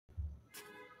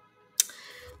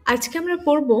আজকে আমরা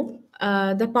পড়ব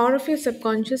the power of year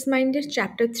subconscious মাইন্ডের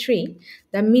chapter 3,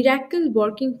 the miracle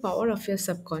working power of year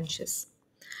subconscious.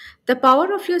 The power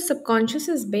of your subconscious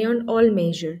is beyond all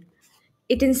measure.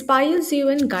 It inspires you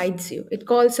and guides you. It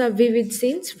calls up vivid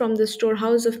scenes from the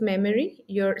storehouse of memory.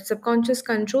 Your subconscious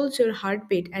controls your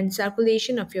heartbeat and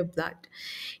circulation of your blood.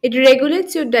 It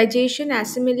regulates your digestion,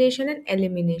 assimilation, and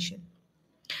elimination.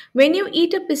 When you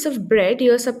eat a piece of bread,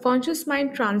 your subconscious mind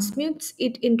transmutes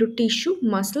it into tissue,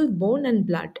 muscle, bone, and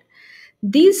blood.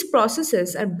 These processes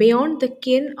are beyond the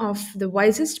ken of the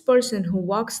wisest person who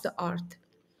walks the earth.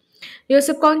 Your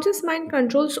subconscious mind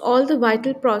controls all the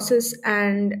vital process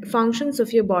and functions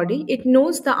of your body. It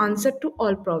knows the answer to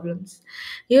all problems.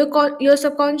 Your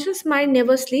subconscious mind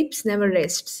never sleeps, never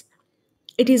rests.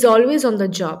 It is always on the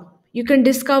job. You can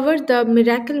discover the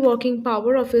miracle working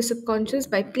power of your subconscious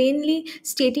by plainly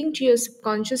stating to your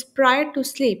subconscious prior to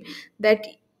sleep that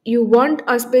you want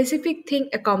a specific thing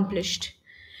accomplished.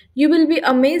 You will be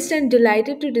amazed and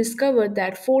delighted to discover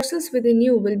that forces within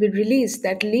you will be released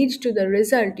that lead to the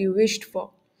result you wished for.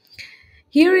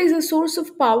 Here is a source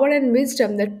of power and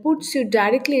wisdom that puts you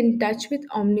directly in touch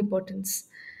with omnipotence.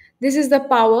 This is the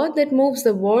power that moves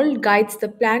the world, guides the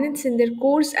planets in their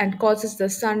course, and causes the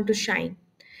sun to shine.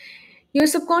 Your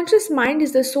subconscious mind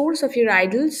is the source of your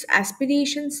ideals,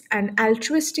 aspirations, and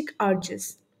altruistic urges.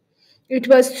 It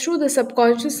was through the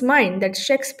subconscious mind that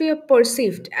Shakespeare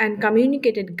perceived and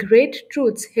communicated great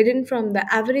truths hidden from the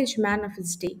average man of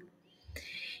his day.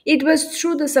 It was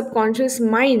through the subconscious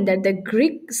mind that the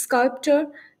Greek sculptor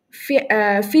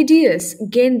Phidias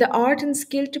gained the art and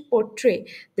skill to portray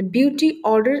the beauty,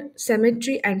 order,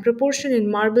 symmetry, and proportion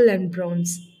in marble and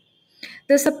bronze.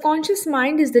 The subconscious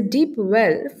mind is the deep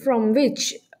well from which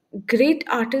great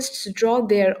artists draw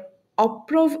their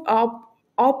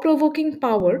awe-provoking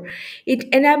power. It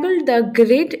enabled the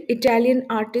great Italian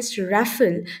artist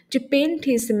Raphael to paint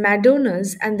his Madonnas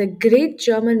and the great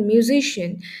German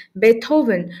musician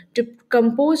Beethoven to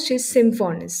compose his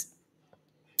symphonies.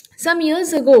 Some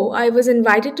years ago, I was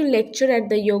invited to lecture at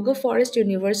the Yoga Forest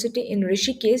University in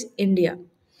Rishikesh, India.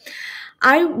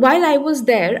 While I was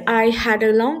there, I had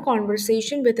a long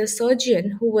conversation with a surgeon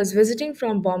who was visiting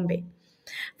from Bombay.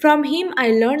 From him, I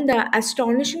learned the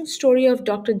astonishing story of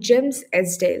Dr. James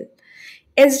Esdale.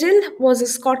 Esdale was a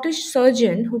Scottish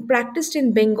surgeon who practiced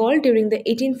in Bengal during the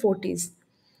 1840s.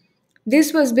 This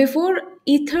was before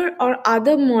ether or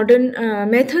other modern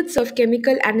methods of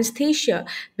chemical anesthesia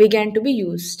began to be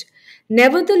used.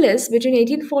 Nevertheless, between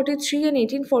 1843 and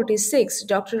 1846,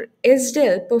 Dr.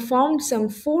 Esdale performed some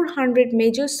 400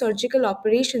 major surgical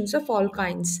operations of all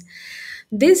kinds.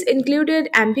 This included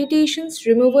amputations,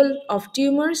 removal of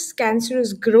tumors,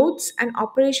 cancerous growths, and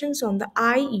operations on the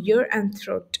eye, ear, and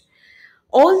throat.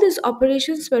 All these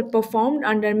operations were performed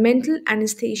under mental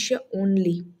anesthesia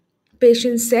only.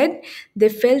 Patients said they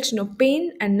felt no pain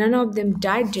and none of them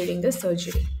died during the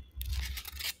surgery.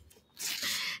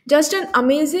 Just an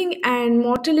amazing and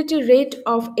mortality rate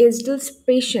of Esdel's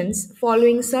patients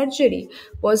following surgery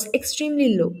was extremely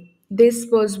low. This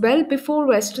was well before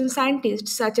Western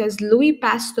scientists such as Louis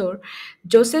Pasteur,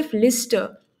 Joseph Lister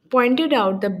pointed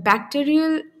out the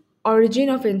bacterial origin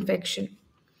of infection.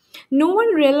 No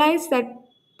one realized that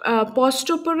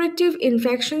postoperative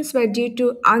infections were due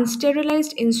to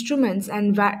unsterilized instruments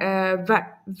and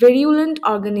virulent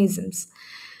organisms.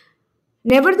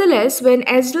 Nevertheless, when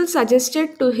Esdal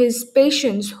suggested to his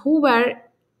patients who were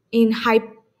in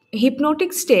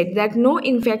hypnotic state that no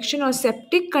infection or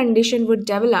septic condition would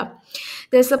develop,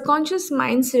 their subconscious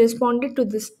minds responded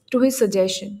to his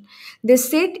suggestion. They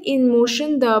set in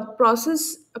motion the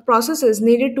processes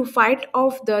needed to fight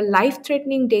off the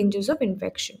life-threatening dangers of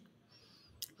infection.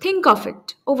 Think of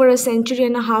it. Over a century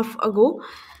and a half ago,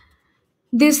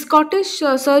 this Scottish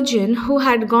surgeon, who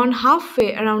had gone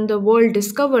halfway around the world,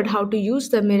 discovered how to use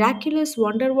the miraculous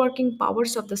wonder working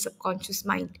powers of the subconscious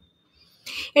mind.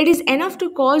 It is enough to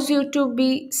cause you to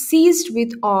be seized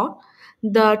with awe.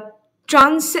 The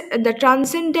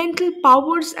transcendental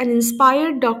powers and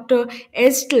inspired Dr.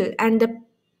 Estel and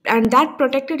that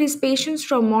protected his patients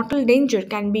from mortal danger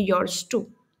can be yours too.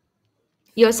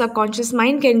 Your subconscious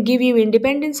mind can give you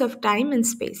independence of time and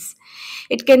space.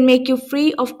 It can make you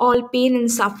free of all pain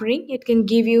and suffering. It can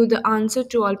give you the answer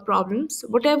to all problems,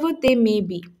 whatever they may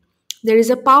be. There is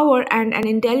a power and an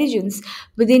intelligence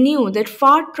within you that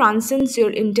far transcends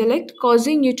your intellect,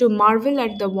 causing you to marvel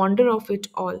at the wonder of it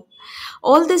all.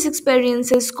 All these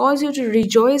experiences cause you to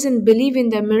rejoice and believe in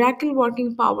the miracle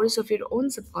working powers of your own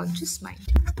subconscious mind.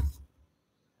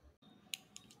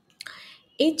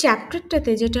 এই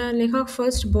চ্যাপ্টারটাতে যেটা লেখক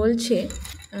first বলছে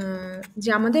যে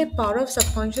আমাদের power of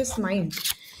subconscious mind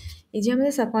এই যে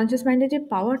আমাদের subconscious মাইন্ডের যে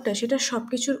পাওয়ারটা, সেটা সব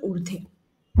কিছুর ঊর্ধ্বে।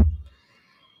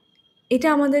 এটা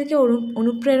আমাদেরকে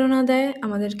অনুপ্রেরণা দেয়,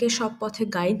 আমাদেরকে সব পথে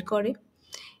গাইড করে।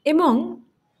 এবং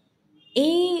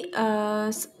এই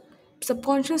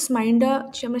সাবকনশিয়াস মাইন্ডটা,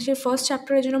 আমরা সেই ফার্স্ট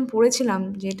চ্যাপ্টারে যেরকম পড়েছিলাম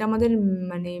যে এটা আমাদের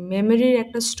মানে মেমোরির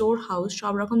একটা স্টোর হাউস,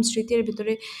 সব রকম স্মৃতির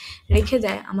ভিতরে রেখে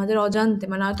দেয় আমাদের অজান্তে।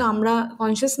 মানে হয়তো আমরা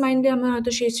কনসিয়াস মাইন্ডে আমরা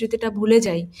হয়তো সেই স্মৃতিটা ভুলে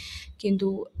যাই, কিন্তু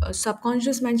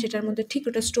সাবকনশিয়াস মাইন্ড সেটার মধ্যে ঠিক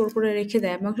ওটা স্টোর করে রেখে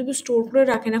দেয়, এবং শুধু স্টোর করে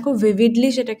রাখে না, খুব ভিভিডলি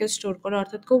সেটাকে স্টোর করে,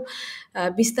 অর্থাৎ খুব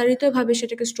বিস্তারিতভাবে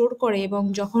সেটাকে স্টোর করে। এবং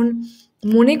যখন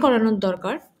মনে করানোর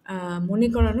দরকার, মনে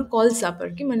করানো কলস আপ আর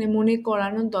কি, মানে মনে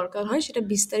করানোর দরকার হয়, সেটা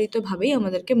বিস্তারিতভাবেই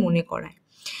আমাদেরকে মনে করায়।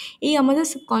 এই আমাদের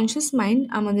সাবকনশিয়াস মাইন্ড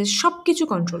আমাদের সব কিছু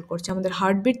কন্ট্রোল করছে, আমাদের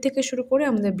হার্টবিট থেকে শুরু করে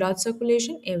আমাদের ব্লাড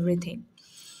সার্কুলেশন, এভরিথিং,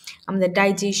 আমাদের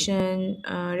ডাইজেশন,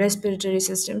 রেসপিরেটরি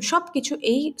সিস্টেম, সব কিছু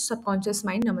এই সাবকনশিয়াস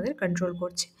মাইন্ড আমাদের কন্ট্রোল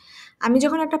করছে। আমি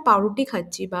যখন একটা পাউরুটি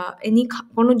খাচ্ছি বা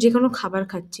কোনো যে কোনো খাবার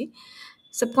খাচ্ছি,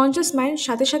 সাবকনশিয়াস মাইন্ড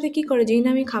সাথে সাথে কী করে, যেই না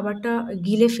আমি খাবারটা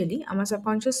গিলে ফেলি, আমার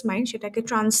সাবকনশিয়াস মাইন্ড সেটাকে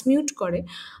ট্রান্সমিউট করে,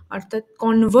 অর্থাৎ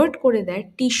কনভার্ট করে দেয়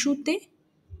টিস্যুতে,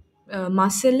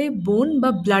 মাসেলে, বোন বা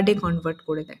ব্লাডে কনভার্ট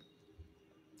করে দেয়।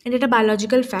 এটা একটা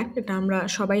বায়োলজিক্যাল ফ্যাক্ট, এটা আমরা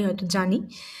সবাই হয়তো জানি।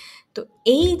 তো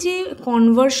এই যে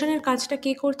কনভার্সনের কাজটা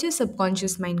কে করছে?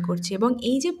 সাবকনশিয়াস মাইন্ড করছে। এবং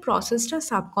এই যে প্রসেসটা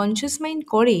সাবকনশিয়াস মাইন্ড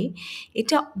করে,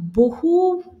 এটা বহু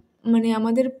মানে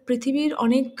আমাদের পৃথিবীর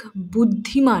অনেক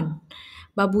বুদ্ধিমান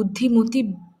বা বুদ্ধিমতী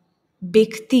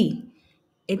ব্যক্তি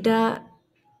এটা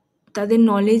তাদের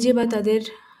নলেজে বা তাদের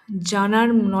জানার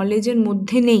নলেজের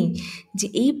মধ্যে নেই যে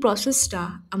এই প্রসেসটা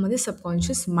আমাদের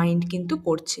সাবকনশিয়াস মাইন্ড কিন্তু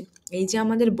করছে। এই যে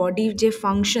আমাদের বডির যে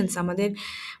ফাংশনস, আমাদের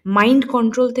মাইন্ড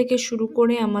কন্ট্রোল থেকে শুরু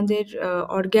করে আমাদের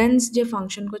অর্গ্যানস যে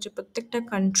ফাংশন করছে, প্রত্যেকটা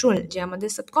কন্ট্রোল যে আমাদের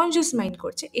সাবকনশিয়াস মাইন্ড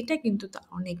করছে, এটা কিন্তু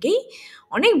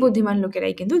অনেক বুদ্ধিমান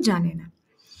লোকেরাই কিন্তু জানে না।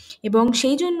 এবং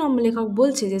সেই জন্য লেখক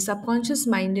বলছে যে সাবকনশিয়াস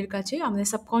মাইন্ডের কাছে, আমাদের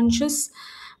সাবকনশিয়াস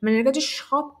মাইন্ডের কাছে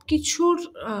সব কিছুর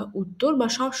উত্তর বা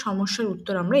সব সমস্যার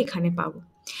উত্তর আমরা এখানে পাবো।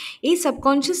 এই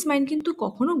সাবকনশিয়াস মাইন্ড কিন্তু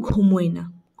কখনো ঘুমোয় না,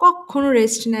 কখনো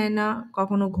রেস্ট নেয় না,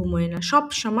 কখনো ঘুমোয় না, সব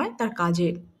সময় তার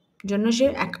কাজের জন্য সে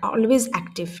অলওয়েজ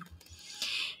অ্যাক্টিভ।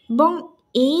 এবং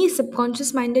এই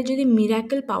সাবকনশিয়াস মাইন্ডের যদি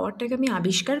মিরাকেল পাওয়ারটাকে আমি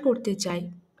আবিষ্কার করতে চাই,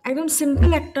 একদম সিম্পল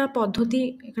একটা পদ্ধতি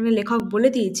এখানে লেখক বলে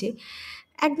দিয়েছে।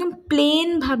 একদম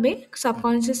প্লেনভাবে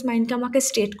সাবকনশিয়াস মাইন্ডকে আমাকে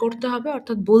স্টেট করতে হবে,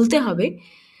 অর্থাৎ বলতে হবে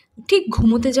ঠিক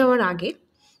ঘুমোতে যাওয়ার আগে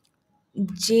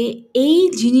যে এই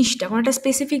জিনিসটা, কোনো একটা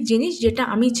স্পেসিফিক জিনিস যেটা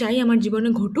আমি চাই আমার জীবনে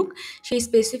ঘটুক, সেই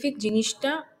স্পেসিফিক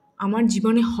জিনিসটা আমার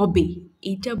জীবনে হবে,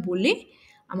 এইটা বলে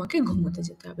আমাকে ঘুমোতে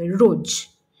যেতে হবে রোজ।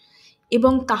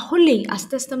 এবং তাহলেই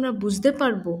আস্তে আস্তে আমরা বুঝতে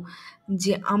পারবো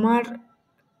যে আমার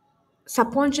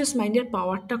সাবকনশিয়াস মাইন্ডের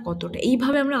পাওয়ারটা কতটা।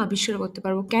 এইভাবে আমরা আবিষ্কার করতে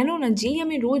পারবো। কেননা যেই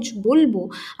আমি রোজ বলবো,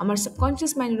 আমার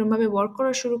সাবকনশিয়াস মাইন্ড এরমভাবে ওয়ার্ক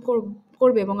করা শুরু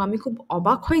করবে, এবং আমি খুব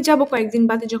অবাক হয়ে যাব কয়েকদিন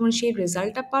বাদে যখন সেই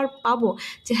রেজাল্টটা পাবো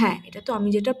যে হ্যাঁ, এটা তো আমি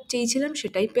যেটা চেয়েছিলাম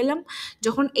সেটাই পেলাম।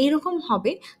 যখন এইরকম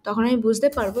হবে, তখন আমি বুঝতে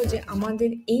পারবো যে আমাদের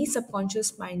এই সাবকনশিয়াস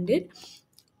মাইন্ডের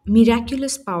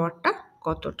মিরাকুলাস পাওয়ারটা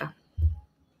কতটা।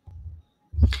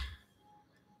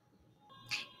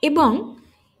 এবং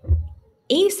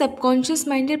এই সাবকনশিয়াস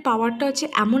মাইন্ডের পাওয়ারটা হচ্ছে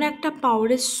এমন একটা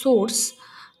পাওয়ারের সোর্স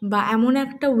বা এমন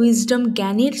একটা উইজডম,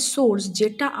 জ্ঞানের সোর্স,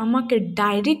 যেটা আমাকে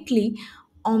ডাইরেক্টলি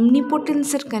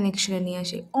অমনিপোটেন্সের কানেকশনে নিয়ে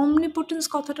আসে। অমনিপোটেন্স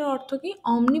কথাটার অর্থ কি?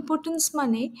 অমনিপোটেন্স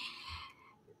মানে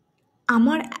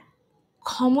আমার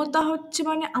ক্ষমতা হচ্ছে,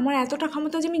 মানে আমার এতটা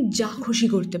ক্ষমতা যে আমি যা খুশি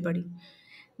করতে পারি।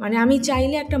 মানে আমি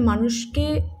চাইলে একটা মানুষকে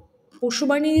পশু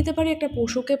বানিয়ে দিতে পারি, একটা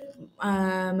পশুকে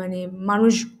মানে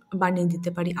মানুষ বানিয়ে দিতে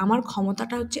পারি। আমার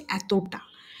ক্ষমতাটা হচ্ছে এতটা,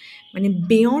 মানে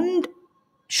বিয়ন্ড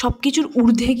সব কিছুর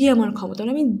ঊর্ধ্বে গিয়ে আমার ক্ষমতা,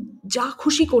 মানে আমি যা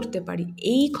খুশি করতে পারি।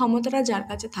 এই ক্ষমতাটা যার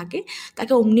কাছে থাকে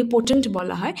তাকে অমনিপোটেন্ট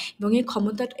বলা হয়, এবং এই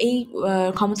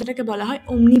ক্ষমতাটাকে বলা হয়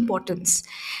অমনিপটেন্স।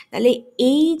 তাহলে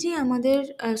এই যে আমাদের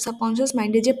সাবকনশিয়াস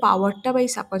মাইন্ডের যে পাওয়ারটা, বা এই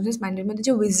সাবকনশিয়াস মাইন্ডের মধ্যে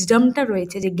যে উইজডমটা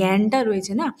রয়েছে, যে জ্ঞানটা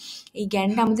রয়েছে না, এই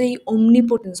জ্ঞানটা আমাদের এই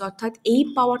অমনিপোটেন্স, অর্থাৎ এই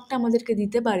পাওয়ারটা আমাদেরকে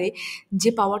দিতে পারে, যে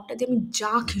পাওয়ারটা দিয়ে আমি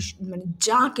মানে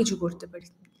যা কিছু করতে পারি,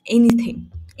 এনিথিং,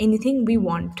 এনিথিং উই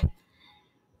ওয়ান্ট।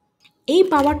 এই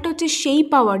পাওয়ারটা হচ্ছে সেই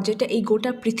পাওয়ার যেটা এই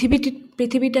গোটা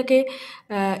পৃথিবীটাকে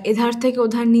এধার থেকে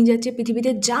ওধার নিয়ে যাচ্ছে।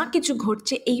 পৃথিবীতে যা কিছু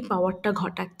ঘটছে এই পাওয়ারটা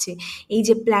ঘটাচ্ছে। এই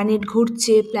যে প্ল্যানেট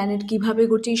ঘুরছে, প্ল্যানেট কীভাবে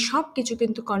ঘুরছে, এই সব কিছু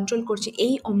কিন্তু কন্ট্রোল করছে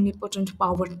এই অমনিপটেন্ট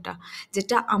পাওয়ারটা,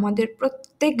 যেটা আমাদের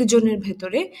প্রত্যেকজনের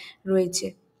ভেতরে রয়েছে।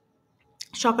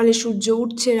 সকালে সূর্য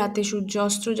উঠছে, রাতে সূর্য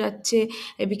অস্ত যাচ্ছে,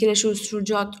 বিকেলে সূর্য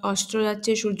অস্ত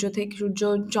যাচ্ছে, সূর্য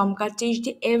চমকাচ্ছে। এই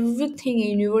যে এভরিথিং,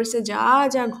 এই ইউনিভার্সে যা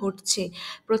যা ঘটছে,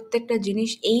 প্রত্যেকটা জিনিস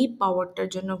এই পাওয়ারটার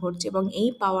জন্য ঘটছে। এবং এই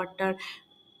পাওয়ারটার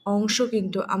অংশ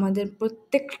কিন্তু আমাদের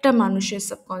প্রত্যেকটা মানুষের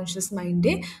সাবকনশিয়াস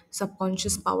মাইন্ডে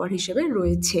সাবকনশিয়াস পাওয়ার হিসেবে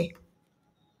রয়েছে।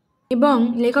 এবং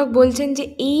লেখক বলছেন যে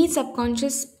এই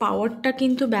সাবকনশিয়াস পাওয়ারটা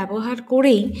কিন্তু ব্যবহার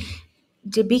করেই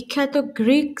যে বিখ্যাত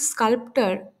গ্রিক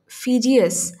স্কাল্পটার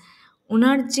ফিজিয়াস,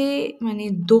 ওনার যে মানে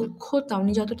দক্ষতা,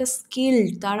 উনি যতটা স্কিল্ড,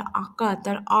 তার আঁকা,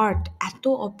 তার আর্ট এত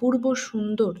অপূর্ব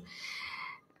সুন্দর,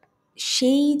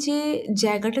 সেই যে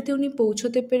জায়গাটাতে উনি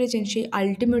পৌঁছতে পেরেছেন, সেই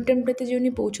আল্টিমেটামটাতে যে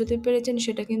উনি পৌঁছতে পেরেছেন,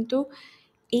 সেটা কিন্তু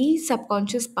এই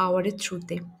সাবকনশিয়াস পাওয়ারের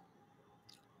থ্রুতে।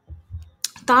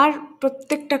 তার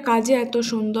প্রত্যেকটা কাজে এত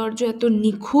সৌন্দর্য, এত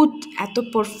নিখুঁত, এত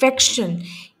পারফেকশন,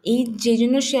 এই যে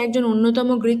জন্য সে একজন অন্যতম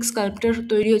গ্রিক স্কাল্পটার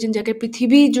তৈরি হয়েছেন, যাকে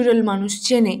পৃথিবী জুড়ে মানুষ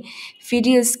চেনে,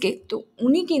 ফিডিয়াসকে। তো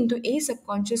উনি কিন্তু এই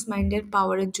সাবকনশিয়াস মাইন্ডের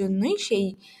পাওয়ারের জন্যই সেই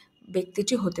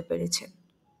ব্যক্তিটি হতে পেরেছেন।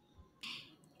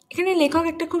 এখানে লেখক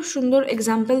একটা খুব সুন্দর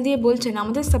এক্সাম্পল দিয়ে বলছেন,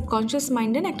 আমাদের সাবকনশিয়াস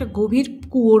মাইন্ডে না একটা গভীর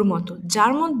কুয়োর মতো,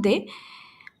 যার মধ্যে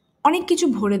অনেক কিছু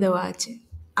ভরে দেওয়া আছে।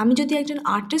 আমি যদি একজন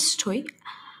আর্টিস্ট হই,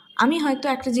 আমি হয়তো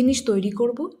একটা জিনিস তৈরি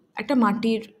করব, একটা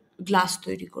মাটির গ্লাস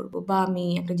তৈরি করব, বা আমি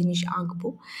একটা জিনিস আঁকবো।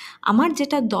 আমার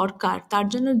যেটা দরকার তার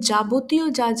জন্য যাবতীয়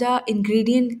যা যা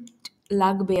ইনগ্রিডিয়েন্ট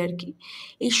লাগবে আর কি,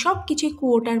 এই সব কিছুই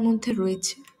কুয়োটার মধ্যে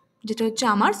রয়েছে, যেটা হচ্ছে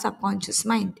আমার সাবকনশিয়াস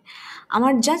মাইন্ড।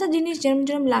 আমার যা যা জিনিস যেরম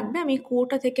যেরম লাগবে, আমি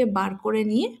কুয়োটা থেকে বার করে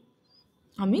নিয়ে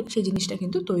আমি সেই জিনিসটা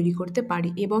কিন্তু তৈরি করতে পারি।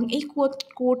 এবং এই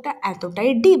কুয়োটা এতটাই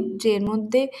ডিপ যে এর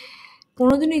মধ্যে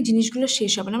কোনোদিনও এই জিনিসগুলো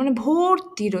শেষ হবে না, মানে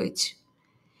ভর্তি রয়েছে।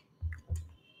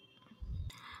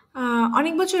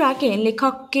 অনেক বছর আগে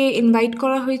লেখককে ইনভাইট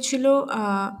করা হয়েছিল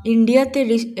ইন্ডিয়াতে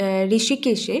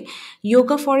ঋষিকেশে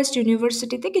যোগা ফরেস্ট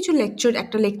ইউনিভার্সিটিতে কিছু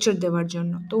একটা লেকচার দেওয়ার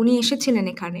জন্য। তো উনি এসেছিলেন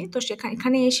এখানে। তো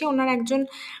এখানে এসে ওনার একজন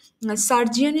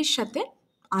সার্জিয়ানের সাথে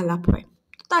আলাপ হয়।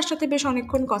 তার সাথে বেশ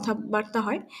অনেকক্ষণ কথাবার্তা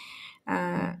হয়।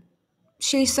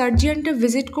 সেই সার্জিয়ানটা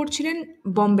ভিজিট করছিলেন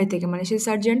বম্বে থেকে, মানে সেই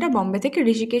সার্জিয়ানটা বম্বে থেকে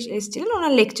ঋষিকেশ এসেছিলেন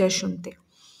ওনার লেকচার শুনতে।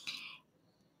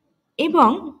 এবং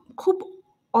খুব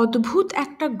অদ্ভুত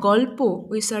একটা গল্প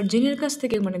ওই সার্জেনের কাছ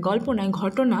থেকে, মানে গল্প নয়,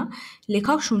 ঘটনা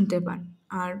লেখক শুনতে পান।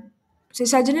 আর সেই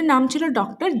সার্জেনের নাম ছিল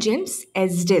ডক্টর জেমস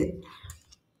এসডেল।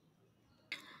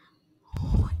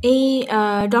 এই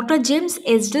ডক্টর জেমস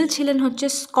এসডেল ছিলেন হচ্ছে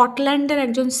স্কটল্যান্ডের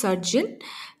একজন সার্জন,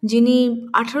 যিনি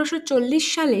 1840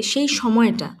 সালে, সেই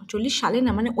সময়টা 40 সালে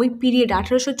না, মানে ওই পিরিয়ড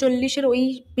 1840-এর ওই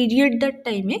পিরিয়ডটার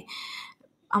টাইমে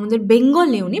আমাদের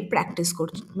বেঙ্গলে উনি প্র্যাকটিস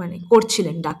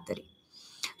করছিলেন ডাক্তারি।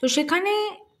 তো সেখানে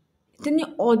তিনি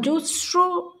অজস্র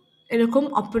এরকম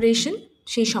অপারেশন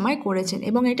সেই সময় করেছেন।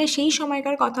 এবং এটা সেই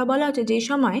সময়কার কথা বলা হচ্ছে যে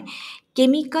সময়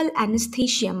কেমিক্যাল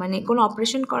অ্যানেস্থেশিয়া, মানে কোনো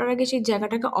অপারেশন করার আগে সেই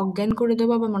জায়গাটাকে অজ্ঞান করে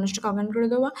দেওয়া বা মানুষটাকে অজ্ঞান করে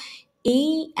দেওয়া, এই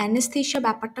অ্যানেস্থেশিয়া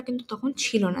ব্যাপারটা কিন্তু তখন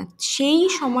ছিল না। সেই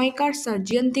সময়কার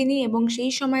সার্জিয়ান তিনি, এবং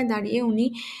সেই সময় দাঁড়িয়ে উনি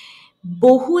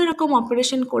বহু এরকম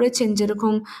অপারেশন করেছেন,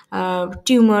 যেরকম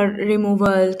টিউমার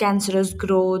রিমুভাল, ক্যান্সারাস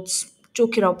গ্রোথস,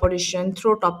 চোখের অপারেশন,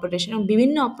 থ্রোট অপারেশন, এবং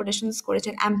বিভিন্ন অপারেশনস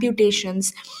করেছেন, অ্যাম্পিউটেশনস,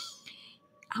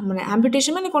 মানে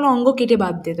অ্যাম্পিউটেশন মানে কোনো অঙ্গ কেটে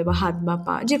বাদ দিয়ে দেওয়া, হাত বা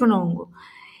পা, যে কোনো অঙ্গ।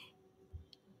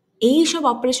 এই সব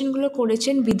অপারেশনগুলো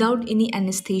করেছেন উইদাউট এনি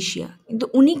অ্যানেস্থেশিয়া। কিন্তু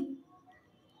উনি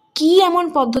কী এমন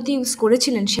পদ্ধতি ইউজ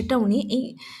করেছিলেন সেটা উনি এই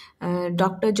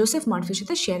ডক্টর জোসেফ মার্ফির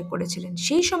সাথে শেয়ার করেছিলেন।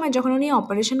 সেই সময় যখন উনি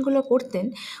অপারেশনগুলো করতেন,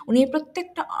 উনি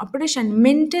প্রত্যেকটা অপারেশন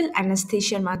মেন্টাল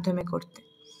অ্যানেস্থেশিয়ার মাধ্যমে করতেন।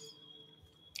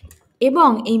 এবং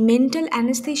এই মেন্টাল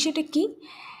অ্যানেস্থেশিয়াটা কি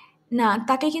না,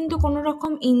 তাকে কিন্তু কোনো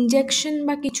রকম ইনজেকশন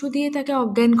বা কিছু দিয়ে তাকে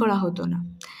অজ্ঞান করা হতো না।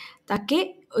 তাকে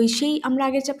ওই সেই আমরা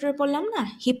আগের চ্যাপ্টারে পড়লাম না,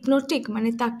 হিপনোটিক, মানে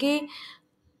তাকে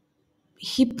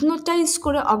হিপনোটাইজ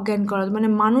করে অজ্ঞান করা, মানে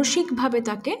মানসিকভাবে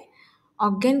তাকে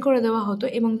অজ্ঞান করে দেওয়া হতো,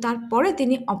 এবং তারপরে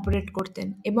তিনি অপারেট করতেন।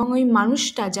 এবং ওই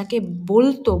মানুষটা যাকে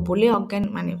বলে অজ্ঞান,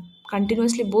 মানে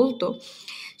কন্টিনিউয়াসলি বলতো,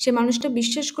 সে মানুষটা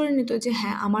বিশ্বাস করে নিত যে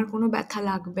হ্যাঁ, আমার কোনো ব্যথা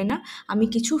লাগবে না, আমি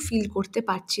কিছু ফিল করতে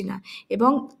পারছি না।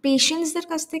 এবং পেশেন্টসদের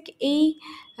কাছ থেকে এই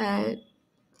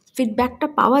ফিডব্যাকটা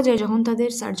পাওয়া যায় যখন তাদের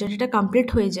সার্জারিটা কমপ্লিট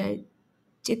হয়ে যায়,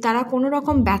 যে তারা কোনো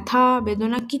রকম ব্যথা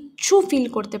বেদনা কিচ্ছু ফিল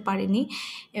করতে পারেনি।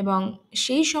 এবং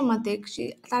সেই সময়তে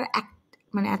তারা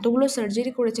মানে এতগুলো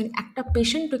সার্জারি করেছেন, একটা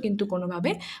পেশেন্টও কিন্তু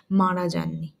কোনোভাবে মারা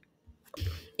যাননি।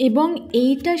 এবং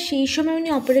এইটা সেই সময় উনি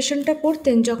অপারেশনটা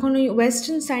করতেন যখন ওই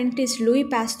ওয়েস্টার্ন সায়েন্টিস্ট লুই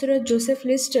প্যাস্তুর আর জোসেফ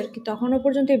লিস্টার কি তখনও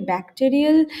পর্যন্ত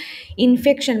ব্যাকটেরিয়াল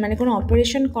ইনফেকশন, মানে কোনো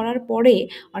অপারেশন করার পরে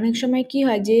অনেক সময় কি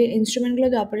হয়, যে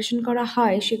ইনস্ট্রুমেন্টগুলোতে অপারেশন করা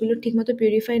হয় সেগুলো ঠিকমতো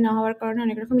পিউরিফাই না হওয়ার কারণে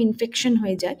অনেক রকম ইনফেকশন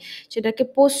হয়ে যায়, সেটাকে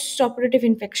পোস্ট অপারেটিভ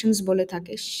ইনফেকশনস বলে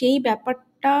থাকে। সেই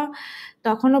ব্যাপারটা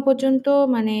তখনও পর্যন্ত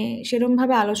মানে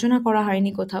সেরকমভাবে আলোচনা করা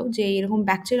হয়নি কোথাও, যে এরকম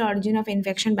ব্যাকটেরিয়াল অরিজিন অফ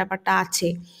ইনফেকশন ব্যাপারটা আছে,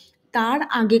 তার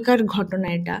আগেকার ঘটনা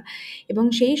এটা। এবং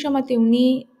সেই সময়তে উনি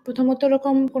প্রথমত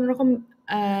কোনো রকম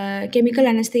কেমিক্যাল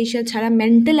অ্যানেস্থেশিয়া ছাড়া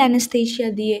মেন্টাল অ্যানেস্থেশিয়া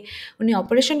দিয়ে উনি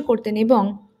অপারেশন করতেন। এবং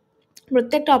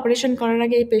প্রত্যেকটা অপারেশন করার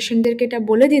আগে এই পেশেন্টদেরকে এটা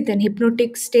বলে দিতেন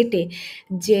হিপনোটিক স্টেটে,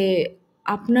 যে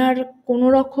আপনার কোনো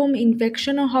রকম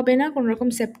ইনফেকশনও হবে না, কোনো রকম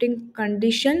সেপ্টিক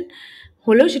কন্ডিশন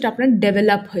হলেও সেটা আপনার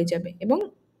ডেভেলপ হয়ে যাবে এবং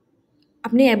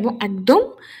আপনি একদম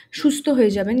সুস্থ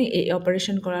হয়ে যাবেন এই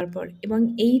অপারেশন করার পর। এবং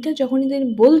এইটা যখনই তিনি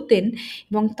বলতেন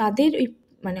এবং তাদের ওই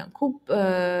মানে খুব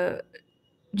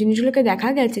জিনিসগুলোকে দেখা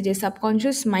গেছে যে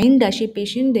সাবকনশিয়াস মাইন্ডটা সেই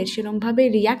পেশেন্টদের সেরমভাবে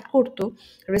রিয়্যাক্ট করতো,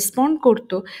 রেসপন্ড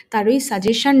করতো তার ওই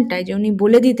সাজেশনটায়, যে উনি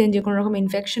বলে দিতেন যে কোনো রকম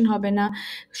ইনফেকশন হবে না,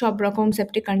 সব রকম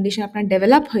সেপ্টিক কন্ডিশন আপনার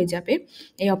ডেভেলপ হয়ে যাবে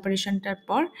এই অপারেশনটার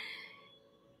পর।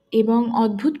 এবং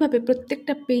অদ্ভুতভাবে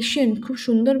প্রত্যেকটা পেশেন্ট খুব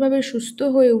সুন্দরভাবে সুস্থ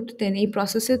হয়ে উঠতেন এই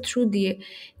প্রসেসের থ্রু দিয়ে।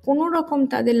 কোনো রকম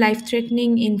তাদের লাইফ থ্রেটনিং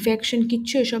ইনফেকশন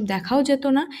কিচ্ছু এসব দেখাও যেত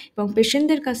না, এবং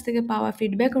পেশেন্টদের কাছ থেকে পাওয়া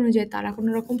ফিডব্যাক অনুযায়ী তারা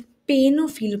কোনো রকম পেনও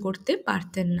ফিল করতে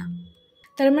পারতেন না।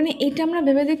 তার মানে এটা আমরা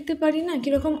ভেবে দেখতে পারি না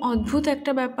কীরকম অদ্ভুত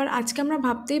একটা ব্যাপার। আজকে আমরা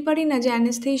ভাবতেই পারি না যে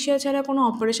অ্যানেস্থেশিয়া ছাড়া কোনো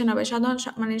অপারেশন হবে।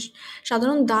 মানে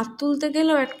সাধারণ দাঁত তুলতে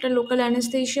গেলেও একটা লোকাল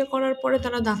অ্যানেস্থেশিয়া করার পরে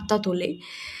তারা দাঁতটা তোলে।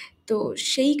 তো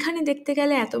সেইখানে দেখতে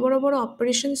গেলে এত বড় বড়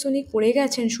অপারেশনস উনি করে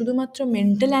গেছেন শুধুমাত্র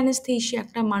মেন্টাল অ্যানেস্থেশিয়া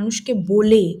একটা মানুষকে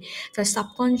বলে, তার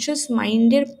সাবকনশিয়াস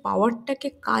মাইন্ডের পাওয়ারটাকে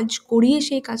কাজ করিয়ে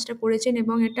সেই কাজটা করেছেন।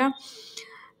 এবং এটা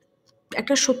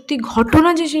একটা সত্যি ঘটনা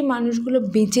যে সেই মানুষগুলো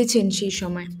বেঁচেছেন সেই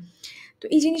সময়। তো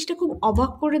এই জিনিসটা খুব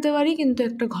অবাক করে দেওয়ারই কিন্তু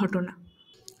একটা ঘটনা।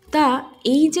 তা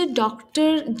এই যে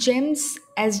ডক্টর জেমস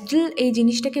অ্যাজডেল এই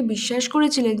জিনিসটাকে বিশ্বাস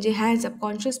করেছিলেন যে হ্যাঁ,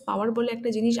 সাবকনশিয়াস পাওয়ার বলে একটা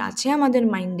জিনিস আছে আমাদের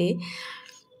মাইন্ডে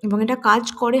এবং এটা কাজ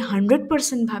করে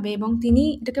 100% ভাবে, এবং তিনি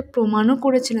এটাকে প্রমাণও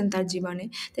করেছিলেন তার জীবনে।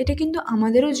 তো এটা কিন্তু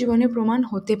আমাদেরও জীবনে প্রমাণ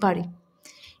হতে পারে।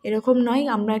 এরকম নয়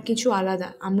আমরা কিছু আলাদা,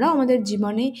 আমরাও আমাদের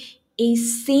জীবনে এই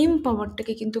সেম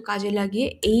পাওয়ারটাকে কিন্তু কাজে লাগিয়ে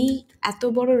এই এত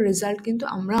বড় রেজাল্ট কিন্তু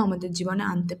আমরা আমাদের জীবনে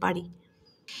আনতে পারি।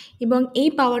 এবং এই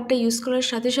পাওয়ারটা ইউজ করার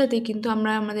সাথে সাথে কিন্তু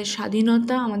আমরা আমাদের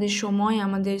স্বাধীনতা, আমাদের সময়,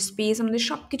 আমাদের স্পেস, আমাদের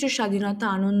সব কিছুর স্বাধীনতা,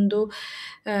 আনন্দ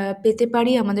পেতে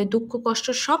পারি। আমাদের দুঃখ কষ্ট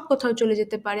সব কোথাও চলে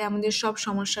যেতে পারে, আমাদের সব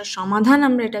সমস্যার সমাধান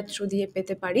আমরা এটা থ্রু দিয়ে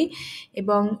পেতে পারি।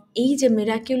 এবং এই যে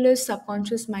মিরাকিউলাস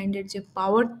সাবকনশিয়াস মাইন্ডের যে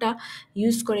পাওয়ারটা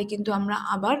ইউজ করে কিন্তু আমরা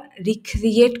আবার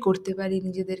রিক্রিয়েট করতে পারি,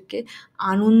 নিজেদেরকে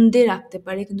আনন্দে রাখতে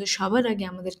পারি। কিন্তু সবার আগে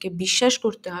আমাদেরকে বিশ্বাস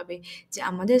করতে হবে যে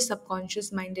আমাদের সাবকনশিয়াস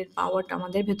মাইন্ডের পাওয়ারটা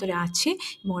আমাদের ভেতরে আছে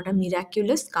এবং ওটা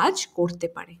মিরাকিউলাস কাজ করতে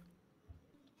পারে।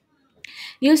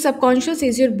 Your subconscious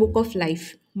is your book of life.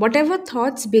 Whatever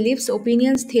thoughts, beliefs,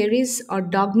 opinions, theories, or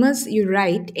dogmas you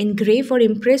write, engrave, or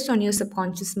impress on your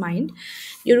subconscious mind,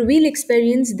 you will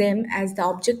experience them as the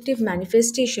objective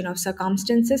manifestation of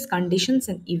circumstances, conditions,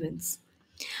 and events.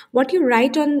 What you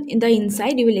write on the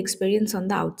inside, you will experience on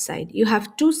the outside. You have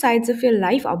two sides of your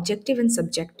life, objective and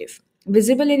subjective,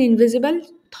 visible and invisible,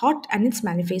 thought and its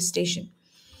manifestation.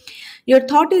 Your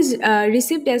thought is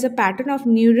received as a pattern of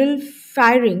neural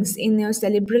firings in your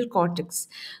cerebral cortex,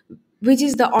 which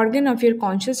is the organ of your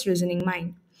conscious reasoning mind.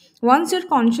 Once your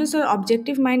conscious or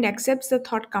objective mind accepts the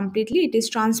thought completely, it is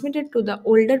transmitted to the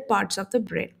older parts of the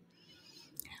brain,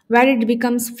 where it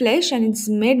becomes flesh and it's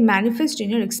made manifest in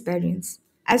your experience.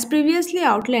 As previously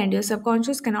outlined, your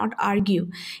subconscious cannot argue.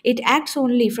 It acts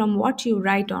only from what you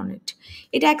write on it.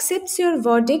 It accepts your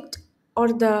verdict or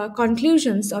the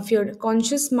conclusions of your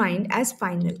conscious mind as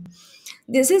final.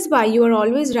 This is why you are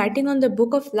always writing on the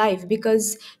book of life, because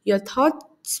your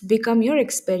thoughts become your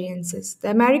experiences. The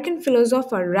American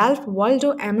philosopher Ralph Waldo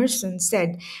Emerson said,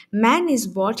 "Man is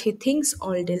what he thinks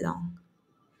all day long."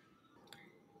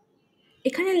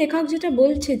 এখানে লেখক যেটা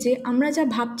বলছে যে আমরা যা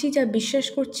ভাবছি, যা বিশ্বাস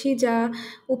করছি, যা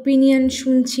ওপিনিয়ন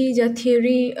শুনছি, যা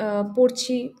থিওরি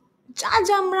পড়ছি,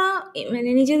 যা আমরা মানে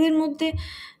নিজেদের মধ্যে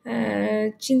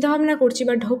চিন্তাভাবনা করছি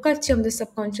বা ঢোকাচ্ছি আমাদের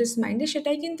সাবকনশিয়াস মাইন্ডে,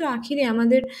 সেটাই কিন্তু আখিরে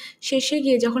আমাদের শেষে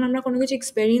গিয়ে যখন আমরা কোনো কিছু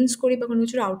এক্সপেরিয়েন্স করি বা কোনো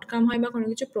কিছুর আউটকাম হয় বা কোনো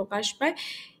কিছু প্রকাশ পায়,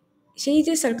 সেই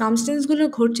যে সার্কামস্টেন্সগুলো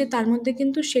ঘটছে তার মধ্যে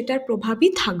কিন্তু সেটার প্রভাবই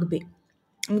থাকবে।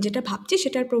 আমি যেটা ভাবছি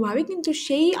সেটার প্রভাবই কিন্তু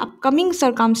সেই আপকামিং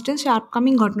সার্কামস্টেন্স, সেই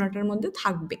আপকামিং ঘটনাটার মধ্যে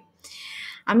থাকবে।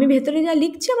 আমি ভেতরে যা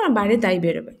লিখছি আমার বাইরে তাই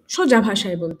বেরোবে, সোজা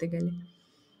ভাষায় বলতে গেলে।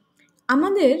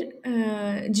 আমাদের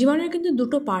জীবনের কিন্তু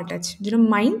দুটো পার্ট আছে, যেরকম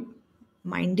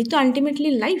মাইন্ডই তো আলটিমেটলি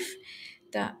লাইফ।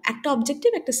 তা একটা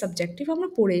অবজেক্টিভ, একটা সাবজেক্টিভ আমরা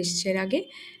পড়ে এসছি এর আগে।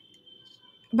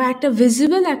 বা একটা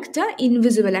ভিজিবল, একটা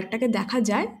ইনভিজিবল, একটাকে দেখা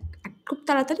যায় খুব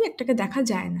তাড়াতাড়ি, একটাকে দেখা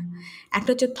যায় না। একটা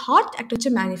হচ্ছে থট, একটা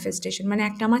হচ্ছে ম্যানিফেস্টেশন, মানে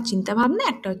একটা আমার চিন্তাভাবনা,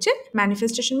 একটা হচ্ছে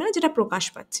ম্যানিফেস্টেশন মানে যেটা প্রকাশ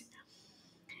পাচ্ছে।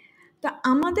 তা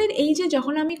আমাদের এই যে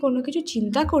যখন আমি কোনো কিছু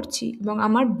চিন্তা করছি এবং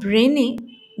আমার ব্রেনে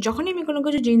যখনই আমি কোনো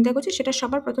কিছু চিন্তা করছি, সেটা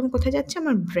সবার প্রথম কোথায় যাচ্ছে?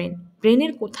 আমার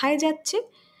ব্রেনের কোথায় যাচ্ছে?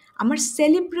 আমার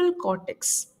সেরিব্রাল কর্টেক্স।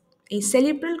 এই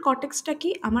সেরিব্রাল কর্টেক্সটা কি?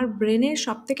 আমার ব্রেনের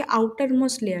সবথেকে আউটার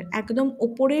মোস্ট লেয়ার, একদম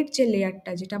ওপরের যে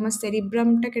লেয়ারটা, যেটা আমার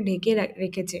সেরিব্রামটাকে ঢেকে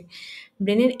রেখেছে।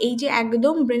 ব্রেনের এই যে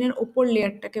একদম ব্রেনের ওপর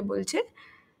লেয়ারটাকে বলছে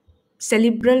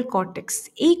সেরিব্রাল কর্টেক্স,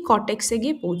 এই কর্টেক্সে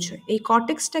গিয়ে পৌঁছয়। এই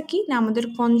কর্টেক্সটা কি না, আমাদের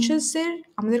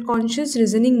কনসিয়াস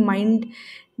রিজনিং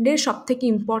মাইন্ডের সব থেকে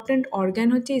ইম্পর্ট্যান্ট অর্গ্যান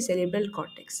হচ্ছে এই সেরিব্রাল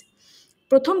কর্টেক্স।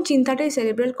 প্রথম চিন্তাটাই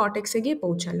সেরিব্রাল কর্টেক্সে গিয়ে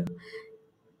পৌঁছালো।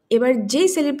 এবার যেই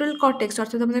সেরিব্রাল কর্টেক্স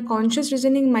অর্থাৎ আমাদের কনসিয়াস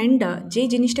রিজনিং মাইন্ডটা যেই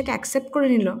জিনিসটাকে অ্যাকসেপ্ট করে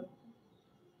নিল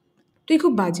তুই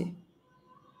খুব বাজে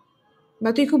বা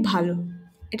তুই খুব ভালো,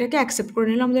 এটাকে অ্যাকসেপ্ট করে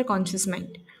নিল আমাদের কনসিয়াস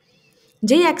মাইন্ড।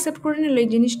 যেই অ্যাকসেপ্ট করে নিল এই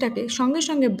জিনিসটাকে, সঙ্গে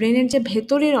সঙ্গে ব্রেনের যে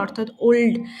ভেতরের অর্থাৎ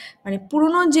ওল্ড মানে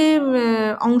পুরনো যে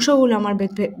অংশগুলো আমার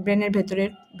ব্রেনের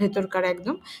ভেতরকার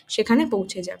একদম সেখানে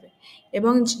পৌঁছে যাবে।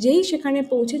 এবং যেই সেখানে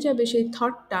পৌঁছে যাবে সেই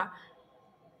থটটা,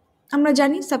 আমরা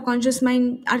জানি সাবকনশিয়াস মাইন্ড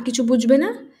আর কিছু বুঝবে না।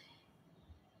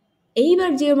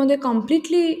 এইবার যে আমাদের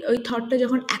কমপ্লিটলি ওই থটটা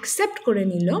যখন অ্যাকসেপ্ট করে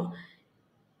নিল,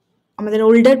 আমাদের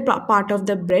older part of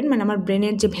the brain মানে আমার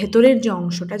ব্রেনের যে ভেতরের যে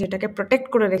অংশটা যেটাকে প্রোটেক্ট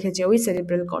করে রেখেছে ওই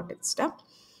সেরিব্রাল কর্টেক্সটা,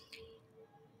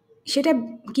 সেটা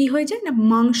কি হয়ে যায় না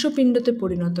মাংসপিণ্ডতে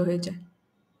পরিণত হয়ে যায়।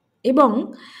 এবং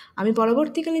আমি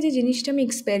পরবর্তীকালে যে জিনিসটা আমি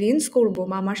এক্সপেরিয়েন্স করবো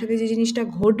বা আমার সাথে যে জিনিসটা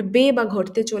ঘটবে বা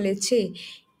ঘটতে চলেছে,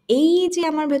 এই যে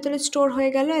আমার ভেতরে স্টোর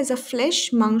হয়ে গেল অ্যাজ আ ফ্লেশ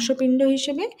মাংসপিণ্ড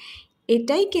হিসেবে,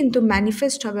 এটাই কিন্তু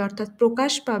ম্যানিফেস্ট হবে অর্থাৎ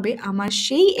প্রকাশ পাবে আমার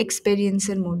সেই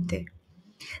এক্সপেরিয়েন্সের মধ্যে।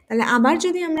 তাহলে আবার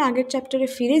যদি আমরা আগের চ্যাপ্টারে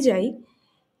ফিরে যাই,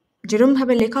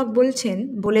 যেরমভাবে লেখক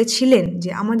বলেছিলেন যে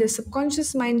আমাদের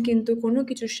সাবকনশিয়াস মাইন্ড কিন্তু কোনো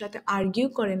কিছুর সাথে আর্গিউ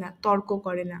করে না, তর্ক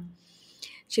করে না,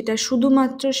 সেটা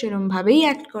শুধুমাত্র সেরমভাবেই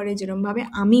অ্যাক্ট করে যেরমভাবে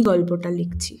আমি গল্পটা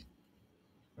লিখছি।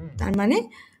 তার মানে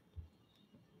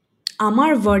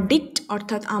আমার ভার্ডিক্ট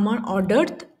অর্থাৎ আমার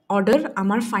অর্ডার,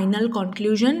 আমার ফাইনাল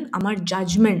কনক্লুশন, আমার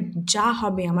জাজমেন্ট যা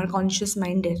হবে আমার কনসিয়াস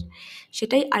মাইন্ডের,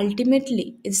 সেটাই ultimately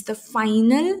is the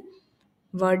final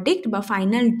verdict বা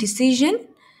ফাইনাল ডিসিশন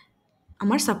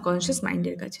আমার সাবকনশিয়াস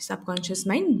মাইন্ডের কাছে। সাবকনশিয়াস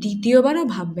মাইন্ড দ্বিতীয়বারও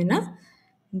ভাববে না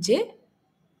যে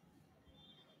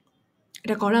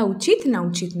এটা করা উচিত না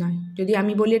উচিত নয়। যদি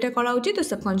আমি বলি এটা করা উচিত, তো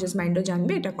সাবকনশিয়াস মাইন্ডও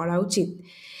জানবে এটা করা উচিত।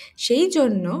 সেই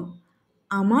জন্য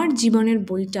আমার জীবনের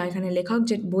বইটা, এখানে লেখক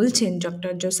যে বলছেন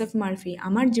ডক্টর জোসেফ মার্ফি,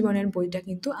 আমার জীবনের বইটা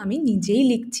কিন্তু আমি নিজেই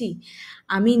লিখছি,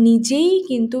 আমি নিজেই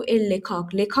কিন্তু এর লেখক।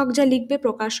 লেখক যা লিখবে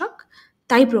প্রকাশক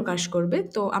তাই প্রকাশ করবে।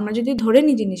 তো আমরা যদি ধরে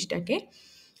নিই জিনিসটাকে,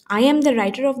 I am the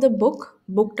writer of the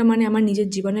বুকটা মানে আমার নিজের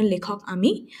জীবনের লেখক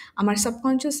আমি, আমার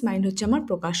সাবকনশিয়াস মাইন্ড হচ্ছে আমার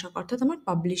প্রকাশক অর্থাৎ আমার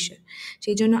পাবলিশার।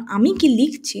 সেই জন্য আমি কি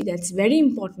লিখছি that's very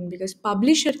important, because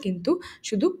publisher কিন্তু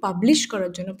শুধু পাবলিশ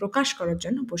করার জন্য, প্রকাশ করার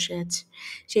জন্য বসে আছে।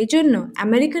 সেই জন্য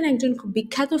আমেরিকান একজন খুব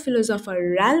বিখ্যাত ফিলোসফার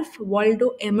র্যালফ ওয়াল্ডো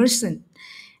এমারসন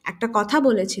একটা কথা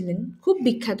বলেছিলেন, খুব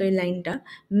বিখ্যাত এই লাইনটা,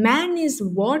 man is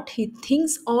what he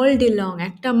thinks all day long.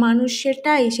 একটা মানুষ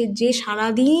সেটাই, সে যে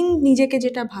সারাদিন নিজেকে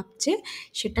যেটা ভাবছে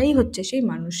সেটাই হচ্ছে সেই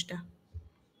মানুষটা।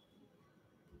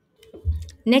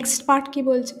 নেক্সট পার্ট কি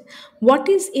বলছে, what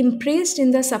is impressed in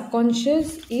the subconscious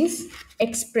is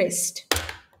expressed.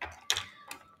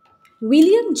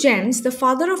 William James, the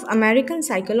father of American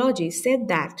psychology, said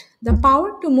that the power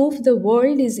to move the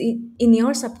world is in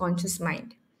your subconscious mind.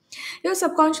 Your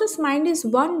subconscious mind is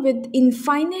one with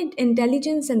infinite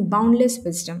intelligence and boundless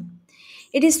wisdom.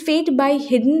 It is fed by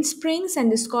hidden springs and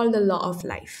is called the law of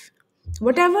life.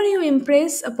 Whatever you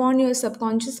impress upon your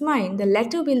subconscious mind, the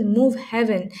latter will move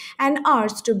heaven and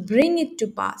earth to bring it to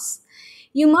pass.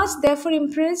 You must therefore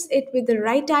impress it with the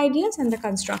right ideas and the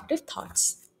constructive thoughts.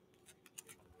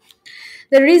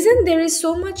 The reason there is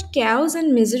so much chaos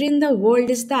and misery in the world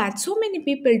is that so many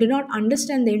people do not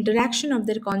understand the interaction of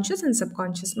their conscious and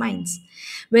subconscious minds.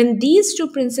 When these two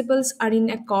principles are in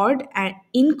accord and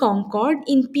in concord,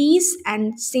 in peace and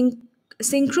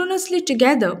synchronously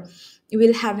together, you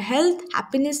will have health,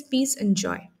 happiness, peace, and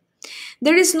joy.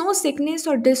 There is no sickness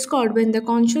or discord when the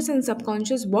conscious and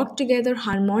subconscious work together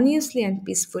harmoniously and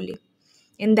peacefully.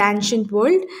 In the ancient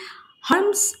world,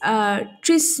 Hermes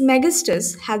Trismegistus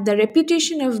had the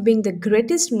reputation of being the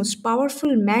greatest, most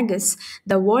powerful magus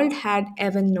the world had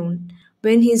ever known.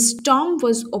 When his tomb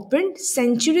was opened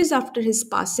centuries after his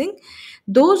passing,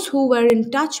 those who were in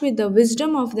touch with the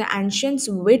wisdom of the ancients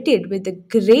waited with a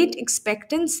great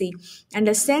expectancy and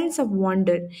a sense of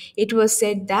wonder. It was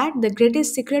said that the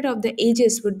greatest secret of the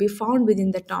ages would be found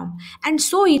within the tomb. And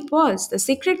so it was. The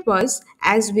secret was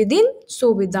as within, so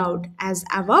without, as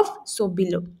above, so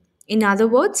below. In other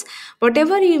words,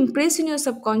 whatever you impress in your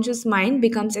subconscious mind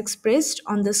becomes expressed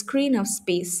on the screen of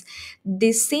space.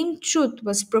 This same truth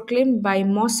was proclaimed by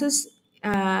Moses,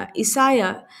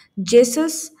 Isaiah,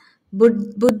 Jesus,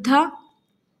 Buddha,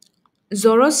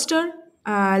 Zoroaster,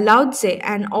 Lao Tse,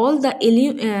 and all the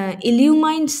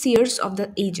illumined seers of the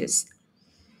ages.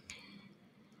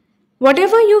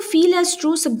 Whatever you feel as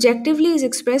true subjectively is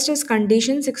expressed as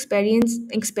conditions,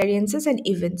 experiences, and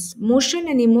events. Motion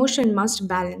and emotion must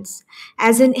balance.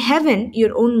 As in heaven,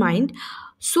 your own mind,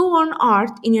 so on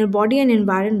earth, in your body and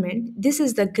environment, this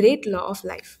is the great law of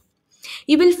life.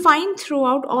 You will find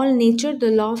throughout all nature the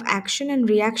law of action and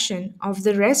reaction, of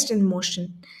the rest and motion.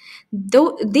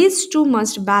 Though these two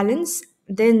must balance,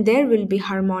 then there will be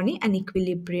harmony and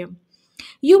equilibrium.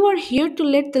 You are here to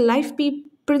let the life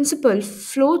principle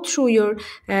flow through your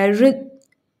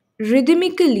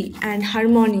rhythmically and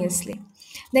harmoniously.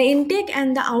 The intake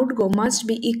and the outgo must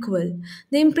be equal.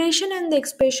 The impression and the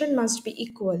expression must be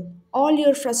equal. All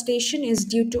your frustration is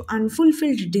due to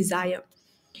unfulfilled desire.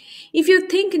 If you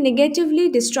think negatively,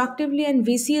 destructively, and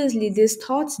viciously, these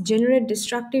thoughts generate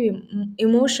destructive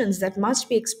emotions that must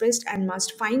be expressed and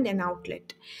must find an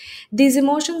outlet. These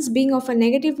emotions, being of a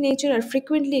negative nature, are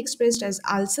frequently expressed as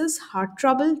ulcers, heart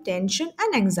trouble, tension,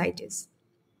 and anxieties.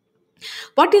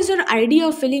 What is your idea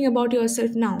of feeling about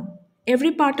yourself now?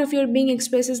 Every part of your being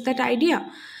expresses that idea.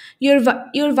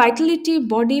 Your vitality,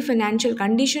 body, financial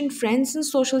condition, friends, and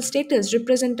social status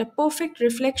represent a perfect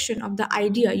reflection of the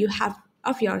idea you have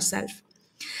of yourself.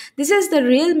 This is the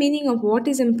real meaning of what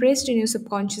is impressed in your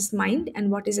subconscious mind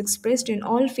and what is expressed in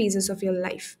all phases of your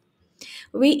life.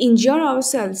 We injure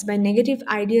ourselves by negative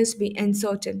ideas we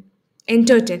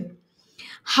entertain.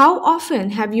 How often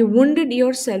have you wounded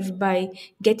yourself by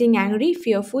getting angry,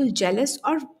 fearful, jealous,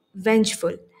 or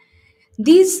vengeful?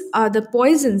 These are the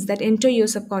poisons that enter your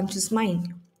subconscious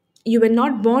mind. You were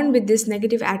not born with these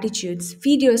negative attitudes.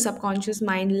 Feed your subconscious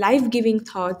mind life giving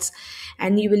thoughts,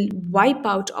 and you will wipe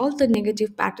out all the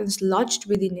negative patterns lodged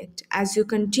within it. As you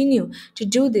continue to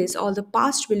do this, all the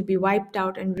past will be wiped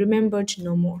out and remembered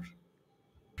no more.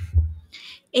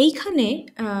 এইখানে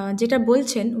যেটা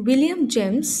বলছেন William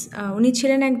James, উনি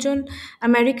ছিলেন একজন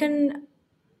American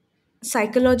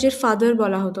সাইকোলজির father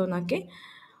বলা হতো ওনাকে।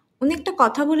 উনি একটা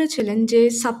কথা বলেছিলেন যে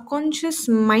সাবকনশিয়াস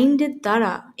মাইন্ডের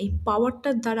দ্বারা, এই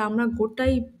পাওয়ারটার দ্বারা আমরা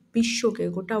গোটাই বিশ্বকে,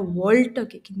 গোটা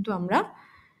ওয়ার্ল্ডটাকে কিন্তু আমরা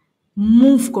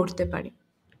মুভ করতে পারি।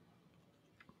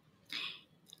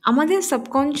 আমাদের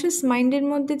সাবকনশিয়াস মাইন্ডের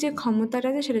মধ্যে যে ক্ষমতাটা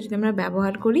আছে সেটা যদি আমরা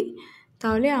ব্যবহার করি,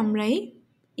 তাহলে আমরা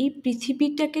এই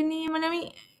পৃথিবীটাকে নিয়ে, মানে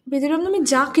পৃথিবীর মধ্যে আমি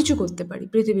যা কিছু করতে পারি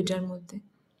পৃথিবীটার মধ্যে।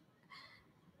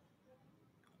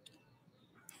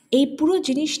 এই পুরো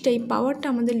জিনিসটা, এই পাওয়ারটা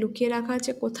আমাদের লুকিয়ে রাখা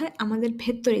আছে কোথায়? আমাদের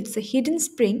ভেতরে। ইটস এ হিডেন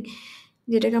স্প্রিং,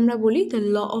 যেটাকে আমরা বলি দ্য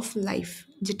ল অফ লাইফ,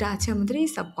 যেটা আছে আমাদের এই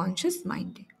সাবকনশিয়াস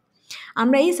মাইন্ডে।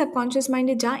 আমরা এই সাবকনশিয়াস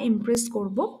মাইন্ডে যা ইমপ্রেস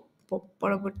করব,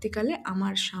 পরবর্তীকালে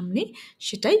আমার সামনে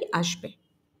সেটাই আসবে।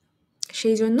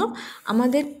 সেই জন্য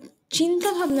আমাদের চিন্তা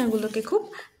ভাবনাগুলোকে খুব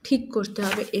ঠিক করতে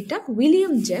হবে। এটা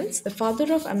William James, the father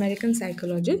of American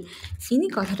psychology, ইনি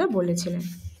কথাটা বলেছিলেন।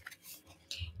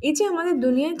 এই যে আমাদের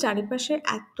দুনিয়ার চারিপাশে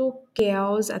এত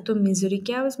কেয়াস, এত মিজারি,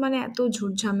 কেয়াস মানে এত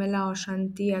ঝুটঝামেলা,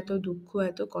 অশান্তি, এত দুঃখ,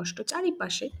 এত কষ্ট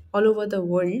চারিপাশে, অল ওভার দ্য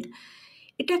ওয়ার্ল্ড,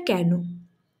 এটা কেন?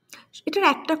 এটার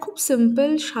একটা খুব সিম্পল,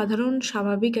 সাধারণ,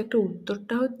 স্বাভাবিক একটা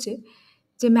উত্তরটা হচ্ছে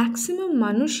যে ম্যাক্সিমাম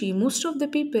মানুষই, মোস্ট অফ দ্য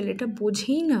পিপল এটা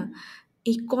বোঝেই না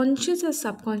এই কনসিয়াস আর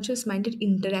সাবকনসিয়াস মাইন্ডের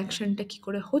ইন্টারাকশনটা কী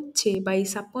করে হচ্ছে, বা এই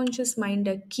সাবকনসিয়াস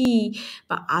মাইন্ডটা কী,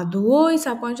 বা আদৌ এই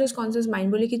সাবকনসিয়াস কনসিয়াস মাইন্ড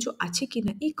বলে কিছু আছে কি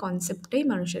না, এই কনসেপ্টটাই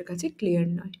মানুষের কাছে ক্লিয়ার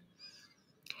নয়।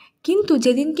 কিন্তু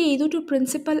যেদিনকে এই দুটো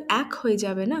প্রিন্সিপাল এক হয়ে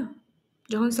যাবে না,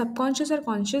 যখন সাবকনশিয়াস আর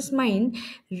কনশিয়াস মাইন্ড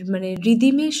মানে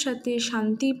রিদিমের সাথে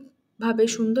শান্তিভাবে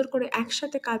সুন্দর করে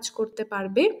একসাথে কাজ করতে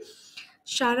পারবে,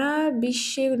 সারা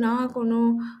বিশ্বে না কোনো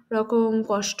রকম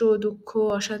কষ্ট, দুঃখ,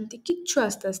 অশান্তি কিচ্ছু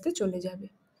আস্তে আস্তে চলে যাবে।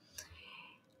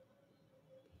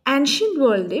 অ্যানশিয়েন্ট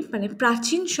ওয়ার্ল্ডে, মানে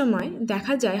প্রাচীন সময়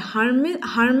দেখা যায়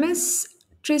হার্মেস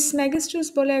ট্রিসমেগিস্টাস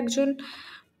বলে একজন,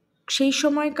 সেই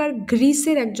সময়কার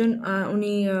গ্রিসের একজন,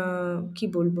 উনি কি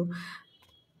বলবো,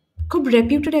 খুব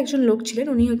রেপিউটেড একজন লোক ছিলেন।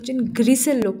 উনি হচ্ছেন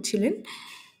গ্রিসের লোক ছিলেন।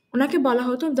 ওনাকে বলা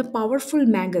হতো দ্য পাওয়ারফুল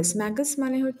ম্যাগাস। ম্যাগাস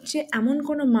মানে হচ্ছে এমন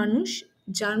কোনো মানুষ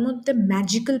যার মধ্যে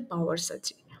ম্যাজিক্যাল পাওয়ার্স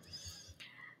আছে।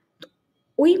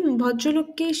 ওই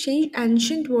ভদ্রলোককে সেই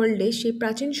অ্যানশিয়েন্ট ওয়ার্ল্ডে, সেই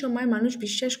প্রাচীন সময়ে মানুষ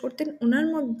বিশ্বাস করতেন ওনার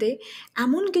মধ্যে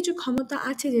এমন কিছু ক্ষমতা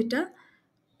আছে যেটা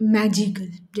ম্যাজিক্যাল,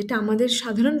 যেটা আমাদের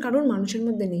সাধারণ কারোর মানুষের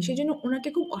মধ্যে নেই। সেই জন্য ওনাকে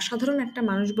খুব অসাধারণ একটা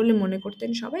মানুষ বলে মনে করতেন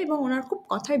সবাই, এবং ওনার খুব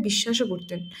কথায় বিশ্বাসও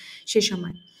করতেন সে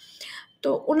সময়। তো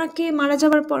ওনাকে মারা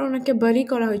যাবার পর ওনাকে বারি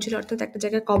করা হয়েছিল, অর্থাৎ একটা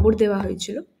জায়গায় কবর দেওয়া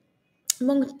হয়েছিল,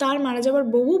 এবং তার মারা যাবার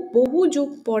বহু বহু যুগ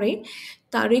পরে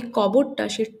তার ওই কবরটা,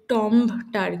 সে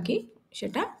টম্বটা আর কি,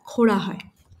 সেটা খোঁড়া হয়।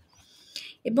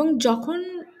 এবং যখন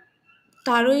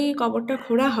তার ওই কবরটা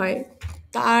খোঁড়া হয়,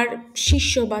 তার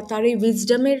শিষ্য বা তার ওই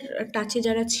উইজডমের টাচে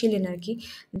যারা ছিলেন আর কি,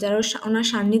 যারা ওনার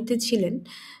সান্নিধ্যে ছিলেন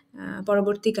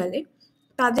পরবর্তীকালে,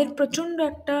 তাদের প্রচণ্ড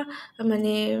একটা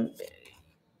মানে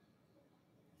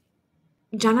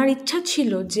জানার ইচ্ছা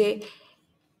ছিল যে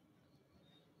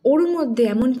ওর মধ্যে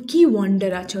এমন কি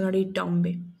ওয়ান্ডার আছে ওনার এই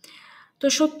টম্বে। তো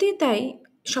সত্যিই তাই,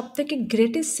 সবথেকে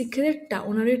গ্রেটেস্ট সিক্রেটটা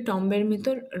ওনার এই টম্বের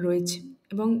ভিতর রয়েছে।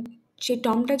 এবং সেই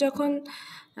টম্বটা যখন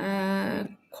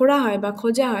খোঁড়া হয় বা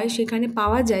খোঁজা হয়, সেখানে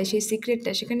পাওয়া যায় সেই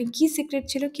সিক্রেটটা। সেখানে কি সিক্রেট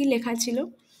ছিল, কি লেখা ছিল?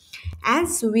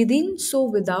 As within so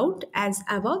without, as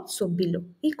above so below.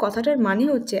 এই কথাটার মানে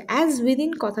হচ্ছে, অ্যাজ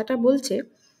উইদিন কথাটা বলছে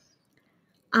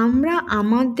আমরা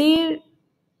আমাদের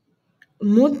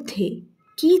মধ্যে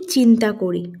কি চিন্তা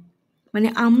করি, মানে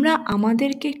আমরা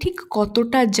আমাদেরকে ঠিক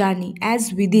কতটা জানি। অ্যাজ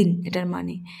উইদিন এটার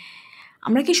মানে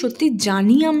আমরা কি সত্যি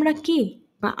জানি আমরা কে,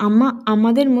 বা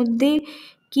আমাদের মধ্যে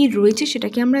কি রয়েছে সেটা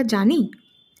কি আমরা জানি।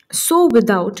 সো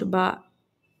উইদাউট বা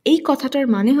এই কথাটার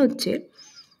মানে হচ্ছে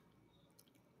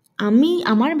আমি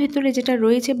আমার ভেতরে যেটা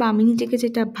রয়েছে, বা আমি নিজেকে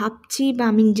যেটা ভাবছি, বা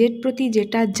আমি নিজের প্রতি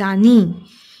যেটা জানি,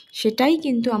 সেটাই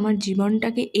কিন্তু আমার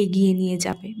জীবনটাকে এগিয়ে নিয়ে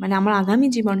যাবে, মানে আমার আগামী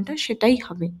জীবনটা সেটাই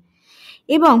হবে।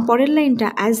 এবং পরের লাইনটা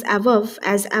অ্যাজ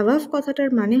অ্যাভাভ কথাটার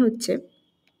মানে হচ্ছে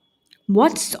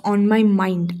হোয়াটস অন মাই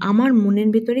মাইন্ড, আমার মনের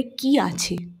ভেতরে কি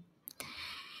আছে।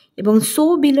 এবং সো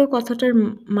বিলো কথাটার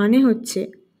মানে হচ্ছে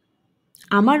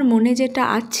আমার মনে যেটা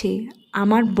আছে,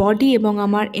 আমার বডি এবং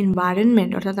আমার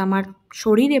এনভায়রনমেন্ট, অর্থাৎ আমার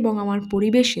শরীর এবং আমার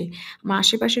পরিবেশে, আমার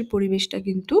আশেপাশের পরিবেশটা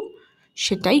কিন্তু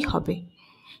সেটাই হবে।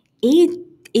 এই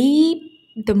এই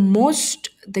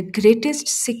দ্য গ্রেটেস্ট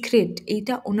সিক্রেট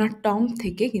এইটা ওনার টম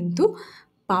থেকে কিন্তু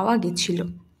পাওয়া গেছিল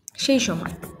সেই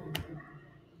সময়।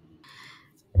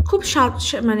 খুব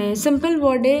মানে সিম্পল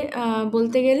ওয়ার্ডে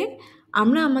বলতে গেলে,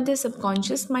 আমরা আমাদের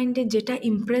সাবকনশিয়াস মাইন্ডে যেটা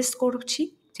ইমপ্রেস করছি,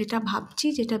 যেটা ভাবছি,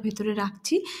 যেটা ভেতরে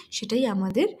রাখছি, সেটাই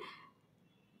আমাদের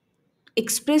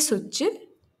এক্সপ্রেস হচ্ছে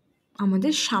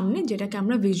আমাদের সামনে, যেটাকে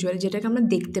আমরা ভিজুয়াল, যেটাকে আমরা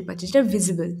দেখতে পাচ্ছি, যেটা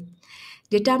ভিজিবল।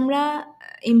 যেটা আমরা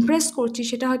ইমপ্রেস করছি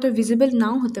সেটা হয়তো ভিজিবল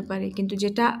নাও হতে পারে, কিন্তু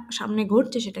যেটা সামনে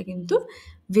ঘটছে সেটা কিন্তু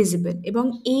ভিজিবল। এবং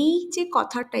এই যে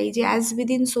কথাটা, এই যে as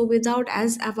within so without,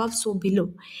 as above so below,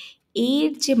 এর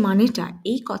যে মানেটা,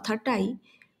 এই কথাটাই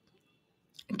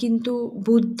কিন্তু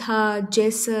বুদ্ধা,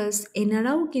 জেসাস,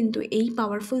 এনারাও কিন্তু, এই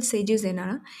পাওয়ারফুল সেজেস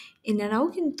এনারাও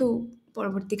কিন্তু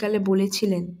পরবর্তীকালে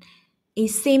বলেছিলেন এই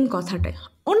সেম কথাটাই।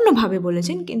 অন্যভাবে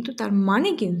বলেছেন, কিন্তু তার মানে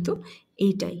কিন্তু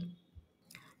এইটাই।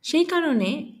 সেই কারণে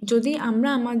যদি আমরা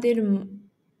আমাদের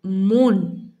মন,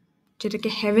 যেটাকে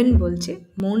হেভেন বলছে,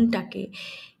 মনটাকে,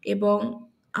 এবং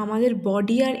আমাদের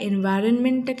বডি আর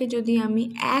এনভায়রনমেন্টটাকে যদি আমি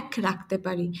এক রাখতে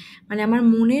পারি, মানে আমার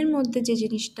মনের মধ্যে যে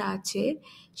জিনিসটা আছে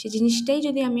সেই জিনিসটাই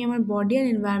যদি আমি আমার বডি আর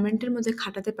এনভায়রনমেন্টের মধ্যে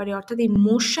খাটাতে পারি, অর্থাৎ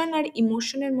ইমোশন আর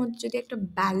ইমোশনের মধ্যে যদি একটা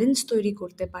ব্যালেন্স তৈরি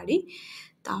করতে পারি,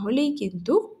 তাহলেই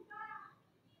কিন্তু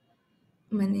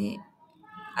মানে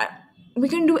উই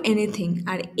ক্যান ডু এনিথিং।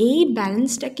 আর এই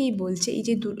ব্যালেন্সটাকেই বলছে, এই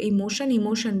যে এই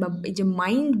ইমোশন বা এই যে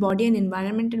মাইন্ড, বডি অ্যান্ড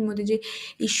এনভায়রনমেন্টের মধ্যে যে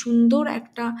এই সুন্দর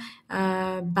একটা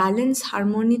ব্যালেন্স,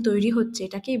 হারমোনি তৈরি হচ্ছে,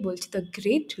 এটাকেই বলছে the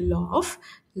great law of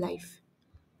life.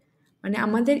 মানে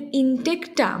আমাদের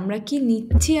ইনটেকটা, আমরা কি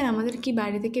নিচ্ছি আর আমাদের কি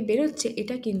বাইরে থেকে বেরোচ্ছে,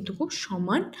 এটা কিন্তু খুব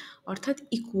সমান, অর্থাৎ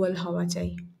ইকুয়াল হওয়া চাই।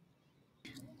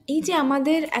 এই যে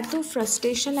আমাদের এত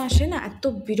ফ্রাস্ট্রেশন আসে না, এত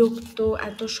বিরক্ত,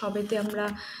 এত সবেতে আমরা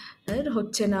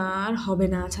হচ্ছে না আর হবে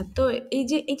না, আচ্ছা তো এই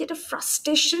যে একটা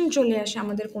ফ্রাস্ট্রেশন চলে আসে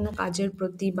আমাদের কোনো কাজের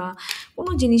প্রতি বা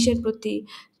কোনো জিনিসের প্রতি,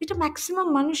 যেটা ম্যাক্সিমাম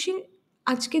মানুষই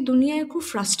আজকে দুনিয়ায় খুব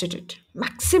ফ্রাস্ট্রেটেড।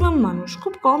 ম্যাক্সিমাম মানুষ,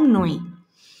 খুব কম নয়।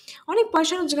 অনেক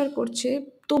পয়সা রোজগার করছে,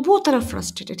 তবুও তারা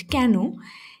ফ্রাস্ট্রেটেড কেন?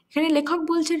 এখানে লেখক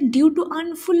বলছেন ডিউ টু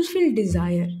আনফুলফিল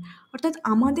ডিজায়ার, অর্থাৎ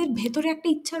আমাদের ভেতরে একটা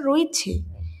ইচ্ছা রয়েছে,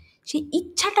 সেই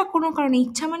ইচ্ছাটা কোনো কারণে,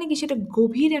 ইচ্ছা মানে কি, সেটা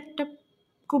গভীর একটা,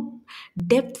 খুব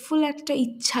ডেপথফুল একটা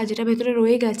ইচ্ছা যেটা ভেতরে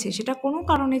রয়ে গেছে, সেটা কোনো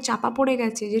কারণে চাপা পড়ে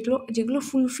গেছে, যেগুলো যেগুলো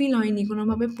ফুলফিল হয়নি,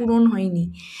 কোনোভাবে পূরণ হয়নি।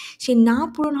 সেই না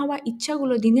পূরণ হওয়া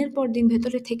ইচ্ছাগুলো দিনের পর দিন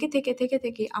ভেতরে থেকে থেকে থেকে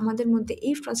থেকে আমাদের মধ্যে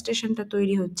এই ফ্রাস্ট্রেশনটা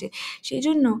তৈরি হচ্ছে। সেই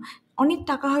জন্য অনেক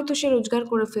টাকা হয়তো সে রোজগার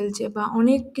করে ফেলছে, বা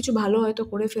অনেক কিছু ভালো হয়তো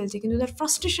করে ফেলছে, কিন্তু তার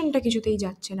ফ্রাস্ট্রেশনটা কিছুতেই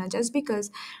যাচ্ছে না, জাস্ট বিকজ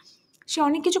সে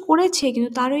অনেক কিছু করেছে,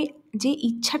 কিন্তু তার ওই যে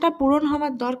ইচ্ছাটা পূরণ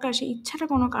হওয়ার দরকার, সেই ইচ্ছাটা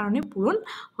কোনো কারণে পূরণ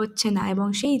হচ্ছে না। এবং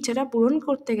সেই ইচ্ছাটা পূরণ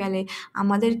করতে গেলে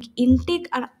আমাদের ইনটেক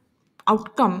আর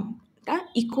আউটকামটা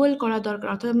ইকুয়াল করা দরকার,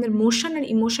 অর্থাৎ আমাদের মোশন আর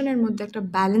ইমোশনের মধ্যে একটা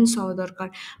ব্যালেন্স হওয়া দরকার,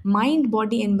 মাইন্ড,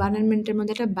 বডি, এনভায়রনমেন্টের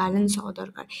মধ্যে একটা ব্যালেন্স হওয়া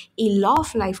দরকার। এই ল অফ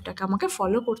লাইফটাকে আমাকে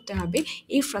ফলো করতে হবে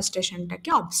এই ফ্রাস্ট্রেশনটাকে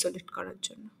অবসলিউট করার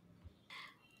জন্য।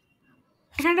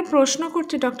 এখানে একটা প্রশ্ন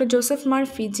করছে ডক্টর জোসেফ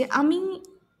মার্ফি, যে আমি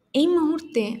এই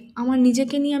মুহূর্তে আমার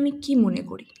নিজেকে নিয়ে আমি কি মনে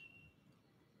করি।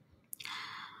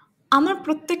 আমার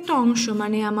প্রত্যেকটা অংশ,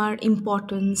 মানে আমার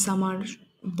ইম্পর্টেন্স, আমার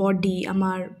বডি,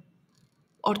 আমার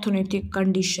অর্থনৈতিক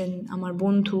কন্ডিশন, আমার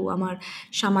বন্ধু, আমার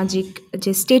সামাজিক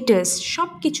যে স্টেটাস, সব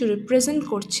কিছু রিপ্রেজেন্ট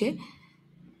করছে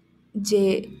যে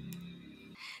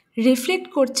রিফ্লেক্ট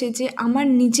করছে যে আমার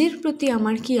নিজের প্রতি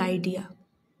আমার কি আইডিয়া,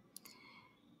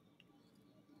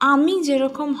 আমি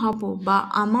যেরকম হব বা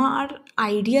আমার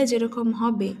আইডিয়া যেরকম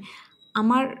হবে,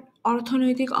 আমার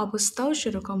অর্থনৈতিক অবস্থাও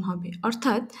সেরকম হবে।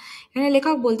 অর্থাৎ এখানে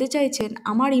লেখক বলতে চাইছেন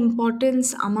আমার ইম্পর্টেন্স,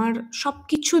 আমার সব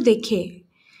কিছু দেখে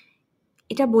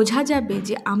এটা বোঝা যাবে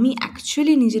যে আমি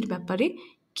অ্যাকচুয়ালি নিজের ব্যাপারে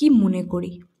কি মনে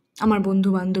করি, আমার বন্ধু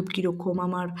বান্ধব কীরকম,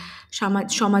 আমার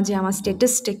সমাজে আমার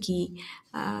স্ট্যাটাসটা কী,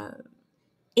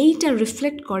 এইটা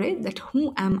রিফ্লেক্ট করে দ্যাট হু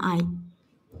অ্যাম আই।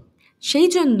 সেই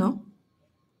জন্য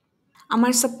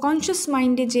আমার সাবকনশিয়াস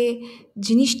মাইন্ডে যে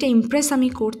জিনিসটা ইমপ্রেস আমি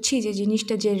করছি, যে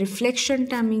জিনিসটা, যে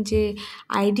রিফ্লেকশনটা আমি, যে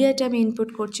আইডিয়াটা আমি ইনপুট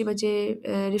করছি বা যে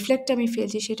রিফ্লেক্টটা আমি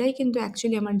ফেলছি, সেটাই কিন্তু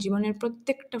অ্যাকচুয়ালি আমার জীবনের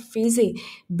প্রত্যেকটা ফেজে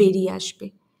বেরিয়ে আসবে।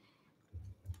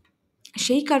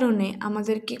 সেই কারণে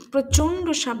আমাদেরকে প্রচণ্ড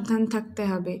সাবধান থাকতে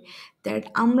হবে দ্যাট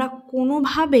আমরা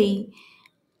কোনোভাবেই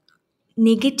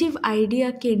নেগেটিভ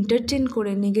আইডিয়াকে এন্টারটেন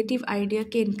করে, নেগেটিভ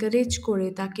আইডিয়াকে এনকারেজ করে,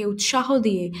 তাকে উৎসাহ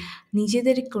দিয়ে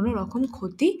নিজেদের কোনো রকম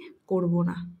ক্ষতি করব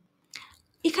না।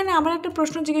 এখানে আমার একটা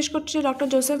প্রশ্ন জিজ্ঞেস করছে ডক্টর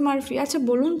জোসেফ মার্ফি, আচ্ছা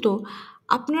বলুন তো,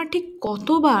 আপনারা ঠিক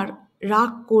কতবার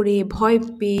রাগ করে, ভয়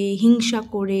পেয়ে, হিংসা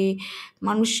করে,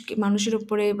 মানুষের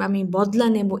ওপরে আমি বদলা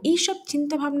নেব, এইসব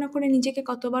চিন্তাভাবনা করে নিজেকে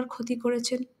কতবার ক্ষতি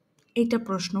করেছেন? এইটা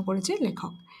প্রশ্ন করেছে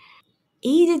লেখক।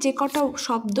 এই যে যে কটা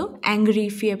শব্দ, অ্যাংরি,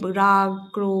 ফিয়ার, রাগ,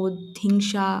 ক্রোধ,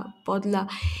 হিংসা, বদলা,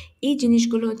 এই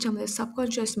জিনিসগুলো হচ্ছে আমাদের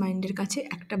সাবকনশিয়াস মাইন্ডের কাছে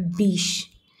একটা বিষ।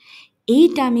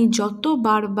 এইটা আমি যত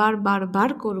বারবার বারবার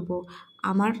করব,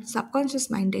 আমার সাবকনশিয়াস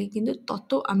মাইন্ডটাকে কিন্তু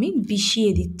তত আমি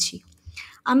বিষিয়ে দিচ্ছি।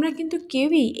 আমরা কিন্তু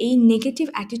কেউই এই নেগেটিভ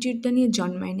অ্যাটিটিউডটা নিয়ে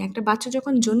জন্মায়নি। একটা বাচ্চা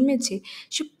যখন জন্মেছে,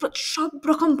 সে সব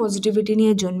রকম পজিটিভিটি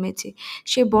নিয়ে জন্মেছে।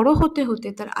 সে বড় হতে হতে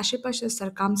তার আশেপাশের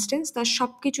সারকামস্টেন্স, তার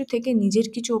সব কিছু থেকে, নিজের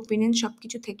কিছু ওপিনিয়ন, সব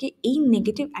কিছু থেকে এই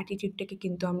নেগেটিভ অ্যাটিটিউডটাকে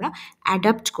কিন্তু আমরা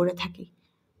অ্যাডাপ্ট করে থাকি।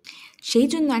 সেই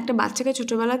জন্য একটা বাচ্চাকে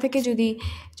ছোটোবেলা থেকে যদি,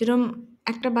 যেরকম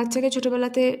একটা বাচ্চাকে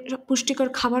ছোটোবেলাতে সব পুষ্টিকর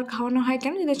খাবার খাওয়ানো হয়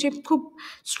কেন, যাতে সে খুব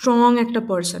স্ট্রং একটা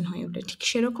পার্সন হয়ে ওঠে, ঠিক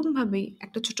সেরকমভাবেই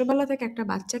একটা ছোটোবেলা থেকে একটা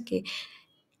বাচ্চাকে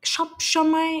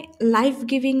সবসময় লাইফ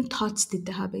গিভিং থটস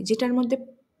দিতে হবে, যেটার মধ্যে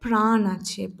প্রাণ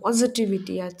আছে,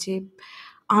 পজিটিভিটি আছে,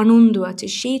 আনন্দ আছে,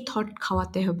 সেই থট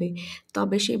খাওয়াতে হবে।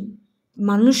 তবে সে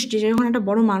মানুষ যে যখন একটা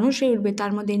বড় মানুষ হয়ে উঠবে,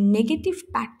 তার মধ্যে নেগেটিভ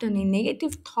প্যাটার্নে, নেগেটিভ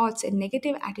থটস এর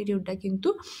নেগেটিভ অ্যাটিটিউডটা কিন্তু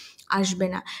আসবে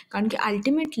না। কারণ কি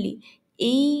আলটিমেটলি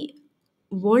এই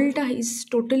ওয়ার্ল্ডটা ইজ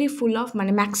টোটালি ফুল অফ,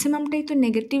 মানে ম্যাক্সিমামটাই তো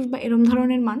নেগেটিভ বা এরম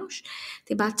ধরনের মানুষ।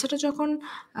 তো বাচ্চাটা যখন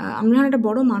আমরা যখন একটা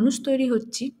বড় মানুষ তৈরি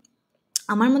হচ্ছি,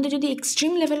 আমার মধ্যে যদি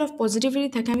এক্সট্রিম লেভেল অফ পজিটিভিটি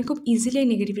থাকে, আমি খুব ইজিলি এই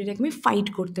নেগেটিভিটিটাকে আমি ফাইট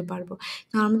করতে পারবো।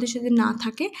 আমার মধ্যে যদি না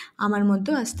থাকে, আমার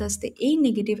মধ্যেও আস্তে আস্তে এই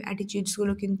নেগেটিভ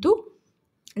অ্যাটিটিউডসগুলো কিন্তু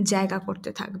জায়গা করতে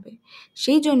থাকবে।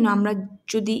 সেই জন্য আমরা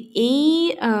যদি এই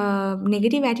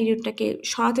নেগেটিভ অ্যাটিটিউডটাকে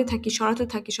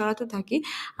সরাতে থাকি,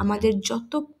 আমাদের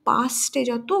যত পাস্টে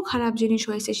যত খারাপ জিনিস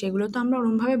হয়েছে, সেগুলো তো আমরা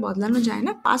ওরমভাবে বদলানো যায়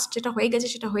না। পাস্ট যেটা হয়ে গেছে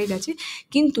সেটা হয়ে গেছে,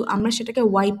 কিন্তু আমরা সেটাকে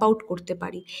ওয়াইপ আউট করতে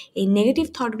পারি। এই নেগেটিভ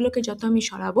থটগুলোকে যত আমি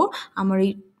সরাবো, আমার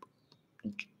এই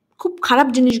খুব খারাপ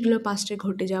জিনিসগুলো পাস্টে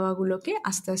ঘটে যাওয়াগুলোকে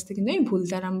আস্তে আস্তে কিন্তু আমি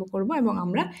ভুলতে আরম্ভ করবো, এবং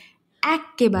আমরা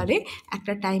একেবারে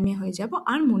একটা টাইমে হয়ে যাব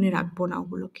আর মনে রাখবো না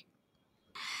ওগুলোকে।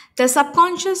 The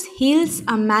subconscious heals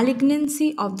a malignancy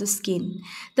of the skin.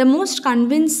 The most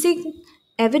convincing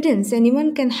evidence anyone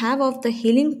can have of the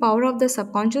healing power of the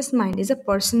subconscious mind is a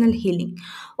personal healing.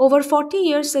 Over 40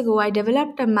 years ago, I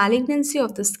developed a malignancy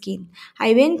of the skin. I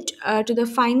went to the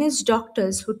finest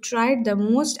doctors who tried the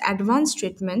most advanced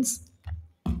treatments.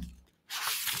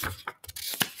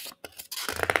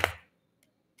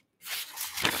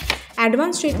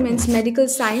 Advanced treatments medical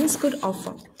science could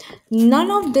offer. None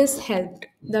of this helped.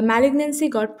 The malignancy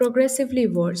got progressively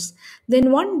worse. Then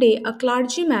one day, a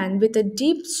clergyman with a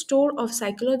deep store of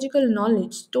psychological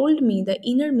knowledge told me the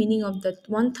inner meaning of the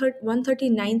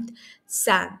 139th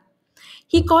Psalm.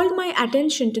 He called my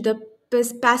attention to the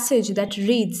passage that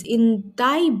reads, "In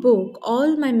thy book all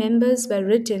my members were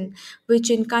written, which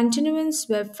in continuance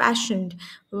were fashioned,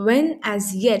 when as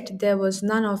yet there was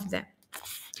none of them."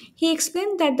 He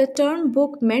explained that the term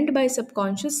book meant by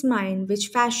subconscious mind, which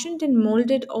fashioned and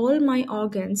molded all my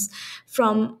organs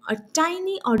from a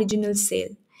tiny original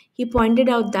cell. He pointed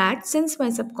out that since my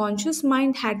subconscious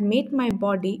mind had made my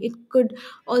body, it could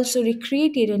also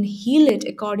recreate it and heal it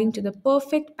according to the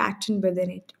perfect pattern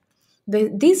within it.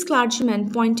 These clergymen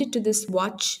pointed to this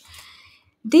watch.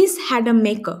 This had a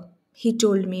maker, he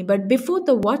told me, but before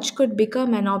the watch could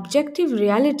become an objective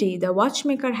reality, the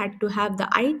watchmaker had to have the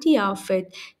idea of it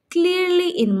clearly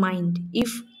in mind.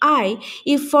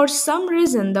 If for some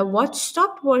reason the watch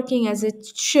stopped working as it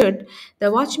should, the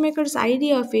watchmaker's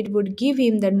idea of it would give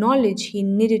him the knowledge he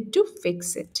needed to fix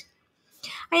it.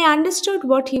 I understood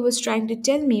what he was trying to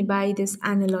tell me by this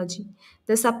analogy.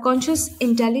 The subconscious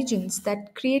intelligence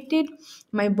that created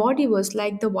my body was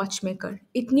like the watchmaker.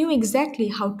 It knew exactly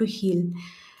how to heal,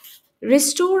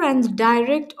 restore, and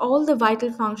direct all the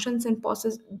vital functions and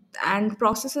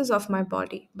processes of my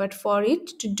body. But for it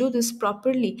to do this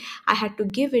properly, I had to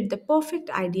give it the perfect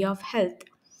idea of health.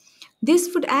 This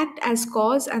would act as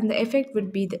cause and the effect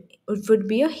would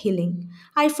be a healing.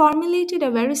 I formulated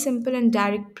a very simple and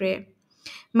direct prayer.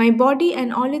 My body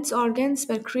and all its organs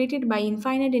were created by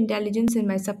infinite intelligence in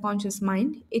my subconscious mind.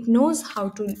 It knows how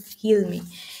to heal me.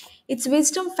 Its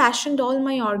wisdom fashioned all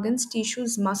my organs,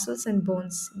 tissues, muscles, and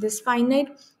bones. This finite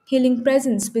healing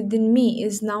presence within me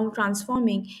is now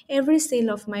transforming every cell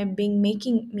of my being,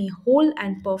 making me whole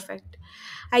and perfect.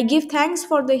 I give thanks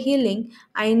for the healing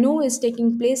I know is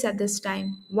taking place at this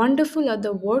time. Wonderful are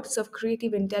the works of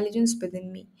creative intelligence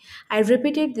within me. I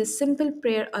repeated this simple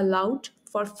prayer aloud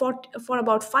for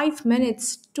about 5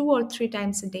 minutes, 2 or 3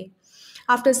 times a day.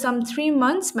 After some 3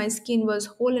 months, my skin was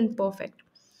whole and perfect.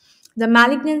 The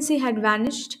malignancy had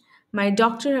vanished. My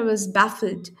doctor was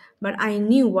baffled, but I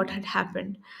knew what had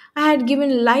happened. I had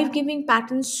given life giving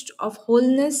patterns of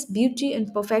wholeness, beauty,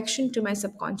 and perfection to my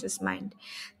subconscious mind.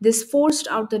 This forced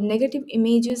out the negative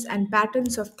images and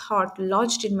patterns of thought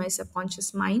lodged in my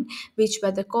subconscious mind, which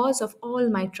were the cause of all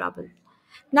my trouble.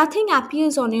 Nothing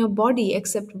appears on your body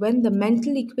except when the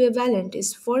mental equivalent is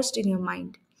first in your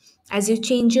mind. As you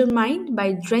change your mind by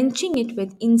drenching it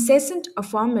with incessant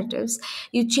affirmatives,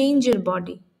 you change your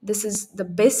body. This is the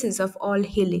basis of all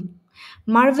healing.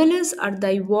 Marvelous are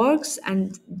thy works, and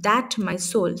that my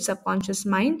soul, subconscious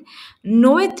mind,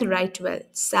 knoweth right well.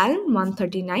 Psalm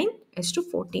 139 as to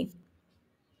 14.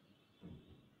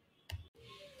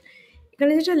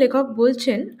 এখানে যেটা লেখক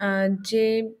বলছেন যে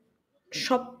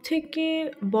সবথেকে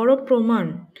বড় প্রমাণ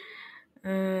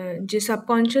যে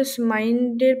subconscious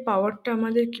মাইন্ডের পাওয়ারটা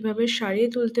আমাদের কিভাবে সারিয়ে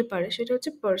তুলতে পারে সেটা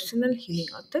হচ্ছে পার্সোনাল হিলিং,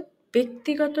 অর্থাৎ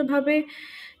ব্যক্তিগতভাবে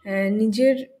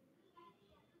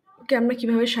নিজেরকে আমরা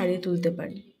কিভাবে সারিয়ে তুলতে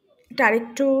পারি। এটা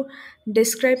আরেকটু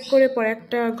ডেসক্রাইব করে পরে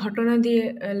একটা ঘটনা দিয়ে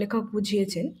লেখক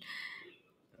বুঝিয়েছেন।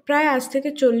 প্রায় আজ থেকে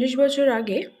 40 বছর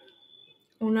আগে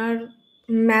ওনার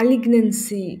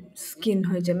ম্যালিগনেন্সি স্কিন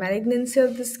হয়ে যায়। ম্যালিগনেন্সি অফ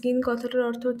দ্য স্কিন কথাটার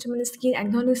অর্থ হচ্ছে মানে স্কিন, এক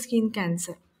ধরনের স্কিন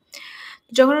ক্যান্সার।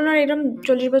 যখন ওনার এরকম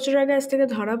 40 বছর আগে আজ থেকে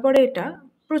ধরা পড়ে এটা,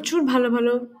 প্রচুর ভালো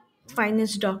ভালো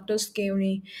ফাইনেস্ট ডক্টরসকে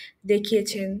উনি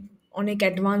দেখিয়েছেন, অনেক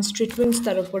অ্যাডভান্স ট্রিটমেন্টস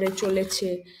তার উপরে চলেছে।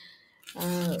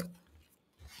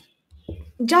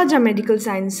 যা যা মেডিকেল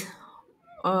সায়েন্স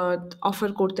অফার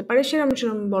করতে পারে সেরকম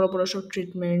সেরকম বড় বড় সব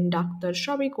ট্রিটমেন্ট ডাক্তার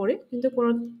সবই করে, কিন্তু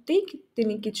কোনোতেই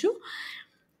তিনি কিছু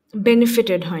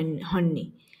বেনিফিটেড হননি।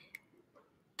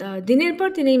 তা দিনের পর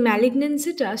দিন এই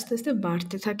ম্যালিগনেন্সিটা আস্তে আস্তে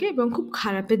বাড়তে থাকে এবং খুব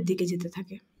খারাপের দিকে যেতে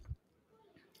থাকে।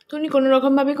 তো উনি কোনো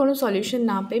রকমভাবে কোনো সলিউশন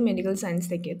না পেয়ে মেডিকেল সায়েন্স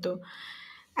থেকে, তো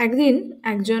একদিন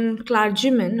একজন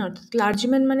ক্লার্জিম্যান, অর্থাৎ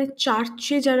ক্লার্জিম্যান মানে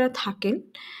চার্চে যারা থাকেন,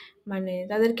 মানে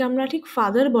তাদেরকে আমরা ঠিক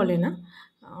ফাদার বলে না,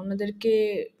 ওনাদেরকে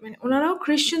মানে ওনারাও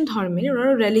খ্রিশ্চান ধর্মের,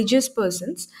 ওনারাও রিলিজিয়াস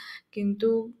পার্সনস, কিন্তু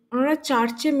ওনারা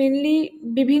চার্চে মেনলি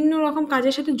বিভিন্ন রকম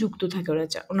কাজের সাথে যুক্ত থাকে।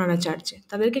 ওনারা চার্চে,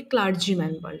 তাদেরকে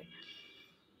ক্লার্জিম্যান বলে।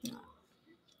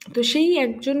 তো সেই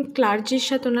একজন ক্লার্জির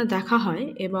সাথে ওনার দেখা হয়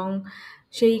এবং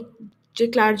সেই যে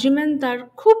ক্লার্জিম্যান তার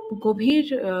খুব গভীর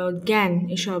জ্ঞান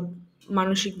এসব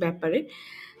মানসিক ব্যাপারে।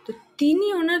 তো তিনি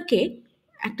ওনাকে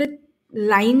একটা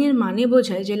লাইনের মানে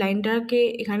বোঝায়, যে লাইনটাকে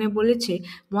এখানে বলেছে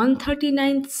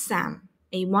 139 স্যাম।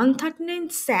 এই 139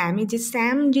 স্যাম, এই যে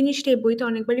স্যাম জিনিসটা এই বইতে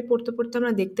অনেকবারই পড়তে পড়তে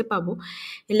আমরা দেখতে পাবো,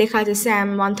 লেখা আছে স্যাম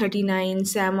 139,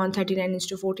 স্যাম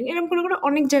 139:14, এরকম করে করে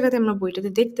অনেক জায়গাতে আমরা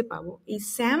বইটাতে দেখতে পাবো। এই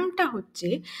স্যামটা হচ্ছে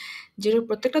যেরকম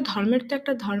প্রত্যেকটা ধর্মের তো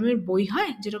একটা ধর্মের বই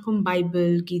হয়, যেরকম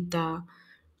বাইবেল, গীতা,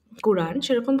 কোরআন,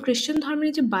 সেরকম খ্রিশ্চান ধর্মের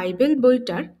যে বাইবেল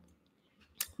বইটার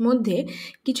মধ্যে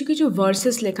কিছু কিছু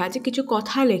ভার্সেস লেখা আছে, কিছু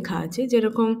কথা লেখা আছে,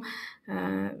 যেরকম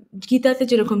গীতাতে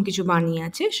যেরকম কিছু বাণী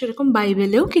আছে সেরকম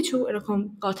বাইবেলেও কিছু এরকম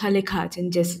কথা লেখা আছে,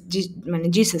 মানে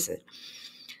জিসাসের।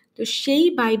 তো সেই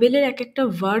বাইবেলের এক একটা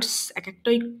ভার্স, এক একটা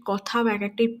ওই কথা বা এক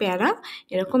একটা প্যারা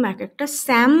এরকম এক একটা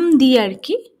স্যাম দিয়ে আর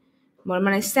কি,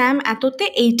 মানে স্যাম এততে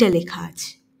এইটা লেখা আছে,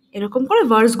 এরকম করে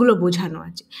ভার্সগুলো বোঝানো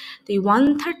আছে। তো এই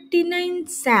 139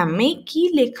 স্যামে কি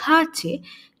লেখা আছে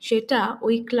সেটা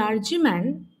ওই ক্লার্জিম্যান,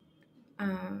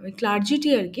 ওই ক্লার্জিটি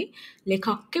আর কি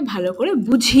লেখককে ভালো করে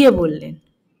বুঝিয়ে বললেন।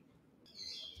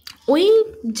 ওই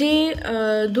যে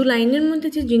দু লাইনের মধ্যে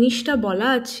যে জিনিসটা বলা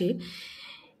আছে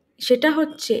সেটা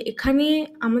হচ্ছে, এখানে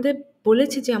আমাদের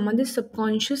বলেছে যে আমাদের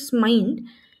সাবকনশিয়াস মাইন্ড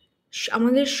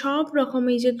আমাদের সব রকম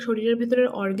এই যে শরীরের ভেতরের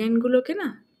অর্গ্যানগুলোকে না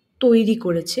তৈরি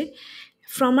করেছে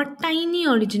from a tiny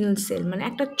original sell, মানে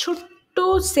একটা ছোট্ট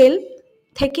সেল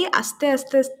থেকে আস্তে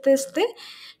আস্তে আস্তে আস্তে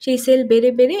সেই সেল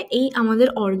বেড়ে বেড়ে এই আমাদের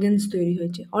অর্গ্যানস তৈরি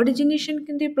হয়েছে। অরিজিনেশন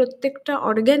কিন্তু এই প্রত্যেকটা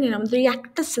অর্গ্যানের আমাদের এই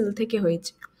একটা সেল থেকে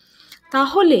হয়েছে।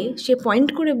 তাহলে সে পয়েন্ট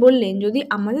করে বললেন, যদি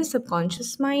আমাদের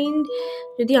সাবকনশিয়াস মাইন্ড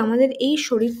যদি আমাদের এই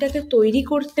শরীরটাকে তৈরি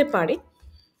করতে পারে,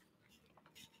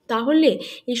 তাহলে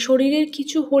এই শরীরের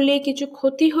কিছু হলে, কিছু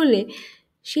ক্ষতি হলে,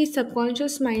 সেই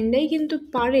সাবকনশিয়াস মাইন্ডটাই কিন্তু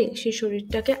পারে সেই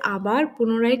শরীরটাকে আবার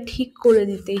পুনরায় ঠিক করে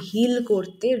দিতে, হিল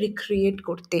করতে, রিক্রিয়েট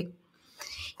করতে।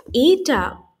 এইটা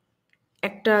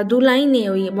একটা দু লাইনে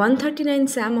ওই 139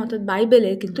 স্যাম অর্থাৎ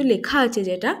বাইবেলের কিন্তু লেখা আছে,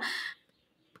 যেটা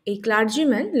এই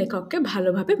ক্লার্জিম্যান লেখককে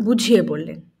ভালোভাবে বুঝিয়ে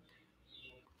বললেন।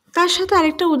 তার সাথে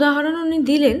আরেকটা উদাহরণ উনি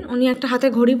দিলেন। উনি একটা হাতে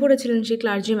ঘড়ি পরেছিলেন সেই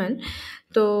ক্লার্জিম্যান।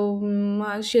 তো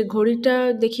সে ঘড়িটা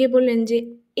দেখিয়ে বললেন যে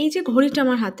এই যে ঘড়িটা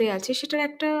আমার হাতে আছে, সেটার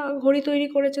একটা ঘড়ি তৈরি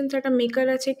করেছেন, তো একটা মেকার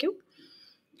আছে কেউ।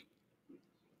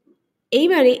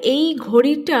 এইবারে এই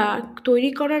ঘড়িটা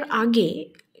তৈরি করার আগে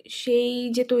সেই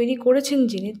যে তৈরি করেছেন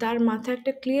যিনি, তার মাথায়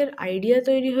একটা ক্লিয়ার আইডিয়া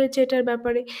তৈরি হয়েছে এটার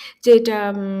ব্যাপারে, যে এটা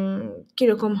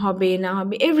কীরকম হবে না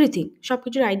হবে, এভরিথিং, সব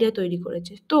কিছুর আইডিয়া তৈরি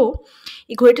করেছে। তো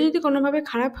এই ঘড়িটা যদি কোনোভাবে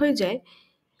খারাপ হয়ে যায়,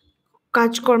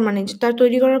 মানে তার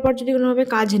তৈরি করার পর যদি কোনোভাবে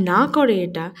কাজ না করে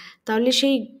এটা, তাহলে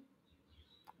সেই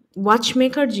ওয়াচ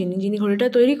মেকার যিনি ঘড়িটা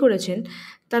তৈরি করেছেন,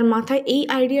 তার মাথায় এই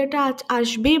আইডিয়াটা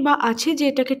আসবে বা আছে যে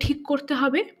এটাকে ঠিক করতে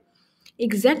হবে।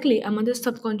 এক্স্যাক্টলি আমাদের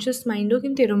সাবকনশিয়াস মাইন্ডও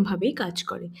কিন্তু এরমভাবেই কাজ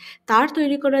করে। তার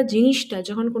তৈরি করা জিনিসটা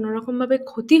যখন কোনো রকমভাবে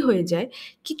ক্ষতি হয়ে যায়,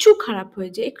 কিছু খারাপ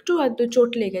হয়ে যায়, একটু আধটু চোট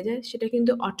লেগে যায়, সেটা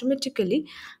কিন্তু অটোমেটিক্যালি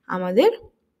আমাদের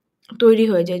তৈরি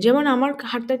হয়ে যায়। যেমন আমার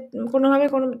হাতটা কোনোভাবে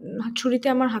কোনো ছুরিতে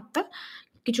আমার হাতটা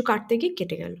কিছু কাটতে গিয়ে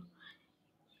কেটে গেল,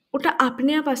 ওটা আপনি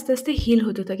আস্তে আস্তে হিল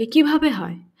হতে থাকে। কিভাবে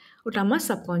হয়? ওটা আমার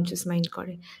সাবকনশিয়াস মাইন্ড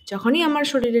করে। যখনই আমার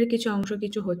শরীরের কিছু অংশ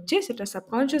কিছু হচ্ছে, সেটা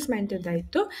সাবকনশিয়াস মাইন্ডের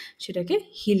দায়িত্ব সেটাকে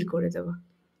হিল করে দেওয়া।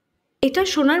 এটা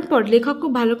শোনার পর লেখক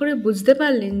খুব ভালো করে বুঝতে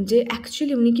পারলেন যে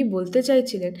অ্যাকচুয়ালি উনি কি বলতে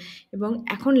চাইছিলেন, এবং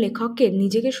এখন লেখকের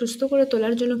নিজেকে সুস্থ করে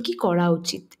তোলার জন্য কি করা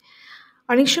উচিত।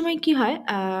 অনেক সময় কি হয়,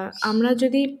 আমরা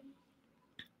যদি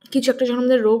কিছু একটা যখন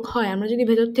আমাদের রোগ হয়, আমরা যদি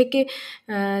ভেতর থেকে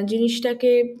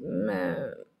জিনিসটাকে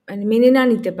মানে মেনে না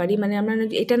নিতে পারি, মানে আমরা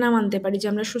যদি এটা না মানতে পারি যে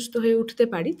আমরা সুস্থ হয়ে উঠতে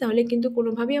পারি, তাহলে কিন্তু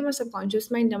কোনোভাবেই আমার সাবকনশিয়াস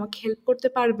মাইন্ড আমাকে হেল্প করতে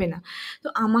পারবে না। তো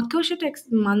আমাকেও সেটা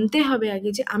মানতে হবে আগে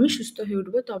যে আমি সুস্থ হয়ে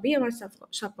উঠবো, তবেই আমার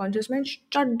সাবকনশিয়াস মাইন্ড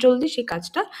চট জলদি সেই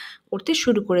কাজটা করতে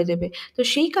শুরু করে দেবে। তো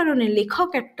সেই কারণে লেখক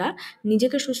একটা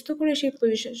নিজেকে সুস্থ করে সেই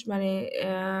পজিশন, মানে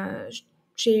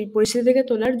সেই পরিস্থিতি থেকে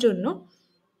তোলার জন্য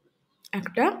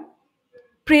একটা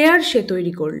প্রেয়ার সে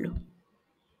তৈরি করলো।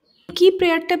 কি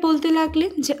প্রেয়ারটা বলতে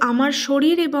লাগলেন যে আমার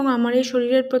শরীর এবং আমার এই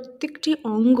শরীরের প্রত্যেকটি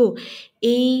অঙ্গ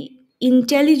এই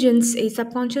ইন্টেলিজেন্স, এই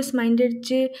সাবকনশিয়াস মাইন্ডের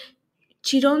যে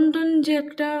চিরন্তন যে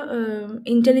একটা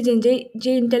ইন্টেলিজেন্স,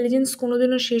 যে ইন্টেলিজেন্স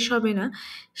কোনোদিনও শেষ হবে না,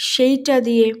 সেইটা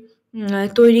দিয়ে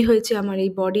তৈরি হয়েছে আমার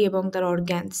এই বডি এবং তার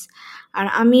অর্গ্যানস। আর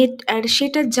আমি আর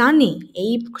সেটা জানি,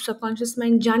 এই সাবকনশিয়াস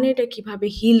মাইন্ড জানে এটা কীভাবে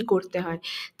হিল করতে হয়।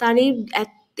 তার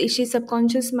সেই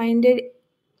সাবকনশিয়াস মাইন্ডের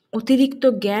অতিরিক্ত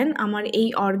জ্ঞান আমার এই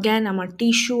অর্গ্যান, আমার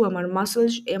টিস্যু, আমার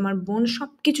মাসলস, আমার বোন সব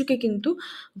কিছুকে কিন্তু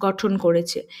গঠন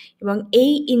করেছে। এবং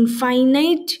এই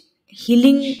ইনফাইনাইট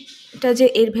হিলিংটা যে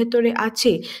এর ভেতরে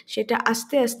আছে, সেটা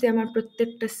আস্তে আস্তে আমার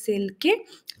প্রত্যেকটা সেলকে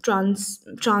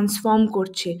ট্রান্সফর্ম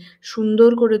করছে, সুন্দর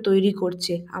করে তৈরি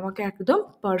করছে, আমাকে একদম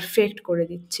পারফেক্ট করে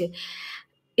দিচ্ছে।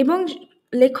 এবং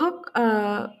লেখক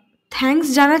থ্যাঙ্কস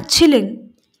জানাচ্ছিলেন,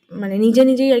 মানে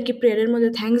নিজেই আর কি প্রেয়ারের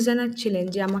মধ্যে থ্যাঙ্কস জানাচ্ছিলেন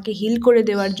যে আমাকে হিল করে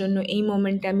দেওয়ার জন্য, এই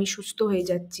মোমেন্টে আমি সুস্থ হয়ে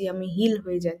যাচ্ছি, আমি হিল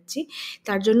হয়ে যাচ্ছি,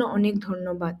 তার জন্য অনেক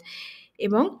ধন্যবাদ।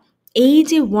 এবং এই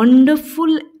যে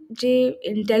ওয়ান্ডারফুল যে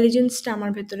ইন্টেলিজেন্সটা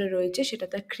আমার ভেতরে রয়েছে, সেটা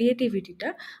তার ক্রিয়েটিভিটিটা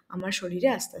আমার শরীরে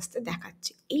আস্তে আস্তে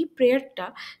দেখাচ্ছে। এই প্রেয়ারটা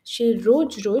সে রোজ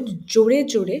রোজ জোরে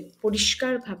জোরে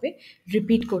পরিষ্কারভাবে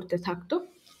রিপিট করতে থাকতো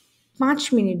 5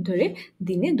 মিনিট ধরে,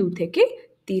 দিনে 2 থেকে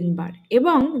 3 বার।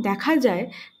 এবং দেখা যায়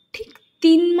ঠিক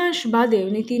 3 মাস বাদে,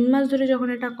 উনি 3 মাস ধরে যখন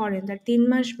এটা করেন, তার 3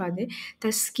 মাস বাদে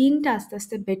তার স্কিনটা আস্তে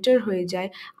আস্তে বেটার হয়ে যায়,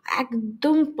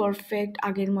 একদম পারফেক্ট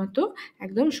আগের মতো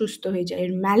একদম সুস্থ হয়ে যায়।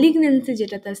 এর ম্যালিগন্যান্সি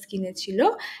যেটা তার স্কিনে ছিল,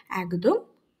 একদম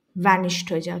ভ্যানিশড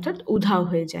হয়ে যায়, অর্থাৎ উধাও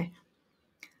হয়ে যায়।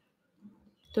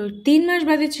 তো 3 মাস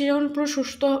বাদে সে যখন পুরো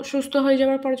সুস্থ হয়ে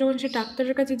যাওয়ার পর যখন সে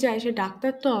ডাক্তারের কাছে যায়, সে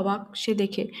ডাক্তার তো অবাক সে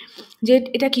দেখে যে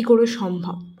এটা কী করে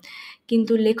সম্ভব।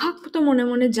 কিন্তু লেখক তো মনে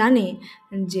মনে জানে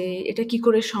যে এটা কী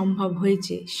করে সম্ভব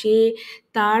হয়েছে। সে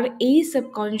তার এই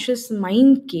সাবকনশিয়াস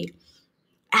মাইন্ডকে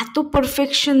এত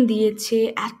পারফেকশন দিয়েছে,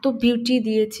 এত বিউটি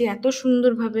দিয়েছে, এত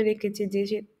সুন্দরভাবে রেখেছে যে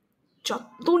সে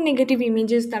যত নেগেটিভ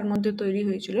ইমেজেস তার মধ্যে তৈরি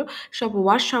হয়েছিল, সব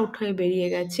ওয়াশ আউট হয়ে বেরিয়ে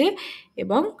গেছে,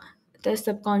 এবং তার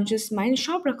সাবকনশিয়াস মাইন্ড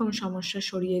সব রকম সমস্যা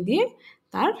সরিয়ে দিয়ে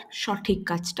তার সঠিক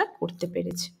কাজটা করতে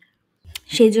পেরেছে।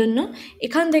 সেই জন্য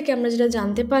এখান থেকে আমরা যেটা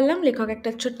জানতে পারলাম, লেখক একটা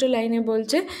ছোট্ট লাইনে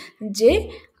বলছে যে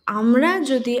আমরা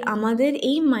যদি আমাদের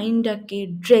এই মাইন্ডটাকে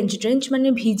ড্রেঞ্চ ড্রেঞ্চ মানে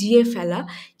ভিজিয়ে ফেলা,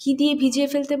 কি দিয়ে ভিজিয়ে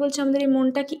ফেলতে বলছে আমাদের এই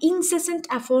মনটাকে? ইনসেসেন্ট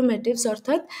অ্যাফার্মেটিভস,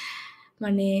 অর্থাৎ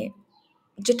মানে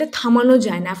যেটা থামানো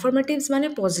যায় না। অ্যাফার্মেটিভস মানে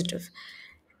পজিটিভ,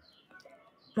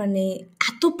 মানে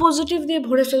এত পজিটিভ দিয়ে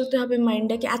ভরে ফেলতে হবে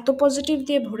মাইন্ডটাকে, এত পজিটিভ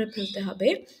দিয়ে ভরে ফেলতে হবে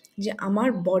যে আমার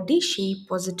বডি সেই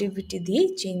পজিটিভিটি দিয়েই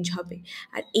চেঞ্জ হবে।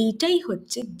 আর এইটাই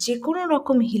হচ্ছে যে কোনো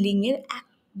রকম হিলিংয়ের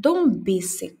একদম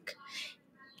বেসিক।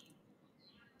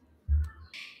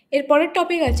 এর পরের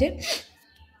টপিক আছে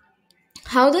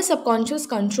how the subconscious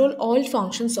control all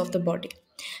functions of the body.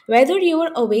 Whether you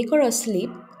are awake or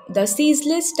asleep, the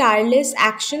ceaseless, tireless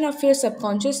action of your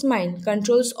subconscious mind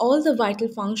controls all the vital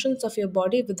functions of your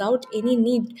body without any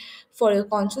need for your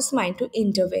conscious mind to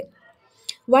intervene.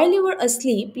 While you are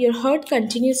asleep, your heart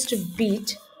continues to beat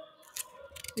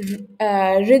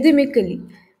rhythmically.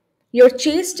 Your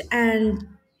chest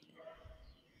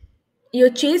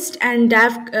and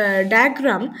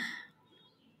diaphragm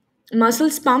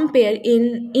muscles pump air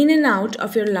in and out of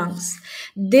your lungs.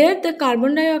 There, the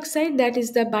carbon dioxide that is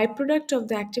the byproduct of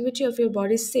the activity of your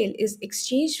body's cell is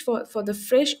exchanged for the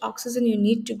fresh oxygen you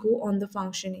need to go on the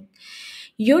functioning.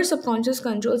 Your subconscious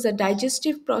controls the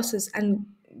digestive process and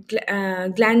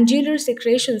glandular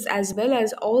secretions as well as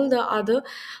all the other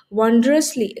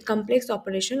wondrously complex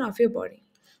operation of your body.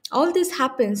 All this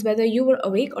happens whether you were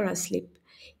awake or asleep.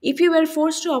 If you were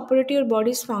forced to operate your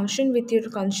body's function with your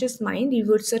conscious mind, you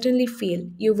would certainly fail.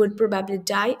 You would probably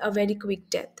die a very quick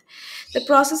death. The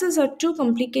processes are too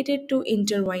complicated to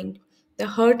intertwine. The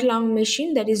heart lung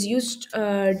machine that is used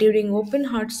during open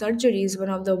heart surgery is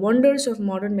one of the wonders of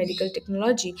modern medical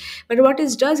technology. But what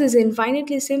it does is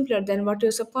infinitely simpler than what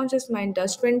your subconscious mind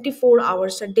does 24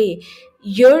 hours a day,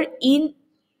 year in,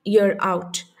 year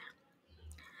out.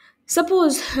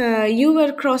 Suppose you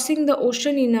were crossing the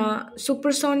ocean in a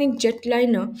supersonic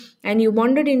jetliner and you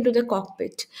wandered into the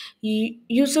cockpit.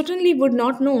 You certainly would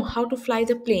not know how to fly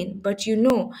the plane, but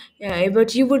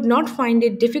you would not find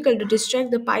it difficult to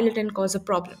distract the pilot and cause a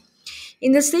problem.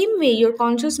 In the same way, your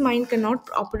conscious mind cannot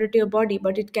operate your body,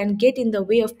 but it can get in the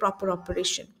way of proper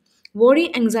operation.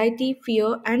 Worry, anxiety, fear,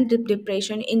 and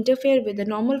depression interfere with the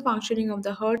normal functioning of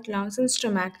the heart, lungs, and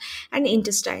stomach and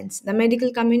intestines. The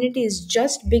medical community is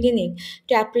just beginning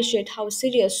to appreciate how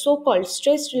serious so called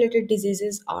stress related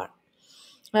diseases are.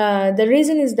 The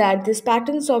reason is that these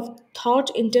patterns of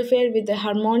thought interfere with the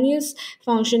harmonious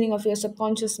functioning of your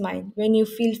subconscious mind. When you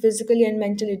feel physically and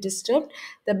mentally disturbed,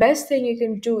 the best thing you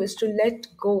can do is to let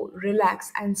go,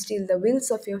 relax, and still the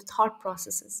wheels of your thought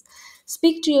processes.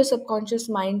 Speak to your subconscious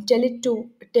mind, tell it to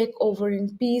take over in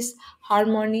peace,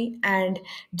 harmony, and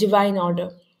divine order.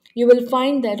 You will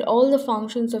find that all the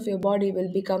functions of your body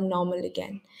will become normal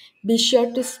again. Be sure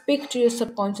to speak to your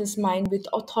subconscious mind with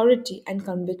authority and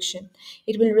conviction.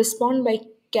 It will respond by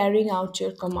carrying out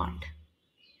your command.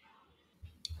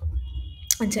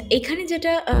 আচ্ছা, এখানে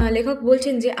যেটা লেখক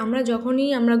বলছেন যে আমরা যখনই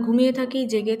ঘুমিয়ে থাকি,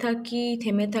 জেগে থাকি,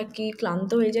 থেমে থাকি, ক্লান্ত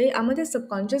হয়ে যাই, আমাদের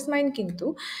সাবকনশিয়াস মাইন্ড কিন্তু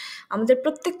আমাদের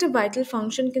প্রত্যেকটা ভাইটাল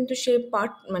ফাংশন কিন্তু সে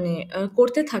পার্ট মানে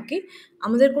করতে থাকে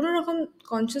আমাদের কোনো রকম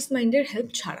কনশিয়াস মাইন্ডের হেল্প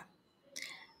ছাড়া।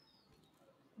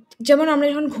 যেমন আমরা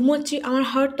যখন ঘুমোচ্ছি আমার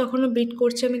হার্ট তখনও বিট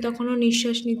করছে, আমি তখনও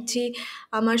নিঃশ্বাস নিচ্ছি,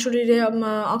 আমার শরীরে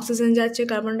অক্সিজেন যাচ্ছে,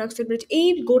 কার্বন ডাইঅক্সাইড বেরোচ্ছে, এই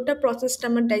গোটা প্রসেসটা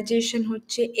আমার ডাইজেশন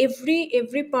হচ্ছে,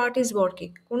 এভরি পার্ট ইজ ওয়ার্কিং,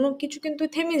 কোনো কিছু কিন্তু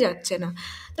থেমে যাচ্ছে না,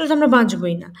 তাহলে তো আমরা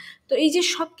বাঁচবই না। তো এই যে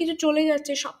সব কিছু চলে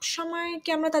যাচ্ছে, সবসময় কি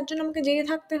আমরা তার জন্য আমাকে জেগে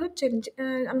থাকতে হচ্ছে?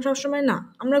 আমরা সবসময় না,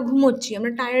 আমরা ঘুমোচ্ছি,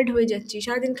 আমরা টায়ার্ড হয়ে যাচ্ছি,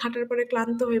 সারাদিন খাটার পরে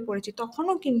ক্লান্ত হয়ে পড়েছি,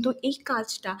 তখনও কিন্তু এই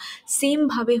কাজটা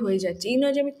সেমভাবে হয়ে যাচ্ছে। এই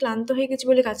নয় যে আমি ক্লান্ত হয়ে গেছি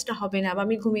বলে কাজটা হবে না, বা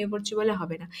আমি ঘুমিয়ে পড়ছি বলে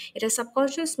হবে না। এটা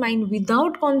subconscious mind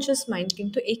without conscious mind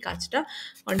কিন্তু এই কাজটা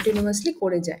কন্টিনিউয়াসলি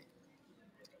করে যায়।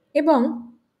 এবং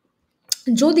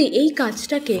যদি এই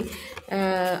কাজটাকে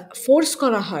ফোর্স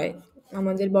করা হয়,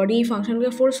 আমাদের বডি ফাংশনকে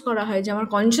ফোর্স করা হয় যে আমার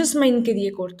কনশিয়াস মাইন্ডকে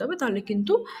দিয়ে করতে হবে, তাহলে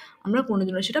কিন্তু আমরা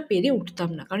কোনোদিনও সেটা পেরে উঠতাম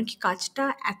না। কারণ কি, কাজটা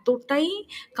এতটাই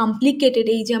কমপ্লিকেটেড।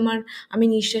 এই যে আমি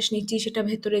নিঃশ্বাস নিচ্ছি, সেটা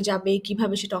ভেতরে যাবে,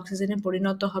 কিভাবে সেটা অক্সিজেনে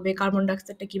পরিণত হবে, কার্বন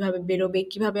ডাইঅক্সাইডটা কীভাবে বেরোবে,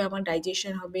 কীভাবে আমার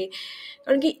ডাইজেশন হবে,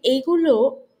 কারণ কি এইগুলো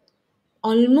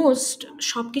অলমোস্ট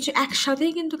সব কিছু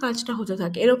একসাথেই কিন্তু কাজটা হতে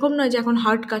থাকে। এরকম নয় যে এখন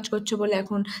হার্ট কাজ করছে বলে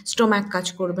এখন স্টম্যাক কাজ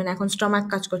করবে না, এখন স্টম্যাক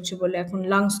কাজ করছে বলে এখন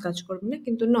লাংস কাজ করবে না,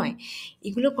 কিন্তু নয়,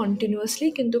 এগুলো কন্টিনিউয়াসলি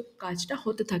কিন্তু কাজটা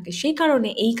হতে থাকে। সেই কারণে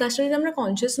এই কাজটা যদি আমরা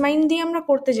কনশিয়াস মাইন্ড দিয়ে আমরা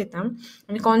করতে যেতাম,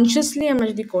 মানে কনশিয়াসলি আমরা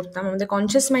যদি করতাম আমাদের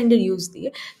কনশিয়াস মাইন্ডের ইউজ দিয়ে,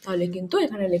 তাহলে কিন্তু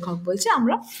এখানে লেখক বলছে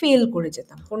আমরা ফেল করে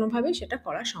যেতাম, কোনোভাবেই সেটা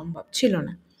করা সম্ভব ছিল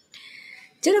না।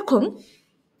 যেরকম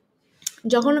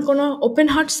যখন কোনো ওপেন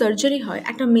হার্ট সার্জারি হয়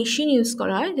একটা মেশিন ইউজ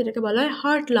করা হয় যেটাকে বলা হয়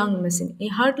হার্ট লাং মেশিন। এই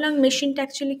হার্ট লাং মেশিনটা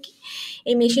অ্যাকচুয়ালি কি,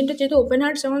 এই মেশিনটা যেহেতু ওপেন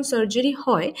হার্ট যখন সার্জারি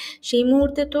হয় সেই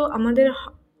মুহূর্তে তো আমাদের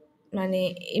মানে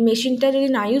এই মেশিনটা যদি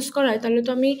না ইউজ করা হয় তাহলে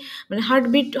তো আমি মানে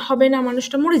হার্টবিট হবে না,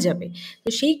 মানুষটা মরে যাবে। তো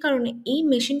সেই কারণে এই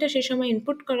মেশিনটা সেই সময়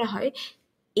ইনপুট করা হয়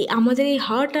এই আমাদের এই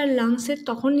হার্ট আর লাংসের,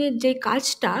 তখন যে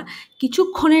কাজটা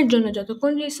কিছুক্ষণের জন্য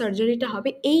যতক্ষণ যে সার্জারিটা হবে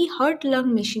এই হার্ট লাং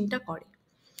মেশিনটা করে।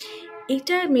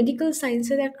 এটা মেডিকেল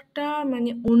সায়েন্সের একটা মানে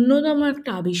অন্যতম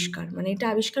একটা আবিষ্কার, মানে এটা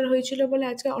আবিষ্কার হয়েছিল বলে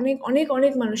আজকে অনেক অনেক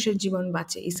অনেক মানুষের জীবন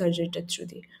বাঁচে এই সার্জারিটার থ্রু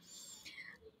দিয়ে।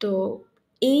 তো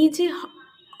এই যে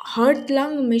হার্ট লাং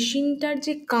মেশিনটার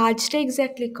যে কাজটা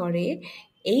এক্স্যাক্টলি করে,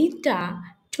 এইটা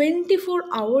 24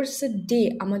 আওয়ার্স এ ডে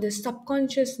আমাদের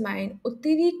সাবকনশিয়াস মাইন্ড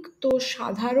অতিরিক্ত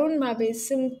সাধারণভাবে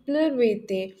সিম্পলার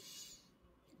ওয়েতে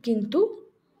কিন্তু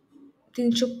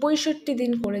 365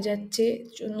 দিন করে যাচ্ছে।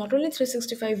 নট অনলি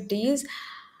 365 ডেজ,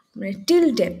 মানে টিল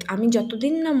ডেথ, আমি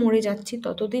যতদিন না মরে যাচ্ছি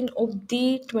ততদিন অবধি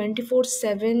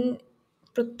 24/7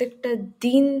 প্রত্যেকটা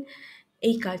দিন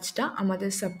এই কাজটা আমাদের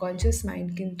সাবকনশিয়াস মাইন্ড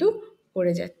কিন্তু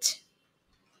করে যাচ্ছে।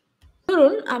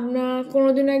 ধরুন আমরা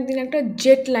কোনোদিন একদিন একটা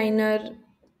জেট লাইনার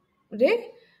রে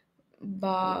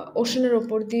বা ওশানের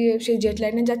ওপর দিয়ে সেই জেট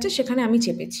লাইনার যাচ্ছে, সেখানে আমি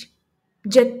চেপেছি,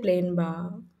 জেট প্লেন বা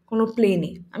কোনো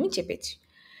প্লেনে আমি চেপেছি।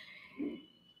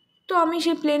 তো আমি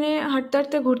সেই প্লেনে হাঁটতে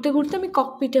হাঁটতে ঘুরতে ঘুরতে আমি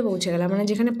ককপিটে পৌঁছে গেলাম, মানে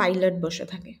যেখানে পাইলট বসে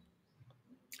থাকে।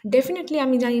 ডেফিনেটলি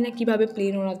আমি জানি না কীভাবে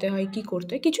প্লেন ওড়াতে হয়, কী করতে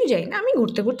হয়, কিছুই জানি না। আমি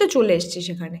ঘুরতে ঘুরতে চলে এসেছি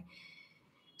সেখানে।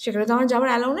 সেখানে তো আমার যাওয়ার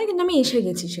অ্যালাউ নয়, কিন্তু আমি এসে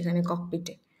গেছি সেখানে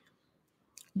ককপিটে।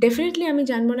 ডেফিনেটলি আমি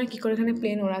জানবো না কী করে এখানে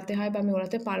প্লেন ওড়াতে হয় বা আমি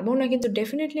ওড়াতে পারবো না, কিন্তু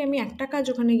ডেফিনেটলি আমি একটা কাজ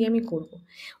ওখানে গিয়ে আমি করবো।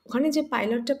 ওখানে যে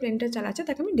পাইলটটা প্লেনটা চালাচ্ছে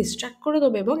তাকে আমি ডিস্ট্র্যাক্ট করে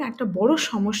দেবো এবং একটা বড়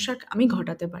সমস্যা আমি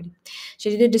ঘটাতে পারি। সে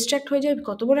যদি ডিস্ট্র্যাক্ট হয়ে যায়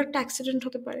কত বড় একটা অ্যাক্সিডেন্ট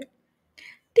হতে পারে।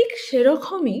 ঠিক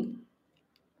সেরকমই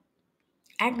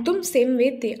একদম সেম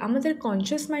ওয়েতে আমাদের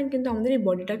কনসিয়াস মাইন্ড কিন্তু আমাদের এই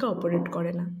বডিটাকে অপারেট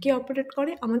করে না। কে অপারেট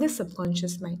করে? আমাদের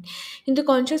সাবকনসিয়াস মাইন্ড। কিন্তু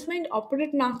কনসিয়াস মাইন্ড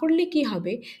অপারেট না করলে কী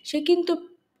হবে, সে কিন্তু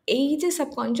এই যে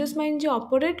সাবকনসিয়াস মাইন্ড যে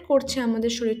অপারেট করছে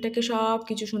আমাদের শরীরটাকে সব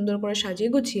কিছু সুন্দর করে সাজিয়ে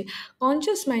গুছিয়ে,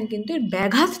 কনসিয়াস মাইন্ড কিন্তু এর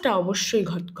ব্যাঘাতটা অবশ্যই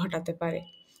ঘটাতে পারে।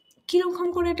 কীরকম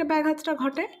করে এটা ব্যাঘাতটা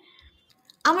ঘটে?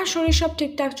 আমার শরীর সব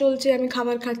ঠিকঠাক চলছে, আমি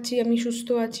খাবার খাচ্ছি, আমি সুস্থ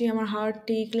আছি, আমার হার্ট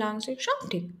ঠিক, লাংস ঠিক, সব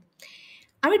ঠিক।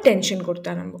 আমি টেনশন করতে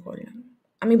আরম্ভ করলাম,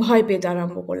 আমি ভয় পেতে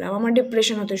আরম্ভ করলাম, আমার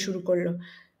ডিপ্রেশন হতে শুরু করলো।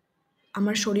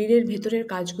 আমার শরীরের ভেতরের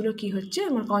কাজগুলো কি হচ্ছে?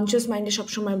 আমার কনসিয়াস মাইন্ডে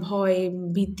সবসময় ভয়,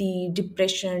 ভীতি,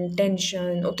 ডিপ্রেশন,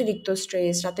 টেনশন, অতিরিক্ত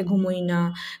স্ট্রেস, রাতে ঘুমোই না,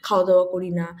 খাওয়া দাওয়া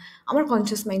করি না, আমার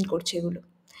কনসিয়াস মাইন্ড করছে এগুলো।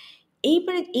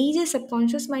 এইবারে এই যে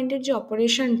সাবকনসিয়াস মাইন্ডের যে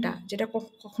অপারেশনটা, যেটা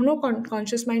কখনো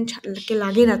কনসিয়াস মাইন্ডকে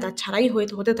লাগে না, তার ছাড়াই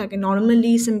হতে থাকে,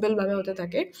 নর্মালি সিম্পলভাবে হতে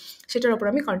থাকে, সেটার ওপর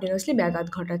আমি কন্টিনিউয়াসলি ব্যাঘাত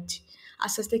ঘটাচ্ছি।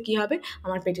 আস্তে আস্তে কী হবে,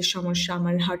 আমার পেটের সমস্যা,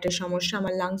 আমার হার্টের সমস্যা,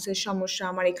 আমার লাংসের সমস্যা,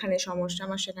 আমার এখানে সমস্যা,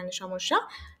 আমার সেখানে সমস্যা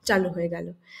চালু হয়ে গেল।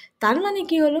 তার মানে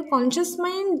কি হলো, কনসিয়াস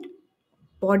মাইন্ড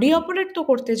বডি অপারেট তো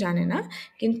করতে জানে না,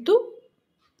 কিন্তু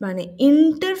মানে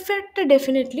ইন্টারফেয়ারটা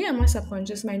ডেফিনেটলি আমার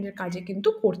সাবকনসিয়াস মাইন্ডের কাজে কিন্তু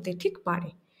করতে ঠিক পারে।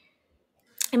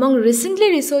 এবং রিসেন্টলি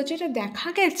রিসার্চে এটা দেখা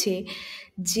গেছে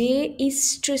যে এই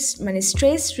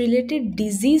স্ট্রেস রিলেটেড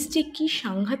ডিজিজ যে কী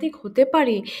সাংঘাতিক হতে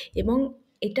পারে এবং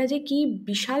এটা যে কি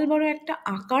বিশাল বড় একটা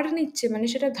আকার নিচ্ছে, মানে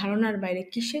সেটা ধারণার বাইরে।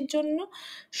 কিসের জন্য?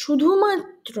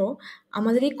 শুধুমাত্র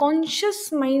আমাদের এই কনসিয়াস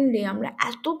মাইন্ডে আমরা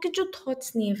এত কিছু থটস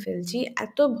নিয়ে ফেলছি,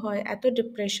 এত ভয়, এত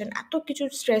ডিপ্রেশন, এত কিছু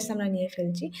স্ট্রেস আমরা নিয়ে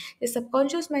ফেলছি যে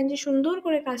সাবকনসিয়াস মাইন্ড যে সুন্দর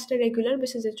করে কাজটা রেগুলার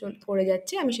বেসিসে করে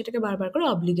যাচ্ছে, আমি সেটাকে বারবার করে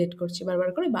অব্লিগেট করছি, বারবার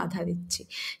করে বাধা দিচ্ছি।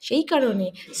 সেই কারণে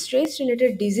স্ট্রেস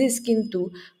রিলেটেড ডিজিজ কিন্তু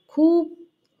খুব,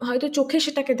 হয়তো চোখে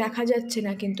সেটাকে দেখা যাচ্ছে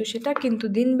না, কিন্তু সেটা কিন্তু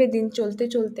দিন বে দিন চলতে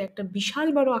চলতে একটা বিশাল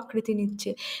বড় আকৃতি নিচ্ছে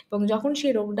এবং যখন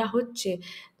সেই রোগটা হচ্ছে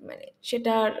মানে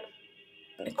সেটার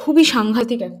খুবই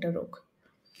সাংঘাতিক একটা রোগ।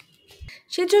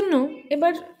 সেজন্য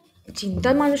এবার চিন্তা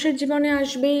মানুষের জীবনে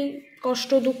আসবেই, কষ্ট,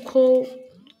 দুঃখ,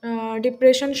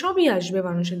 ডিপ্রেশন সবই আসবে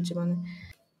মানুষের জীবনে।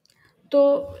 তো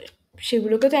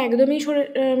সেগুলোকে তো একদমই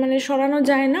সরানো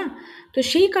যায় না। তো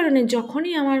সেই কারণে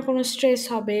যখনই আমার কোনো স্ট্রেস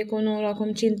হবে, কোনো রকম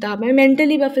চিন্তা হবে,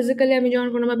 মেন্টালি বা ফিজিক্যালি আমি যখন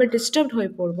কোনোভাবে ডিস্টার্বড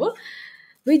হয়ে পড়বো,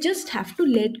 we just have to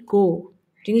let go,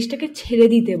 জিনিসটাকে ছেড়ে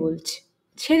দিতে বলছে।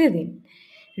 ছেড়ে দিন,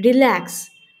 রিল্যাক্স।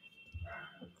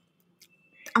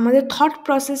 আমাদের থট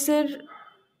প্রসেসের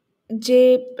যে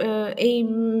এই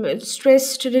স্ট্রেস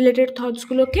রিলেটেড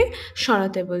থটসগুলোকে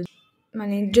সরাতে বলছে।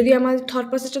 মানে যদি আমাদের থট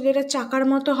প্রসেসটা যদি একটা চাকার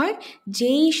মতো হয়,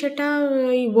 যেই সেটা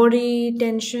ওই ওয়ারি,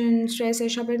 টেনশন, স্ট্রেস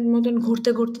এসবের মতন ঘুরতে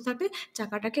ঘুরতে থাকে,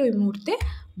 চাকাটাকে ওই মুহূর্তে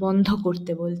বন্ধ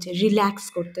করতে বলছে, রিল্যাক্স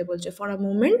করতে বলছে, ফর আ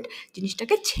মোমেন্ট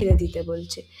জিনিসটাকে ছেড়ে দিতে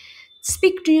বলছে।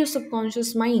 Speak to your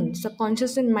subconscious mind,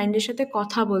 subconscious মাইন্ডের সাথে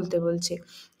কথা বলতে বলছে।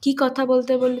 কি কথা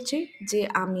বলতে বলেছে? যে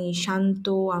আমি শান্ত,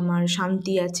 আমার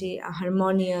শান্তি আছে,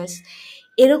 হারমোনিয়াস,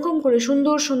 এরকম করে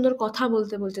সুন্দর সুন্দর কথা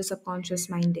বলতে বলছে সাবকনশিয়াস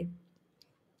মাইন্ডে।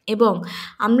 এবং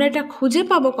আমরা এটা খুঁজে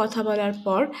পাবো কথা বলার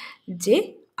পর, যে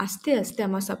আস্তে আস্তে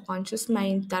আমার সাবকনশিয়াস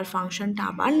মাইন্ড তার ফাংশনটা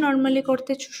আবার নর্মালি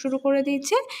করতে শুরু করে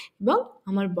দিয়েছে, এবং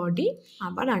আমার বডি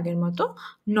আবার আগের মতো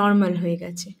নর্মাল হয়ে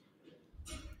গেছে।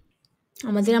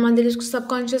 আমাদের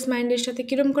সাবকনশিয়াস মাইন্ডের সাথে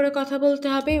কীরকম করে কথা বলতে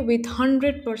হবে? With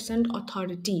 100%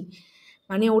 authority.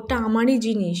 মানে ওটা আমারই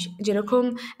জিনিস। যেরকম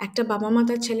একটা বাবা মা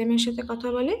তার ছেলে মেয়ের সাথে কথা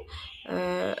বলে,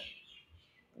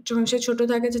 যখন সে ছোটো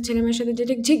থাকে, যে ছেলে মেয়ের সাথে যে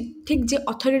ঠিক ঠিক ঠিক যে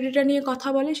অথরিটিটা নিয়ে কথা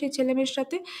বলে সেই ছেলে মেয়ের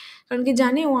সাথে, কারণ কি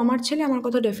জানে ও আমার ছেলে, আমার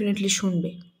কথা ডেফিনেটলি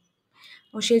শুনবে।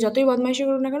 ও সে যতই বদমাইশি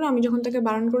করুক না কেন, আমি যখন তাকে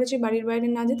বারণ করেছি বাড়ির বাইরে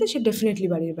না যেতে, সে ডেফিনেটলি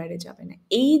বাড়ির বাইরে যাবে না।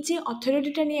 এই যে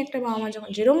অথরিটিটা নিয়ে একটা বাবা মা যখন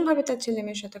যেরকমভাবে তার ছেলে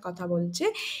মেয়ের সাথে কথা বলছে,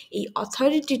 এই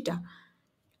অথরিটিটা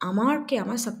আমার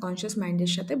সাবকনশিয়াস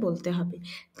মাইন্ডের সাথে বলতে হবে।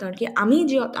 কারণ কি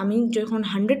আমি যখন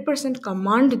 100%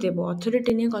 কমান্ড দেবো,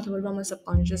 অথরিটি নিয়ে কথা বলবো আমার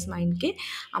সাবকনশিয়াস মাইন্ডকে,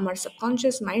 আমার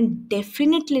সাবকনশিয়াস মাইন্ড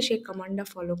ডেফিনেটলি সেই কমান্ডটা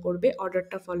ফলো করবে,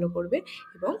 অর্ডারটা ফলো করবে,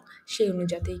 এবং সেই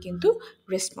অনুযায়ী কিন্তু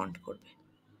রেসপন্ড করবে।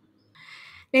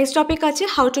 Next topic আছে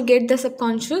how to get the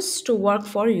subconscious to work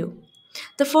for you.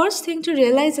 The first thing to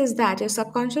realize is that your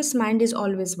subconscious mind is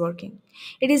always working.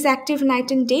 It is active night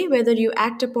and day whether you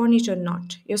act upon it or not.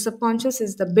 Your subconscious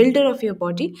is the builder of your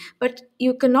body, but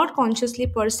you cannot consciously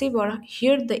perceive or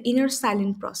hear the inner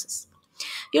silent process.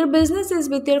 Your business is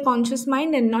with your conscious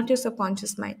mind and not your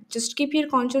subconscious mind. Just keep your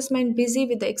conscious mind busy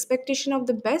with the expectation of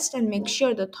the best and make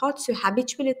sure the thoughts you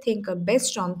habitually think are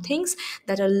based on things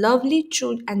that are lovely,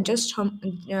 true, and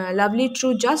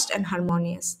just and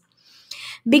harmonious.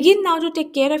 Begin now to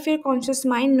take care of your conscious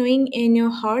mind, knowing in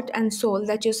your heart and soul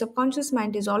that your subconscious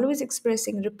mind is always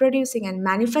expressing, reproducing, and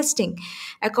manifesting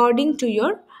according to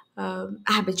your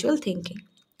habitual thinking.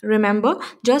 Remember,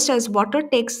 just as water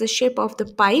takes the shape of the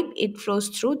pipe it flows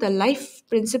through, the life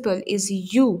principle in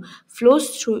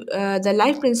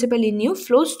you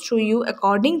flows through you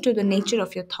according to the nature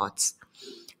of your thoughts.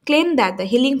 Claim that the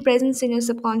healing presence in your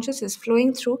subconscious is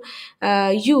flowing through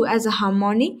you as a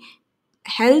harmony,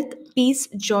 health, peace,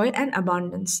 joy, and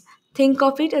abundance. Think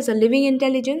of it as a living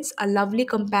intelligence, a lovely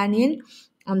companion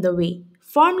on the way.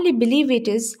 Firmly believe it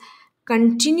is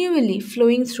continually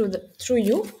flowing through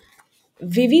you,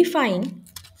 vivifying,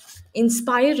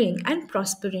 inspiring, and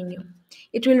prospering you.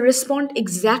 It will respond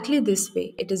exactly this way.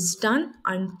 It is done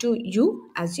unto you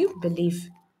as you believe.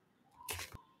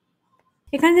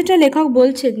 এখানে যেটা লেখক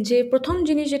বলছেন, যে প্রথম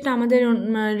জিনিস যেটা আমাদের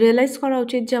realise করা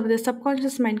উচিত, যে আমাদের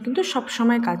সাবকনশিয়াস মাইন্ড কিন্তু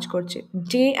সবসময় কাজ করছে,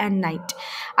 ডে অ্যান্ড নাইট।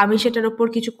 আমি সেটার ওপর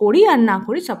কিছু করি আর না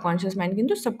করি, সাবকনশিয়াস মাইন্ড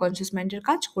কিন্তু সাবকনশিয়াস মাইন্ডের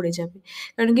কাজ করে যাবে।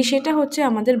 কারণ কি সেটা হচ্ছে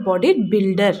আমাদের বডির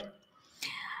বিল্ডার।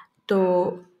 তো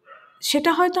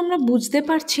সেটা হয়তো আমরা বুঝতে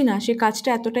পারছি না, সে কাজটা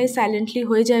এতটাই সাইলেন্টলি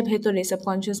হয়ে যায় ভেতরে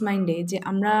সাবকনশিয়াস মাইন্ডে, যে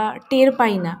আমরা টের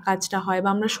পাই না কাজটা হয়, বা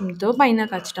আমরা শুনতেও পাই না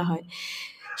কাজটা হয়।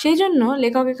 সেই জন্য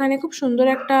লেখক এখানে খুব সুন্দর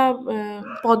একটা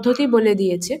পদ্ধতি বলে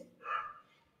দিয়েছে,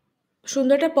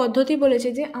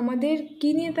 যে আমাদের কী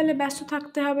নিয়ে তাহলে ব্যস্ত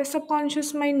থাকতে হবে? সাবকনশিয়াস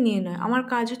মাইন্ড নিয়ে নয়। আমার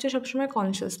কাজ হচ্ছে সবসময়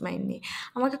কনশিয়াস মাইন্ড নিয়ে।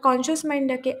 আমাকে কনশিয়াস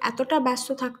মাইন্ডটাকে এতটা ব্যস্ত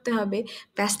থাকতে হবে,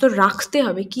 ব্যস্ত রাখতে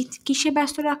হবে। কিসে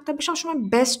ব্যস্ত রাখতে হবে? সবসময়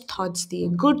বেস্ট থটস দিয়ে,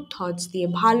 গুড থটস দিয়ে,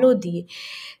 ভালো দিয়ে,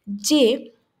 যে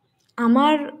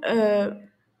আমার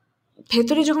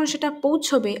ভেতরে যখন সেটা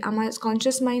পৌঁছবে, আমার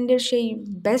কনশিয়াস মাইন্ডের সেই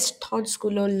বেস্ট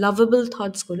থটসগুলো, লাভেবল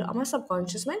থটসগুলো, আমার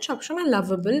সাবকনশিয়াস মাইন্ড সবসময়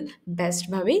লাভেবল,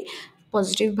 বেস্টভাবেই,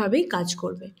 পজিটিভভাবেই কাজ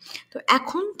করবে। তো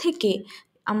এখন থেকে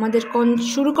আমাদের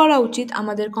শুরু করা উচিত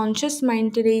আমাদের কনশিয়াস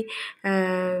মাইন্ডের এই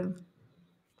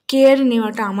কেয়ার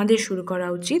নেওয়াটা আমাদের শুরু করা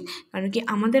উচিত। কারণ কি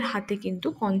আমাদের হাতে কিন্তু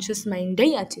কনশিয়াস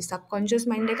মাইন্ডটাই আছে। সাবকনশিয়াস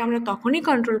মাইন্ডটাকে আমরা তখনই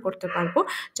কন্ট্রোল করতে পারবো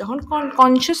যখন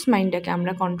কনশিয়াস মাইন্ডটাকে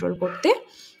আমরা কন্ট্রোল করতে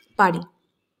পারি।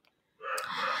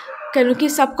 কেন কি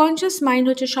সাবকনশিয়াস মাইন্ড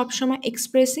হচ্ছে সবসময়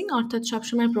এক্সপ্রেসিং, অর্থাৎ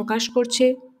সবসময় প্রকাশ করছে,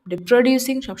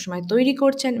 রিপ্রোডিউসিং সবসময় তৈরি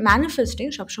করছে, ম্যানিফেস্টিং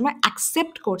সবসময়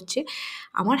অ্যাকসেপ্ট করছে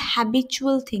আমার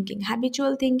হ্যাবিচুয়াল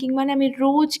থিঙ্কিং মানে আমি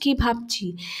রোজ কি ভাবছি।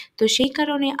 তো সেই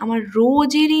কারণে আমার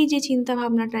রোজেরই যে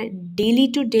চিন্তাভাবনাটা, ডেলি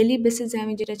টু ডেলি বেসিসে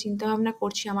আমি যেটা চিন্তাভাবনা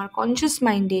করছি আমার কনশিয়াস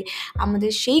মাইন্ডে,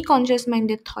 আমাদের সেই কনশিয়াস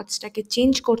মাইন্ডের থটসটাকে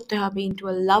চেঞ্জ করতে হবে into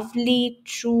a lovely,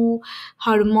 true,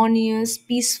 harmonious,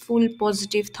 peaceful,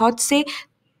 positive থটসে,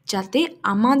 যাতে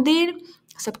আমাদের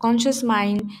সাবকনশিয়াস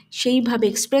মাইন্ড সেইভাবে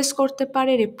এক্সপ্রেস করতে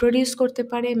পারে, রিপ্রোডিউস করতে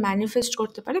পারে, ম্যানিফেস্ট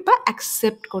করতে পারে, বা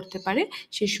অ্যাকসেপ্ট করতে পারে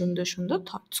সেই সুন্দর সুন্দর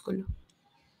থটসগুলো।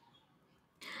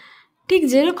 ঠিক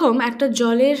যেরকম একটা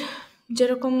জলের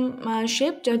যেরকম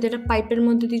শেপ, যেটা পাইপের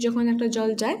মধ্যে দিয়ে যখন একটা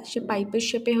জল যায় সে পাইপের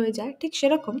শেপে হয়ে যায়, ঠিক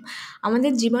সেরকম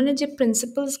আমাদের জীবনের যে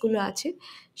প্রিন্সিপালসগুলো আছে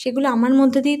সেগুলো আমার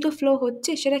মধ্যে দিয়েই তো ফ্লো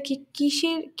হচ্ছে। সেটা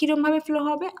কীরমভাবে ফ্লো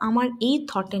হবে? আমার এই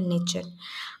থটের নেচার,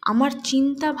 আমার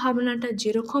চিন্তা ভাবনাটা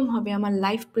যেরকম হবে আমার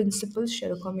লাইফ প্রিন্সিপাল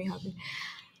সেরকমই হবে।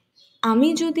 আমি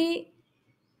যদি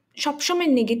সবসময়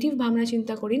নেগেটিভ ভাবনা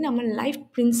চিন্তা করি না, আমার লাইফ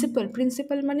প্রিন্সিপাল,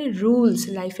 প্রিন্সিপাল মানে রুলস,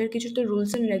 লাইফের কিছু তো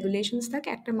রুলস অ্যান্ড রেগুলেশনস থাকে।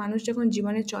 একটা মানুষ যখন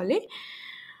জীবনে চলে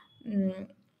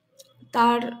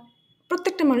তার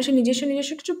প্রত্যেকটা মানুষের নিজস্ব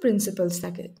নিজস্ব কিছু প্রিন্সিপালস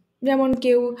থাকে। যেমন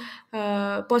কেউ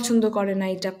পছন্দ করে না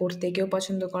এটা করতে, কেউ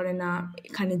পছন্দ করে না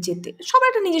এখানে যেতে, সবার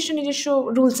একটা নিজস্ব নিজস্ব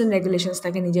রুলস অ্যান্ড রেগুলেশনস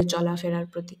থাকে নিজের চলাফেরার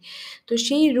প্রতি। তো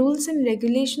সেই রুলস অ্যান্ড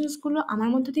রেগুলেশনসগুলো আমার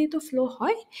মধ্যে দিয়ে তো ফ্লো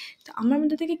হয়। তো আমার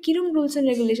মধ্যে থেকে কীরকম রুলস অ্যান্ড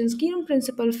রেগুলেশনস, কীরকম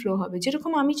প্রিন্সিপাল ফ্লো হবে,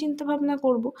 যেরকম আমি চিন্তা ভাবনা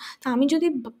করবো। তা আমি যদি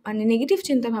মানে নেগেটিভ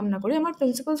চিন্তা ভাবনা করি আমার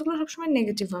প্রিন্সিপালসগুলো সবসময়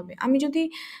নেগেটিভ হবে। আমি যদি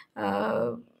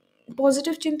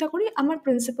পজিটিভ চিন্তা করি আমার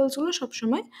প্রিন্সিপালসগুলো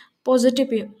সবসময়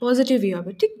পজিটিভই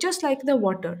হবে। ঠিক জাস্ট লাইক দ্য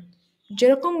ওয়াটার,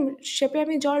 যেরকম শেপে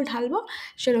আমি জল ঢালবো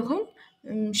সেরকম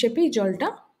শেপেই জলটা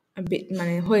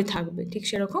মানে হয়ে থাকবে। ঠিক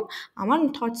সেরকম আমার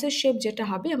থটসের শেপ যেটা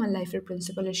হবে আমার লাইফের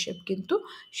প্রিন্সিপালের শেপ কিন্তু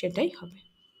সেটাই হবে।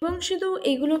 এবং শুধু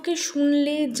এগুলোকে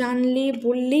শুনলে জানলে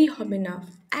বললেই হবে না,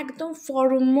 একদম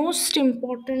ফরমোস্ট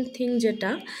ইম্পর্ট্যান্ট থিং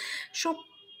যেটা, সব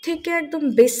থেকে একদম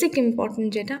বেসিক ইম্পর্ট্যান্ট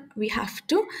যেটা, we have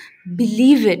to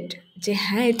believe it, যে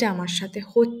হ্যাঁ এটা আমার সাথে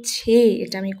হচ্ছে,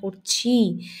 এটা আমি করছি,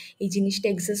 এই জিনিসটা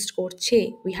এক্সিস্ট করছে।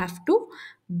 We have to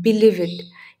believe it,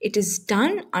 it is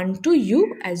done আনটু you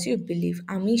as you believe.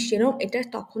 আমি সেরকম, এটা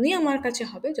তখনই আমার কাছে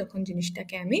হবে যখন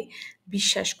জিনিসটাকে আমি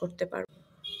বিশ্বাস করতে পারবো।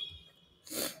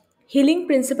 Healing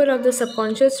principle of the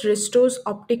subconscious restores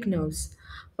optic nerves.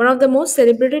 One of the most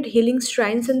celebrated healing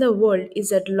shrines in the world is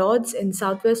at Lourdes in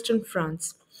southwestern France.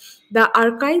 The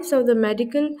archives of the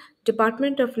medical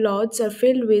department of Lourdes are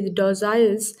filled with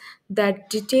dossiers that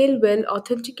detail well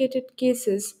authenticated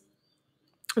cases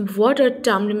of what are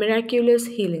termed miraculous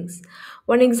healings.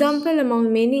 One example among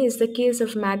many is the case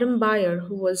of Madame Bayer,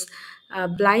 who was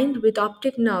blind with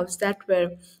optic nerves that were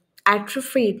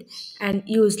atrophied and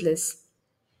useless.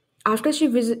 After she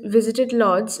visited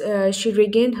Lord's, she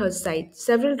regained her sight.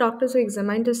 Several doctors who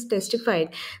examined her testified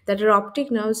that her optic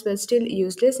nerves were still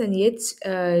useless, and yet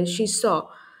she saw.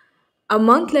 A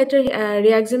month later,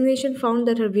 re-examination found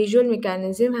that her visual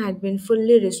mechanism had been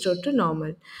fully restored to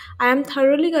normal. I am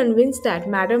thoroughly convinced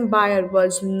that Madame Bayer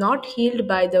was not healed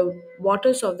by the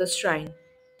waters of the shrine.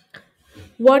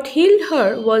 What healed her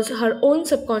was her own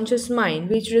subconscious mind,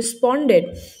 which responded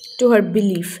to her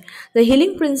belief. The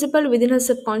healing principle within her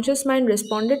subconscious mind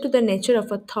responded to the nature of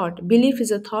a thought. Belief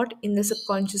is a thought in the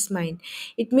subconscious mind.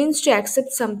 It means to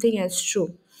accept something as true.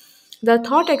 The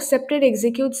thought accepted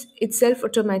executes itself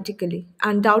automatically.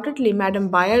 Undoubtedly, Madame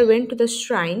Bayer went to the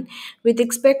shrine with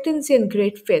expectancy and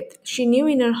great faith. She knew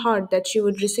in her heart that she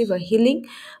would receive a healing.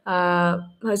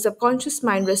 Her subconscious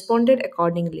mind responded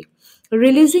accordingly,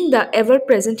 releasing the ever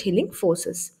present healing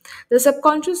forces. The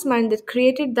subconscious mind that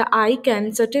created the eye can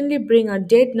certainly bring a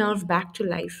dead nerve back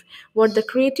to life. What the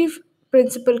creative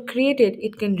principle created,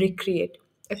 it can recreate.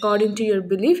 According to your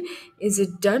belief, is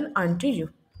it done unto you?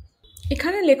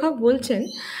 এখানে লেখক বলছেন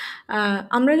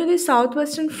আমরা যদি south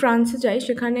western ফ্রান্সে যাই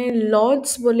সেখানে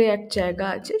Lords বলে এক জায়গা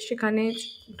আছে, সেখানে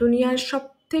দুনিয়ার সব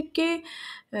থেকে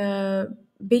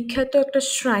বিখ্যাত একটা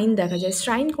শ্রাইন দেখা যায়।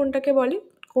 শ্রাইন কোনটাকে বলে?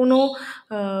 কোনো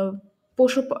আহ,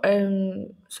 পশু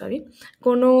সরি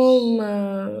কোনো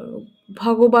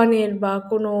ভগবানের বা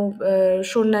কোনো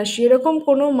সন্ন্যাসী, এরকম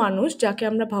কোনো মানুষ যাকে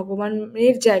আমরা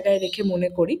ভগবানের জায়গায় রেখে মনে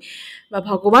করি বা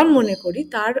ভগবান মনে করি,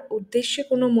 তার উদ্দেশ্যে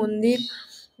কোনো মন্দির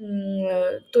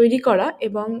তৈরি করা।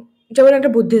 এবং যেমন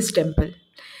একটা বুদ্ধিস্ট টেম্পল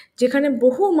যেখানে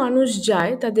বহু মানুষ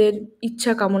যায় তাদের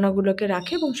ইচ্ছা কামনাগুলোকে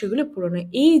রাখে এবং সেগুলো পূরণ হয়,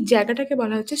 এই জায়গাটাকে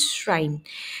বলা হচ্ছে শ্রাইন।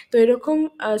 তো এরকম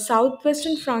সাউথ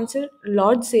ওয়েস্টার্ন ফ্রান্সের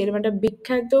লর্ডসের একটা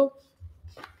বিখ্যাত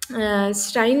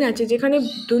শ্রাইন আছে যেখানে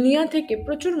দুনিয়া থেকে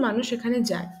প্রচুর মানুষ এখানে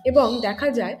যায়। এবং দেখা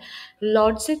যায়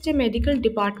লর্ডসের যে মেডিকেল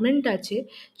ডিপার্টমেন্ট আছে,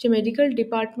 সে মেডিকেল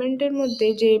ডিপার্টমেন্টের মধ্যে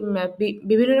যে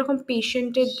বিভিন্ন রকম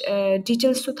পেশেন্টের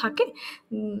ডিটেলস তো থাকে,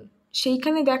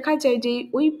 সেইখানে দেখা যায় যে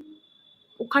ওই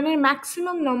ওখানের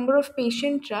ম্যাক্সিমাম নম্বর অফ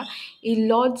পেশেন্টরা এই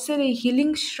লর্ডসের এই হিলিং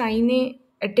শ্রাইনে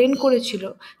অ্যাটেন্ড করেছিল,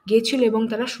 গেছিল এবং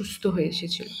তারা সুস্থ হয়ে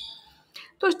এসেছিল।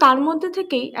 তো তার মধ্যে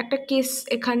থেকেই একটা কেস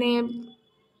এখানে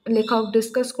লেখক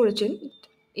ডিসকাস করেছেন।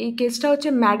 এই কেসটা হচ্ছে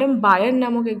ম্যাডাম বায়ার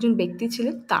নামক একজন ব্যক্তি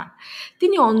ছিলেন,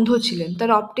 তিনি অন্ধ ছিলেন, তার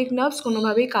অপটিক নার্ভস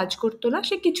কোনোভাবেই কাজ করতো না,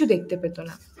 সে কিছু দেখতে পেত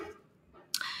না।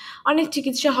 অনেক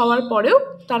চিকিৎসা হওয়ার পরেও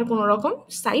তার কোনো রকম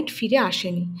সাইট ফিরে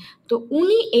আসেনি। তো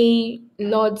উনি এই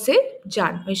লর্ডসে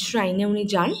যান, ওই শ্রাইনে উনি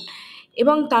যান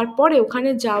এবং তারপরে ওখানে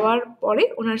যাওয়ার পরে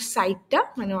ওনার সাইটটা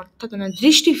মানে অর্থাৎ ওনার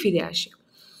দৃষ্টি ফিরে আসে।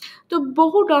 তো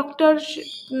বহু ডক্টর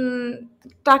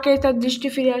তাকে তার দৃষ্টি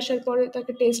ফিরে আসার পরে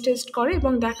তাকে টেস্ট করে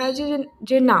এবং দেখা যায় যে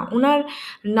যে না, ওনার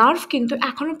নার্ভ কিন্তু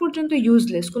এখনো পর্যন্ত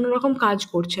ইউজলেস, কোনো রকম কাজ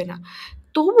করছে না,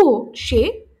 তবুও সে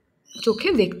চোখে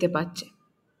দেখতে পাচ্ছে।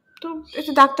 তো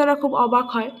এতে ডাক্তাররা খুব অবাক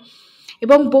হয়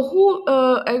এবং বহু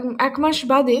এক মাস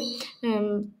বাদে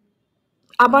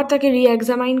আবার তাকে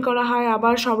রি-এক্সামাইন করা হয়,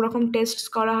 আবার সব রকম টেস্ট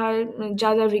করা হয়, যা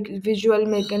যা ভিজুয়াল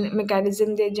মেকানিজম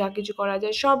দিয়ে যা কিছু করা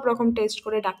যায় সব রকম টেস্ট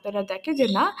করে ডাক্তাররা দেখে যে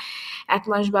না, এক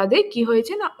মাস বাদে কি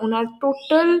হয়েছে না, ওনার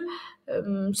টোটাল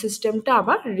সিস্টেমটা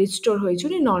আবার রিস্টোর হয়েছে,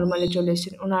 উনি নর্মালে চলে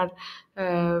এসেছেন, ওনার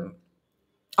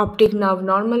অপটিক নার্ভ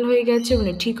নর্মাল হয়ে গেছে,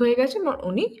 উনি ঠিক হয়ে গেছেন,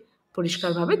 উনি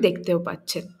পরিষ্কারভাবে দেখতেও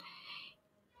পাচ্ছেন।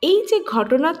 এই যে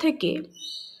ঘটনা থেকে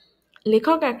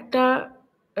লেখক একটা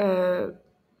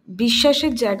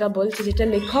বিশ্বাসের জায়গা বলছে, যেটা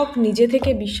লেখক নিজে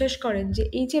থেকে বিশ্বাস করেন যে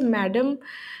এই যে ম্যাডাম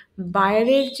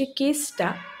বায়ারের যে কেসটা,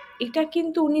 এটা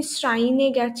কিন্তু উনি শ্রাইনে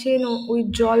গেছেন, ওই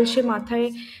জল সে মাথায়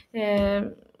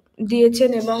দিয়েছেন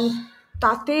এবং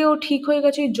তাতেও ঠিক হয়ে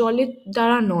গেছে, ওই জলের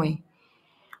দ্বারা নয়।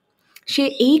 সে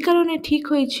এই কারণে ঠিক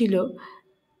হয়েছিল,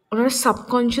 ওনার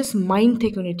সাবকনশিয়াস মাইন্ড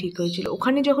থেকে উনি ঠিক হয়েছিল।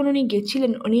 ওখানে যখন উনি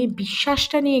গেছিলেন, উনি এই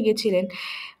বিশ্বাসটা নিয়ে গেছিলেন,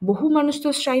 বহু মানুষ তো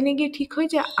স্ট্রাইনে গিয়ে ঠিক হয়ে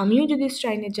যায়, আমিও যদি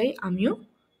স্ট্রাইনে যাই আমিও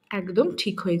একদম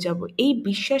ঠিক হয়ে যাব। এই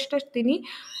বিশ্বাসটা তিনি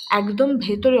একদম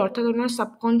ভেতরে অর্থাৎ ওনার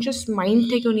সাবকনশিয়াস মাইন্ড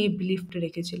থেকে উনি এই বিলিফটা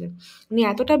রেখেছিলেন। উনি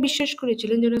এতটা বিশ্বাস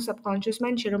করেছিলেন যে ওনার সাবকনশিয়াস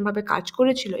মাইন্ড সেরকমভাবে কাজ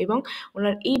করেছিল এবং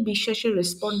ওনার এই বিশ্বাসের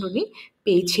রেসপন্ড উনি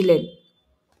পেয়েছিলেন।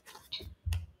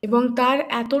 এবং তার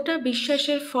এতটা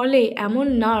বিশ্বাসের ফলে এমন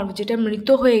নার্ভ যেটা মৃত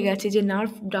হয়ে গেছে, যে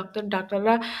নার্ভ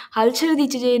ডাক্তাররা হাল ছেড়ে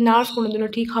দিচ্ছে যে এই নার্ভ কোনোদিনও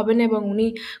ঠিক হবে না এবং উনি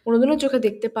কোনোদিনও চোখে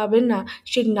দেখতে পাবেন না,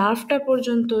 সেই নার্ভটা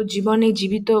পর্যন্ত জীবনে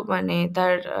জীবিত, মানে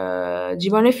তার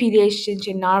জীবনে ফিরে এসছেন,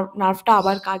 সেই নার্ভটা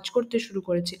আবার কাজ করতে শুরু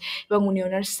করেছে এবং উনি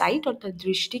ওনার সাইট অর্থাৎ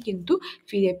দৃষ্টি কিন্তু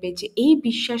ফিরে পেয়েছে। এই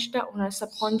বিশ্বাসটা ওনার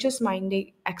সাবকনশিয়াস মাইন্ডে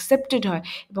অ্যাকসেপ্টেড হয়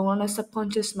এবং ওনার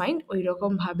সাবকনশিয়াস মাইন্ড ওই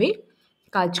রকমভাবেই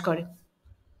কাজ করে।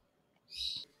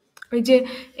 ওই যে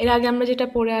এর আগে আমরা যেটা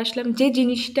পড়ে আসলাম, যে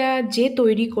জিনিসটা যে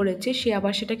তৈরি করেছে সে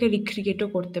আবার সেটাকে রিক্রিয়েটও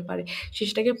করতে পারে, সে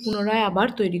সেটাকে পুনরায় আবার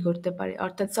তৈরি করতে পারে,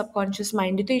 অর্থাৎ সাবকনশিয়াস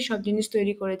মাইন্ডে তো এই সব জিনিস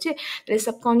তৈরি করেছে। তাহলে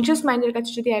সাবকনশিয়াস মাইন্ডের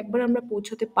কাছে যদি একবার আমরা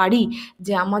পৌঁছতে পারি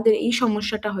যে আমাদের এই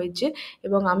সমস্যাটা হয়েছে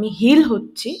এবং আমি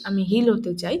হিল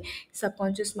হতে চাই,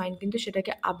 সাবকনশিয়াস মাইন্ড কিন্তু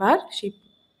সেটাকে আবার সেই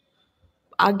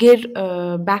আগের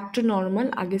ব্যাক টু নর্মাল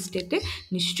আগের স্টেটে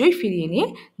নিশ্চয়ই ফিরিয়ে নিয়ে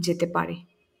যেতে পারে।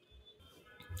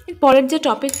 পরের যে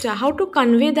টপিকটা, how to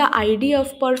convey the idea of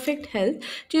perfect health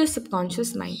to your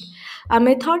subconscious mind. A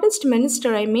Methodist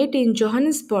minister I met in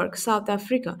Johannesburg, South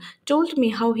Africa, told me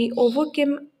how he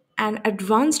overcame an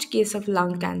advanced case of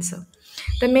lung cancer.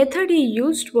 The method he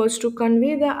used was to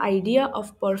convey the idea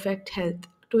of perfect health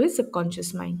to his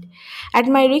subconscious mind. At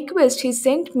my request, he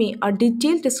sent me a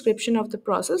detailed description of the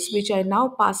process, which I now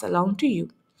pass along to you.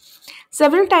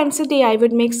 Several times a day, I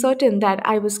would make certain that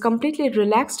I was completely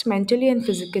relaxed mentally and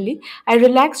physically. I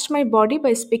relaxed my body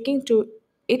by speaking to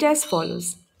it as follows: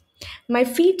 my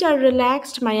feet are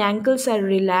relaxed, my ankles are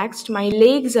relaxed, my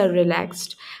legs are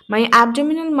relaxed, my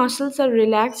abdominal muscles are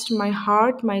relaxed, my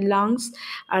heart, my lungs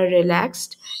are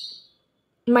relaxed,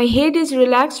 my head is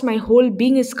relaxed, my whole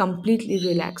being is completely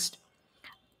relaxed.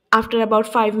 After about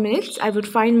 5 minutes, I would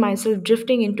find myself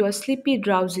drifting into a sleepy,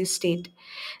 drowsy state.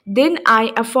 Then I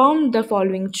affirmed the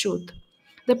following truth: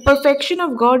 the perfection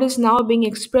of God is now being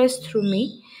expressed through me.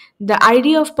 The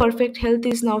idea of perfect health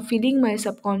is now filling my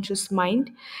subconscious mind.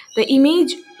 The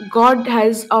image God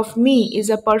has of me is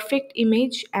a perfect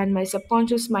image, and my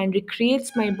subconscious mind recreates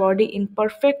my body in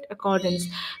perfect accordance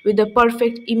with the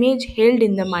perfect image held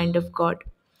in the mind of God.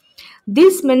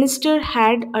 This minister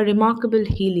had a remarkable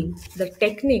healing. The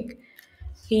technique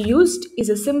he used is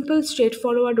a simple,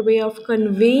 straightforward way of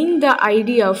conveying the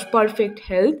idea of perfect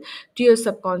health to your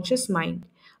subconscious mind.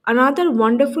 Another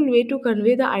wonderful way to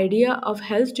convey the idea of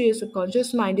health to your subconscious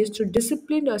mind is through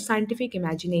disciplined or scientific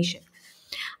imagination.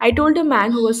 I told a man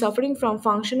who was suffering from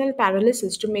functional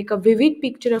paralysis to make a vivid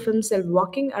picture of himself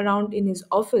walking around in his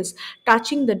office,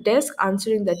 touching the desk,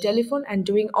 answering the telephone, and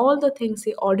doing all the things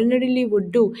he ordinarily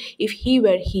would do if he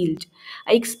were healed.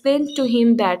 I explained to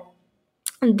him that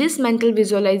this mental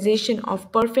visualization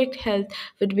of perfect health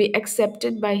would be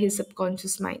accepted by his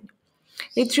subconscious mind.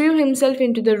 He threw himself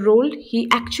into the role. He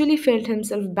actually felt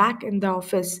himself back in the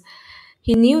office.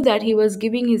 He knew that he was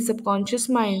giving his subconscious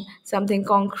mind something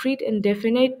concrete and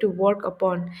definite to work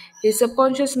upon. His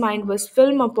subconscious mind was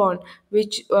film upon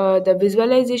which the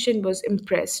visualization was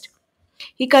impressed.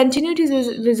 He continued his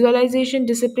visualization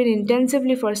discipline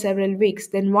intensively for several weeks.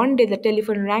 Then one day the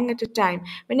telephone rang at a time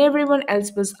when everyone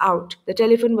else was out. The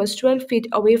telephone was 12 feet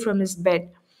away from his bed.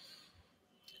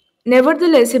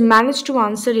 Nevertheless, he managed to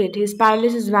answer it. His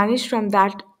paralysis vanished from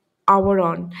that hour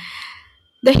on.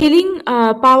 The healing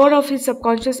power of his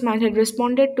subconscious mind had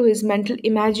responded to his mental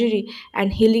imagery,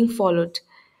 and healing followed.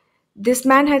 This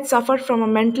man had suffered from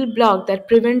a mental block that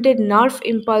prevented nerve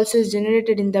impulses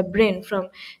generated in the brain from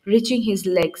reaching his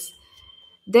legs.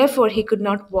 Therefore, he could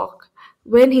not walk.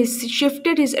 When he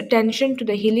shifted his attention to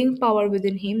the healing power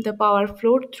within him, the power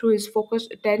flowed through his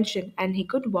focused attention and he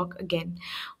could walk again.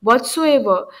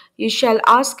 Whatsoever you shall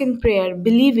ask in prayer,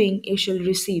 believing you shall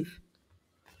receive.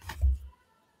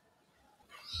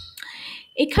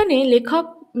 এখানে লেখক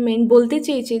বলতে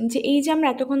চেয়েছেন যে এই যে আমরা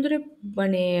এতক্ষণ ধরে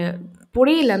মানে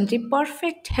পড়ে এলাম যে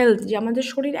পারফেক্ট হেলথ, যে আমাদের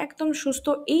শরীর একদম সুস্থ,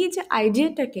 এই যে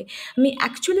আইডিয়াটাকে আমি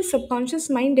অ্যাকচুয়ালি সাবকনশিয়াস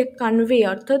মাইন্ডে কনভে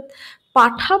অর্থাৎ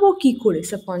পাঠাবো কী করে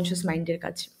সাবকনশিয়াস মাইন্ডের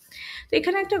কাছে। তো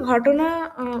এখানে একটা ঘটনা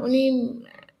উনি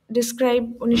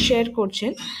উনি শেয়ার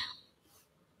করছেন।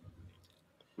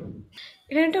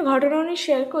 এখানে একটা ঘটনা উনি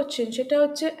শেয়ার করছেন, সেটা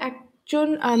হচ্ছে একজন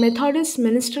মেথডিস্ট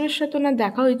মিনিস্টারের সাথে ওনার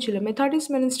দেখা হয়েছিল। মেথডিস্ট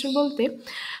মিনিস্টার বলতে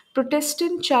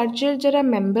প্রোটেস্ট্যান্ট চার্চের যারা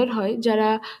মেম্বার হয়, যারা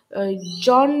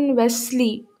জন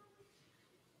ওয়েসলি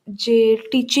যে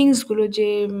টিচিংসগুলো, যে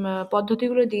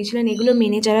পদ্ধতিগুলো দিয়েছিলেন, এগুলো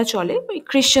মেনে যারা চলে ওই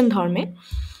খ্রিশ্চান ধর্মে,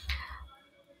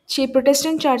 সেই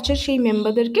প্রোটেস্ট্যান্ট চার্চের সেই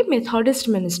মেম্বারদেরকে মেথডিস্ট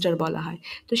মিনিস্টার বলা হয়।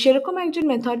 তো সেরকম একজন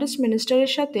মেথডিস্ট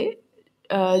মিনিস্টারের সাথে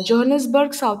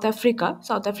জোহানেসবার্গ, সাউথ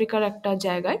আফ্রিকার একটা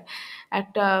জায়গায়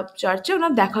একটা চার্চে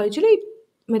ওনার দেখা হয়েছিল এই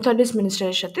মেথডিস্ট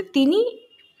মিনিস্টারের সাথে। তিনি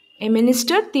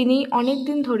তিনি অনেক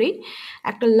দিন ধরেই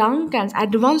একটা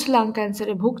অ্যাডভান্স লাং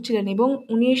ক্যান্সারে ভুগছিলেন এবং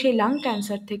উনি সেই লাং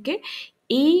ক্যান্সার থেকে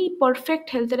এই পারফেক্ট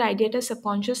হেলথের আইডিয়াটা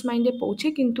সাবকনশিয়াস মাইন্ডে পৌঁছে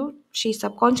কিন্তু সেই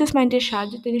সাবকনশিয়াস মাইন্ডের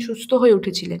সাহায্যে তিনি সুস্থ হয়ে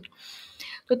উঠেছিলেন।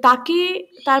 তো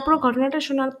তারপর ঘটনাটা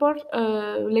শোনার পর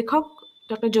লেখক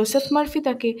ডক্টর জোসেফ মার্ফি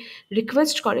তাকে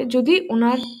রিকোয়েস্ট করে যদি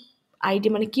ওনার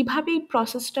আইডিয়া মানে কীভাবে এই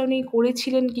প্রসেসটা উনি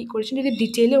করেছিলেন, কী করেছেন, যদি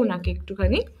ডিটেলে ওনাকে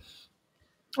একটুখানি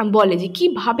বলে যে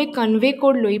কীভাবে কনভে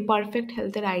করলো এই পারফেক্ট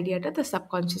হেলথের আইডিয়াটা তার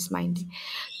সাবকনশিয়াস মাইন্ডে।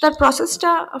 তার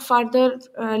প্রসেসটা ফার্দার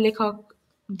লেখক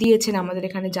দিয়েছেন আমাদের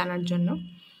এখানে জানার জন্য।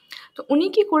 তো উনি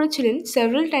কী করেছিলেন,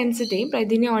 সেভারাল টাইমস এ ডে, প্রায়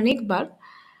দিনে অনেকবার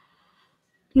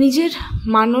নিজের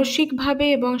মানসিকভাবে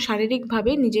এবং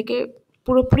শারীরিকভাবে নিজেকে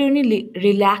পুরোপুরি উনি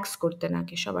রিল্যাক্স করতেন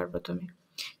আগে সবার প্রথমে।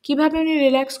 কীভাবে উনি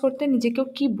রিল্যাক্স করতেন, নিজেকেও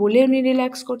কী বলে উনি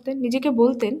রিল্যাক্স করতেন, নিজেকে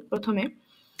বলতেন প্রথমে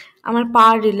আমার পা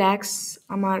রিল্যাক্স,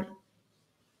 আমার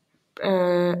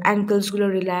অ্যাঙ্কেলসগুলো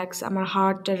রিল্যাক্স, আমার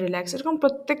হার্টটা রিল্যাক্স, এরকম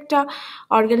প্রত্যেকটা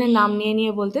অর্গানের নাম নিয়ে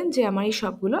নিয়ে বলতেন যে আমার এই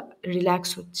সবগুলো রিল্যাক্স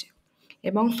হচ্ছে।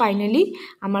 এবং ফাইনালি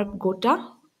আমার গোটা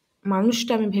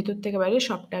মানুষটা, আমি ভেতর থেকে বাইরে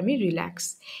সবটা আমি রিল্যাক্স।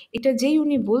 এটা যেই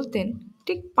উনি বলতেন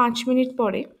ঠিক 5 মিনিট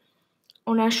পরে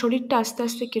ওনার শরীরটা আস্তে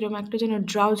আস্তে কীরকম একটা যেন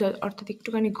ড্রাউজ, অর্থাৎ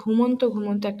একটুখানি ঘুমন্ত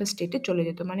ঘুমন্ত একটা স্টেটে চলে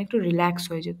যেত, মানে একটু রিল্যাক্স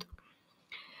হয়ে যেত।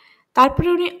 তারপরে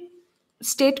উনি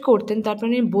তারপরে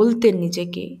উনি বলতেন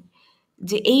নিজেকে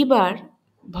যে এইবার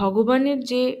ভগবানের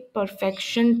যে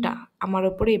পারফেকশনটা আমার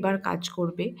ওপরে এবার কাজ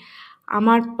করবে,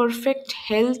 আমার পারফেক্ট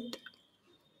হেলথ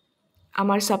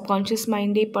আমার সাবকনশিয়াস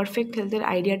মাইন্ডে, পারফেক্ট হেলথের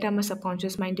আইডিয়াটা আমার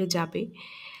সাবকনশিয়াস মাইন্ডে যাবে,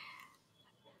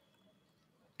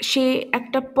 সে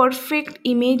একটা পারফেক্ট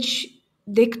ইমেজ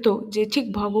দেখতো, যে ঠিক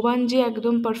ভগবান যে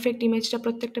একদম পারফেক্ট ইমেজটা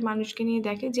প্রত্যেকটা মানুষকে নিয়ে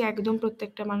দেখে, যে একদম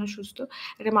প্রত্যেকটা মানুষ সুস্থ,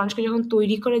 একটা মানুষকে যখন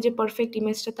তৈরি করে যে পারফেক্ট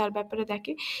ইমেজটা তার ব্যাপারে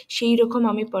দেখে, সেই রকম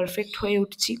আমি পারফেক্ট হয়ে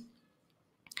উঠছি।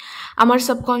 আমার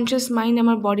সাবকনশিয়াস মাইন্ড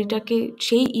আমার বডিটাকে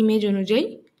সেই ইমেজ অনুযায়ী,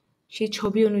 সেই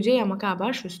ছবি অনুযায়ী আমাকে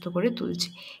আবার সুস্থ করে তুলছে।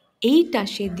 এইটা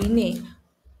সে দিনে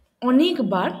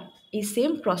অনেকবার এই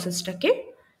সেম প্রসেসটাকে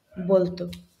বলতো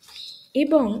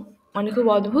এবং খুব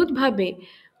অদ্ভুতভাবে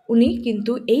উনি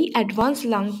কিন্তু এই অ্যাডভান্স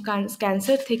লাং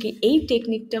ক্যান্সার থেকে এই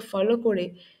টেকনিকটা ফলো করে,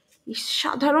 এই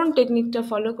সাধারণ টেকনিকটা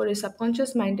ফলো করে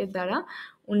সাবকনশিয়াস মাইন্ডের দ্বারা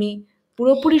উনি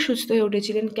পুরোপুরি সুস্থ হয়ে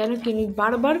উঠেছিলেন। কেন কি উনি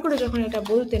বারবার করে যখন এটা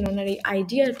বলতেন, ওনার এই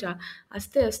আইডিয়াটা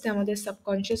আস্তে আস্তে আমাদের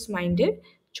সাবকনশিয়াস মাইন্ডে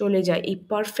চলে যায়, এই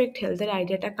পারফেক্ট হেলথের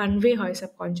আইডিয়াটা কনভে হয়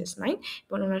সাবকনশিয়াস মাইন্ড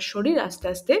এবং ওনার শরীর আস্তে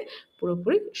আস্তে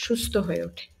পুরোপুরি সুস্থ হয়ে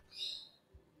ওঠে।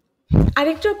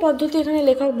 আরেকটা পদ্ধতি এখানে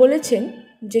লেখক বলেছেন,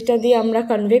 যেটা দিয়ে আমরা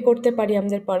কনভে করতে পারি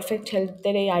আমাদের পারফেক্ট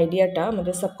হেলথের এই আইডিয়াটা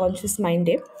আমাদের সাবকনশিয়াস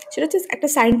মাইন্ডে, সেটা হচ্ছে একটা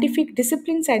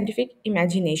সায়েন্টিফিক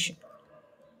ইমাজিনেশন।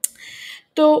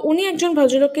 তো উনি একজন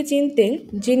ভদ্রলোককে চিনতেন,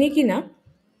 যিনি কিনা,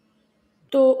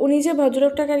 তো উনি যে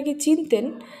ভদ্রলোকটাকে আর কি চিনতেন,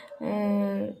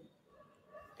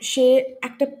 সে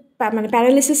একটা মানে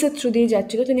প্যারালিসিসের থ্রু দিয়ে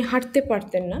যাচ্ছিলো, তিনি হাঁটতে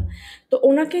পারতেন না। তো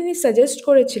ওনাকে উনি সাজেস্ট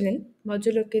করেছিলেন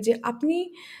ভদ্রলোককে যে আপনি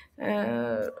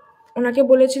ওনাকে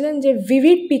বলেছিলেন যে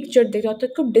ভিভিড পিকচার দেখতে,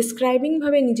 অর্থাৎ খুব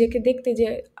ডিসক্রাইবিংভাবে নিজেকে দেখতে, যে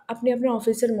আপনি আপনার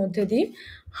অফিসের মধ্যে দিয়ে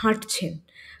হাঁটছেন,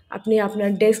 আপনি আপনার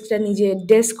ডেস্কটা নিজে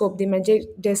ডেস্ক অবধি, মানে যে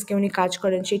ডেস্কে উনি কাজ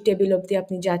করেন সেই টেবিল অবধি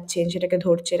আপনি যাচ্ছেন, সেটাকে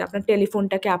ধরছেন, আপনার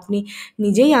টেলিফোনটাকে আপনি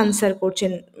নিজেই আনসার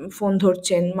করছেন, ফোন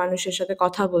ধরছেন, মানুষের সাথে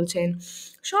কথা বলছেন,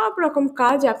 সব রকম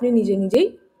কাজ আপনি নিজে নিজেই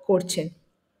করছেন।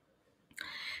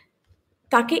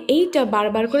 তাকে এইটা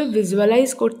বারবার করে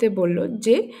ভিজুয়ালাইজ করতে বলল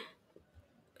যে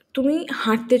তুমি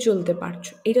হাঁটতে চলতে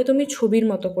পারছো, এটা তুমি ছবির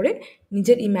মতো করে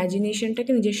নিজের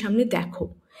ইম্যাজিনেশনটাকে নিজের সামনে দেখো,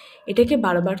 এটাকে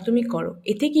বারবার তুমি করো।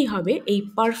 এতে কি হবে, এই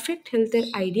পারফেক্ট হেলথের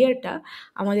আইডিয়াটা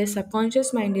আমাদের সাবকনশিয়াস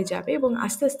মাইন্ডে যাবে এবং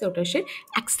আস্তে আস্তে ওটা সে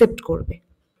অ্যাকসেপ্ট করবে।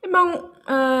 এবং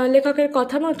লেখকের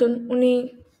কথা মতন উনি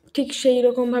ঠিক সেই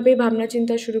রকমভাবেই ভাবনা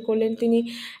চিন্তা শুরু করলেন। তিনি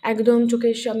একদম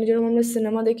চোখের সামনে যেরকম আমরা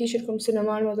সিনেমা দেখি সেরকম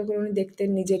সিনেমার মতো করে উনি দেখতেন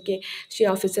নিজেকে, সে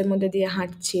অফিসের মধ্যে দিয়ে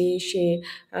হাঁটছে, সে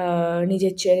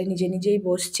নিজের চেয়ারে নিজে নিজেই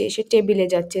বসছে, সে টেবিলে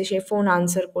যাচ্ছে, সে ফোন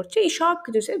আনসার করছে, এই সব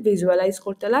কিছু সে ভিজুয়ালাইজ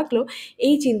করতে লাগলো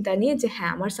এই চিন্তা নিয়ে যে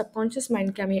হ্যাঁ, আমার সাবকনশিয়াস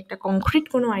মাইন্ডকে আমি একটা কংক্রিট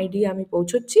কোনো আইডিয়া আমি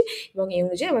পৌঁছচ্ছি এবং এই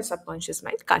অনুযায়ী আমার সাবকনশিয়াস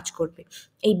মাইন্ড কাজ করবে,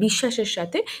 এই বিশ্বাসের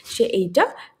সাথে সে এইটা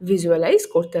ভিজুয়ালাইজ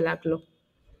করতে লাগলো।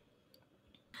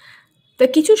 তা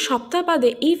কিছু সপ্তাহ বাদে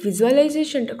এই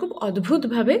ভিজুয়ালাইজেশনটা খুব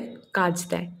অদ্ভুতভাবে কাজ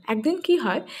দেয়। একদিন কি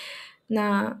হয় না,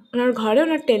 ওনার ঘরে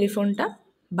ওনার টেলিফোনটা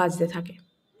বাজতে থাকে।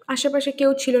 আশেপাশে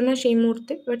কেউ ছিল না সেই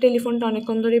মুহূর্তে, এবার টেলিফোনটা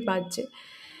অনেকক্ষণ ধরেই বাজছে,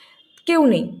 কেউ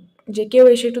নেই, যে কেউ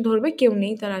এসে একটু ধরবে কেউ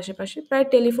নেই তার আশেপাশে। প্রায়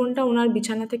টেলিফোনটা ওনার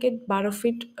বিছানা থেকে 12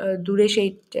 ফিট দূরে সেই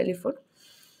টেলিফোন।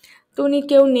 তো উনি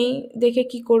কেউ নেই দেখে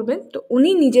কি করবেন, তো উনি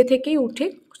নিজে থেকেই উঠে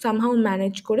সামহাউ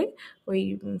ম্যানেজ করে ওই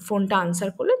ফোনটা আনসার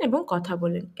করলেন এবং কথা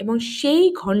বললেন, এবং সেই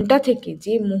ঘন্টা থেকে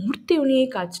যে মুহূর্তে উনি এই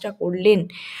কাজটা করলেন,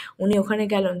 উনি ওখানে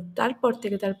গেলেন, তারপর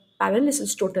থেকে তার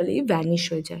প্যারালিসিস টোটালি ভ্যানিশ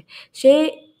হয়ে যায়। সে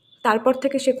তারপর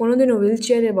থেকে সে কোনোদিনও হুইল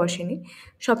চেয়ারে বসেনি,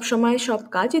 সবসময় সব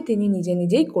কাজই তিনি নিজে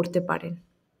নিজেই করতে পারেন।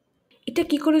 এটা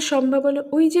কি করে সম্ভব হলো,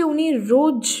 ওই যে উনি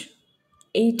রোজ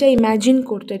এইটা ইম্যাজিন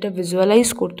করতো, এটা ভিজুয়ালাইজ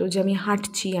করতো যে আমি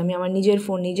হাঁটছি, আমি আমার নিজের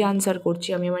ফোন নিজে আনসার করছি,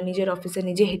 আমি আমার নিজের অফিসে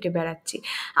নিজে হেঁটে বেড়াচ্ছি,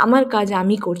 আমার কাজ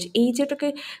আমি করছি, এই যে ওটাকে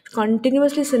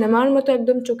কন্টিনিউয়াসলি সিনেমার মতো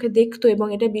একদম চোখে দেখতো এবং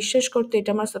এটা বিশ্বাস করতো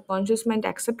এটা আমার সাবকনশিয়াস মাইন্ড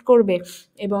অ্যাকসেপ্ট করবে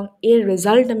এবং এর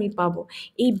রেজাল্ট আমি পাবো।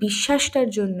 এই বিশ্বাসটার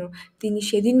জন্য তিনি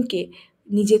সেদিনকে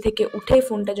নিজে থেকে উঠে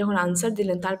ফোনটা যখন আনসার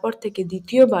দিলেন, তারপর থেকে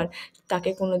দ্বিতীয়বার তাকে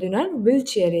কোনোদিন আর হুইল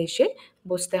চেয়ারে এসে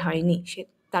বসতে হয়নি। সে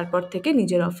তারপর থেকে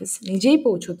নিজের অফিস নিজেই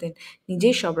পৌঁছতেন,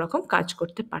 নিজেই সব রকম কাজ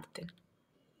করতে পারতেন।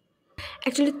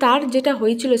 অ্যাকচুয়ালি তার যেটা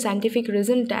হয়েছিল সায়েন্টিফিক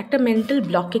রিজনটা, একটা মেন্টাল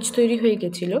ব্লকেজ তৈরি হয়ে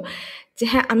গেছিলো যে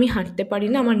হ্যাঁ, আমি হাঁটতে পারি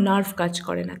না, আমার নার্ভ কাজ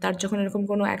করে না। তার যখন এরকম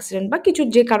কোনো অ্যাক্সিডেন্ট বা কিছু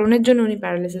যে কারণের জন্য উনি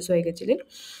প্যারালাইসিস হয়ে গেছিলেন,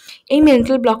 এই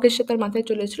মেন্টাল ব্লকেজটা তার মাথায়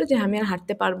চলে এসেছিলো যে আমি আর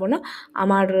হাঁটতে পারবো না,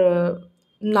 আমার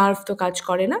নার্ভ তো কাজ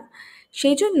করে না।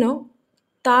 সেই জন্য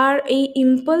তার এই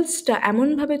ইম্পালসটা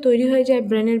এমনভাবে তৈরি হয়ে যায়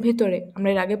ব্রেনের ভেতরে, আমরা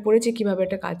এর আগে পড়েছি কীভাবে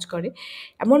এটা কাজ করে,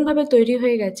 এমনভাবে তৈরি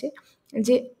হয়ে গেছে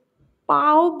যে পা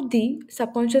অবধি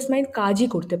সাবকনশিয়াস মাইন্ড কাজই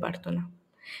করতে পারতো না,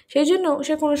 সেই জন্য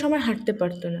সে কোনো সময় হাঁটতে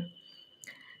পারতো না।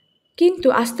 কিন্তু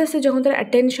আস্তে আস্তে যখন তার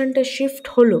অ্যাটেনশনটা শিফট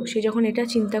হলো, সে যখন এটা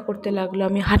চিন্তা করতে লাগলো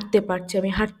আমি হাঁটতে পারছি,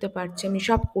 আমি হাঁটতে পারছি, আমি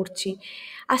সব করছি,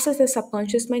 আস্তে আস্তে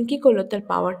সাবকনশিয়াস মাইন্ড কী করলো, তার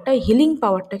পাওয়ারটা, হিলিং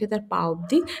পাওয়ারটাকে তার পা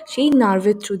অবধি সেই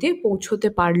নার্ভের থ্রু দিয়ে পৌঁছোতে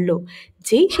পারলো।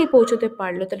 যেই সে পৌঁছোতে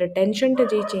পারলো, তার অ্যাটেনশনটা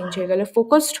যেই চেঞ্জ হয়ে গেল,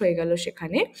 ফোকাসড হয়ে গেল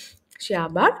সেখানে, সে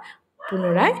আবার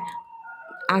পুনরায়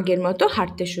আগের মতো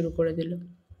হাঁটতে শুরু করে দিল।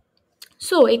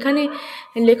 সো এখানে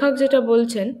লেখক যেটা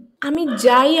বলছেন, আমি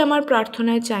যাই আমার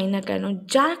প্রার্থনায় চাই না কেন,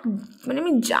 যা মানে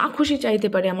আমি যা খুশি চাইতে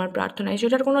পারি আমার প্রার্থনায়,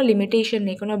 সেটার কোনো লিমিটেশন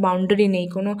নেই, কোনো বাউন্ডারি নেই,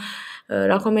 কোনো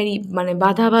রকমেরই মানে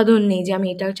বাধা বাঁধন নেই যে আমি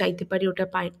এটা চাইতে পারি ওটা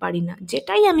পারি না।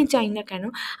 যেটাই আমি চাই না কেন,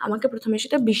 আমাকে প্রথমে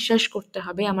সেটা বিশ্বাস করতে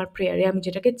হবে আমার প্রেয়ারে আমি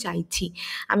যেটাকে চাইছি।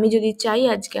 আমি যদি চাই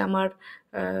আজকে আমার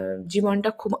জীবনটা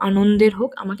খুব আনন্দের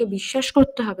হোক, আমাকে বিশ্বাস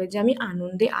করতে হবে যে আমি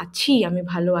আনন্দে আছি, আমি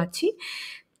ভালো আছি,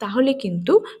 তাহলে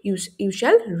কিন্তু ইউ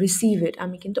শ্যাল রিসিভ ইট,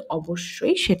 আমি কিন্তু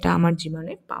অবশ্যই সেটা আমার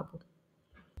জীবনে পাবো।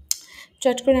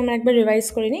 চট করে আমরা একবার রিভাইজ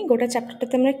করে নিই গোটা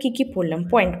চ্যাপ্টারটাতে আমরা কী কী পড়লাম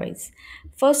পয়েন্ট ওয়াইজ।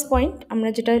 ফার্স্ট পয়েন্ট আমরা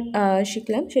যেটা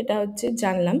শিখলাম সেটা হচ্ছে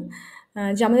জানলাম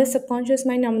যে আমাদের সাবকনশিয়াস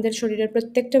মাইন্ড আমাদের শরীরের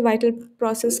প্রত্যেকটা ভাইটাল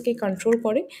প্রসেসকে কন্ট্রোল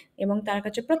করে এবং তার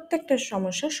কাছে প্রত্যেকটা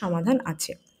সমস্যার সমাধান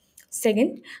আছে।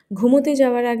 সেকেন্ড, ঘুমোতে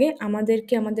যাওয়ার আগে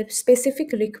আমাদেরকে আমাদের স্পেসিফিক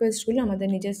রিকোয়েস্টগুলো আমাদের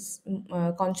নিজের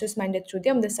কনসিয়াস মাইন্ডের থ্রু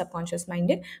দিয়ে আমাদের সাবকনশিয়াস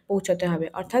মাইন্ডে পৌঁছাতে হবে।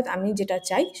 অর্থাৎ আমি যেটা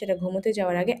চাই সেটা ঘুমোতে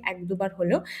যাওয়ার আগে 1-2বার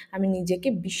হলেও আমি নিজেকে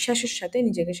বিশ্বাসের সাথে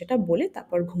নিজেকে সেটা বলে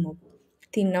তারপর ঘুমোবো।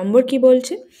 3 নম্বর কি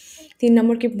বলছে, 3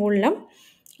 নম্বর কি বললাম,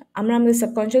 আমরা আমাদের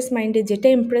সাবকনশিয়াস মাইন্ডে যেটা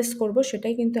ইমপ্রেস করব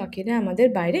সেটাই কিন্তু আখেরে আমাদের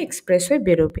বাইরে এক্সপ্রেস হয়ে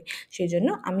বেরোবে। সেই জন্য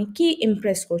আমি কি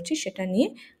ইমপ্রেস করছি সেটা নিয়ে,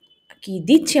 কি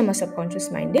দিচ্ছি আমার সাবকনশিয়াস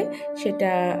মাইন্ডে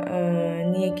সেটা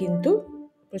নিয়ে কিন্তু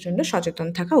প্রচণ্ড সচেতন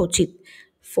থাকা উচিত।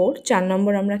 4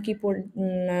 নম্বর আমরা কি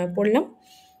পড়লাম,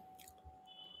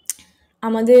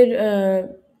 আমাদের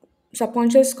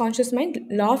subconscious conscious mind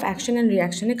law of action and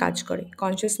রিয়াকশনে কাজ করে।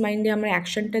 কনশিয়াস মাইন্ডে আমরা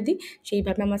অ্যাকশনটা দিই,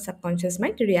 সেইভাবে আমার সাবকনশিয়াস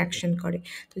মাইন্ড রিয়াকশন করে।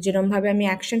 তো যেরমভাবে আমি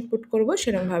অ্যাকশন পুট করবো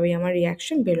সেরমভাবেই আমার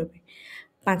রিয়াকশন বেরোবে।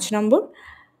 5 নম্বর,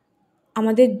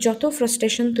 আমাদের যত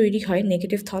ফ্রাস্ট্রেশন তৈরি হয়,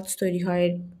 নেগেটিভ থটস তৈরি হয়,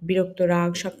 বিরক্ত,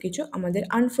 রাগ, সব কিছু আমাদের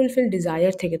আনফুলফিল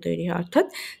ডিজায়ার থেকে তৈরি হয়। অর্থাৎ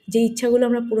যে ইচ্ছাগুলো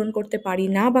আমরা পূরণ করতে পারি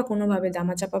না বা কোনোভাবে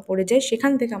দামাচাপা পড়ে যায়,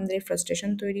 সেখান থেকে আমাদের এই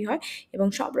ফ্রাস্ট্রেশন তৈরি হয় এবং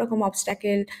সব রকম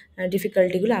অবস্ট্যাকেল,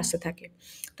 ডিফিকাল্টিগুলো আসতে থাকে।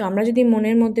 তো আমরা যদি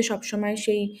মনের মধ্যে সবসময়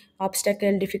সেই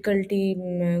অবস্ট্যাকেল, ডিফিকাল্টি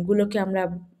গুলোকে আমরা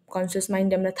কনসিয়াস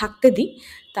মাইন্ডে আমরা থাকতে দিই,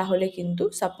 তাহলে কিন্তু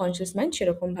সাবকনশিয়াস মাইন্ড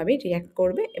সেরকমভাবেই রিয়্যাক্ট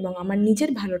করবে এবং আমার নিজের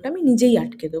ভালোটা আমি নিজেই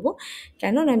আটকে দেবো।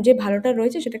 কেননা যে ভালোটা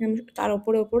রয়েছে সেটাকে আমি তার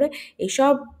ওপরে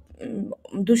এইসব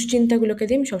দুশ্চিন্তাগুলোকে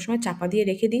দিয়ে আমি সবসময় চাপা দিয়ে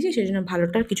রেখে দিয়েছি, সেই জন্য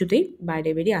ভালোটার কিছুতেই বাইরে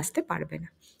বেরিয়ে আসতে পারবে না।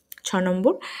 6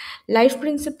 নম্বর, লাইফ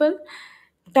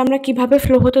প্রিন্সিপালটা আমরা কীভাবে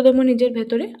ফ্লো হতে দেবো নিজের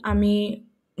ভেতরে, আমি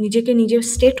নিজেকে নিজে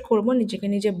স্টেট করব, নিজেকে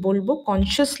নিজে বলবো,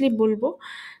 কনসিয়াসলি বলবো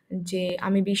যে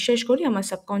আমি বিশ্বাস করি আমার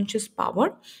সাবকনশিয়াস পাওয়ার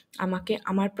আমাকে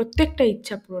আমার প্রত্যেকটা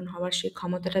ইচ্ছা পূরণ হওয়ার সেই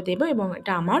ক্ষমতাটা দেবে এবং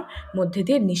এটা আমার মধ্যে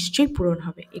দিয়ে নিশ্চয়ই পূরণ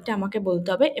হবে। এটা আমাকে বলতে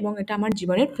হবে এবং এটা আমার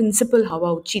জীবনের প্রিন্সিপাল হওয়া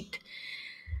উচিত।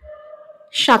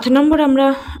 7 নম্বর আমরা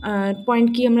পয়েন্ট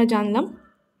কি আমরা জানলাম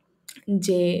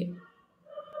যে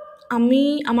আমি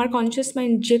আমার কনসিয়াস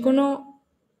মাইন্ড যে কোনো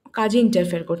কাজে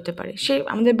ইন্টারফেয়ার করতে পারে। সে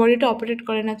আমাদের বডিটা অপারেট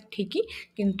করে না ঠিকই,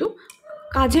 কিন্তু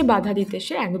কাজে বাধা দিতে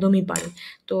সে একদমই পারে।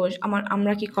 তো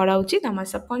আমরা কি করা উচিত, আমার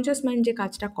সাবকনশিয়াস মাইন্ড যে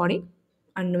কাজটা করে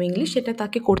আননোয়িংলি সেটা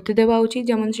তাকে করতে দেওয়া উচিত।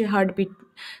 যেমন সে হার্টবিট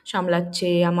সামলাচ্ছে,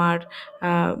 আমার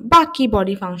বাকি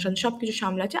বডি ফাংশন সব কিছু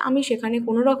সামলাচ্ছে, আমি সেখানে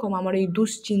কোনো রকম আমার এই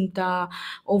দুশ্চিন্তা,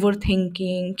 ওভার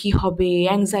থিঙ্কিং, কী হবে,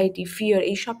 অ্যাংজাইটি, ফিয়ার,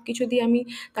 এই সব কিছু দিয়ে আমি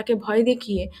তাকে ভয়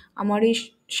দেখিয়ে আমার এই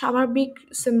স্বাভাবিক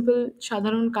সিম্পল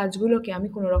সাধারণ কাজগুলোকে আমি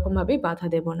কোনো রকমভাবেই বাধা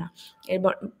দেব না।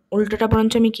 এরপর উল্টোটা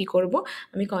বরঞ্চ আমি কী করব,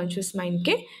 আমি কনসিয়াস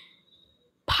মাইন্ডকে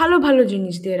ভালো ভালো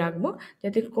জিনিস দিয়ে রাখবো,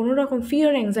 যাতে কোনো রকম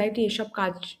ফিয়ার, অ্যাংজাইটি এসব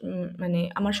কাজ মানে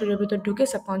আমার শরীরের ভেতর ঢুকে,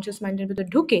 সাবকনশিয়াস মাইন্ডের ভেতর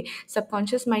ঢুকে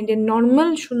সাবকনশিয়াস মাইন্ডের নর্মাল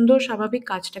সুন্দর স্বাভাবিক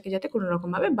কাজটাকে যাতে কোনো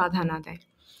রকমভাবে বাধা না দেয়।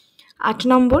 8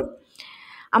 নম্বর,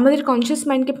 আমাদের কনসিয়াস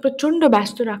মাইন্ডকে প্রচণ্ড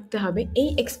ব্যস্ত রাখতে হবে এই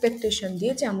এক্সপেকটেশন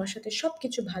দিয়ে যে আমার সাথে সব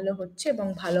কিছু ভালো হচ্ছে এবং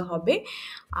ভালো হবে,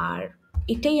 আর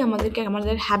এটাই আমাদেরকে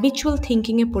আমাদের হ্যাবিচুয়াল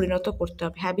থিঙ্কিংয়ে পরিণত করতে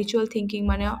হবে। হ্যাবিচুয়াল থিঙ্কিং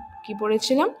মানে কী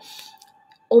পড়েছিলাম,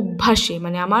 অভ্যাসে,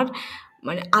 মানে আমার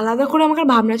মানে আলাদা করে আমাকে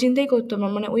ভাবনা চিন্তাই করতে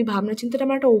হবে, মানে ওই ভাবনা চিন্তাটা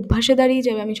আমার একটা অভ্যাসে দাঁড়িয়ে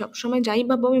যাবে, আমি সবসময় যাই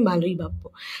ভাববো আমি ভালোই ভাববো।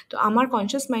 তো আমার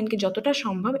কনসিয়াস মাইন্ডকে যতটা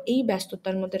সম্ভব এই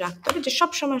ব্যস্ততার মধ্যে রাখতে হবে যে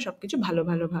সবসময় সব কিছু ভালো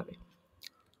ভালো ভাবে।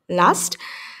 লাস্ট,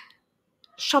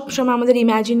 সবসময় আমাদের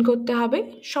ইম্যাজিন করতে হবে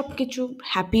সব কিছু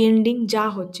হ্যাপি এন্ডিং, যা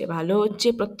হচ্ছে ভালো হচ্ছে,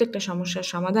 প্রত্যেকটা সমস্যার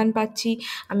সমাধান পাচ্ছি,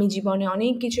 আমি জীবনে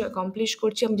অনেক কিছু অ্যাকমপ্লিশ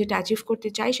করছি, আমি যেটা অ্যাচিভ করতে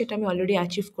চাই সেটা আমি অলরেডি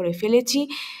অ্যাচিভ করে ফেলেছি।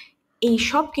 এই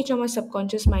সব কিছু আমার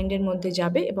সাবকনশিয়াস মাইন্ডের মধ্যে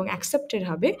যাবে এবং অ্যাকসেপ্টেড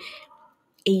হবে,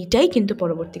 এইটাই কিন্তু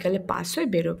পরবর্তীকালে পাস হয়ে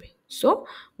বেরোবে। So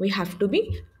we have to B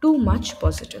too much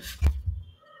positive.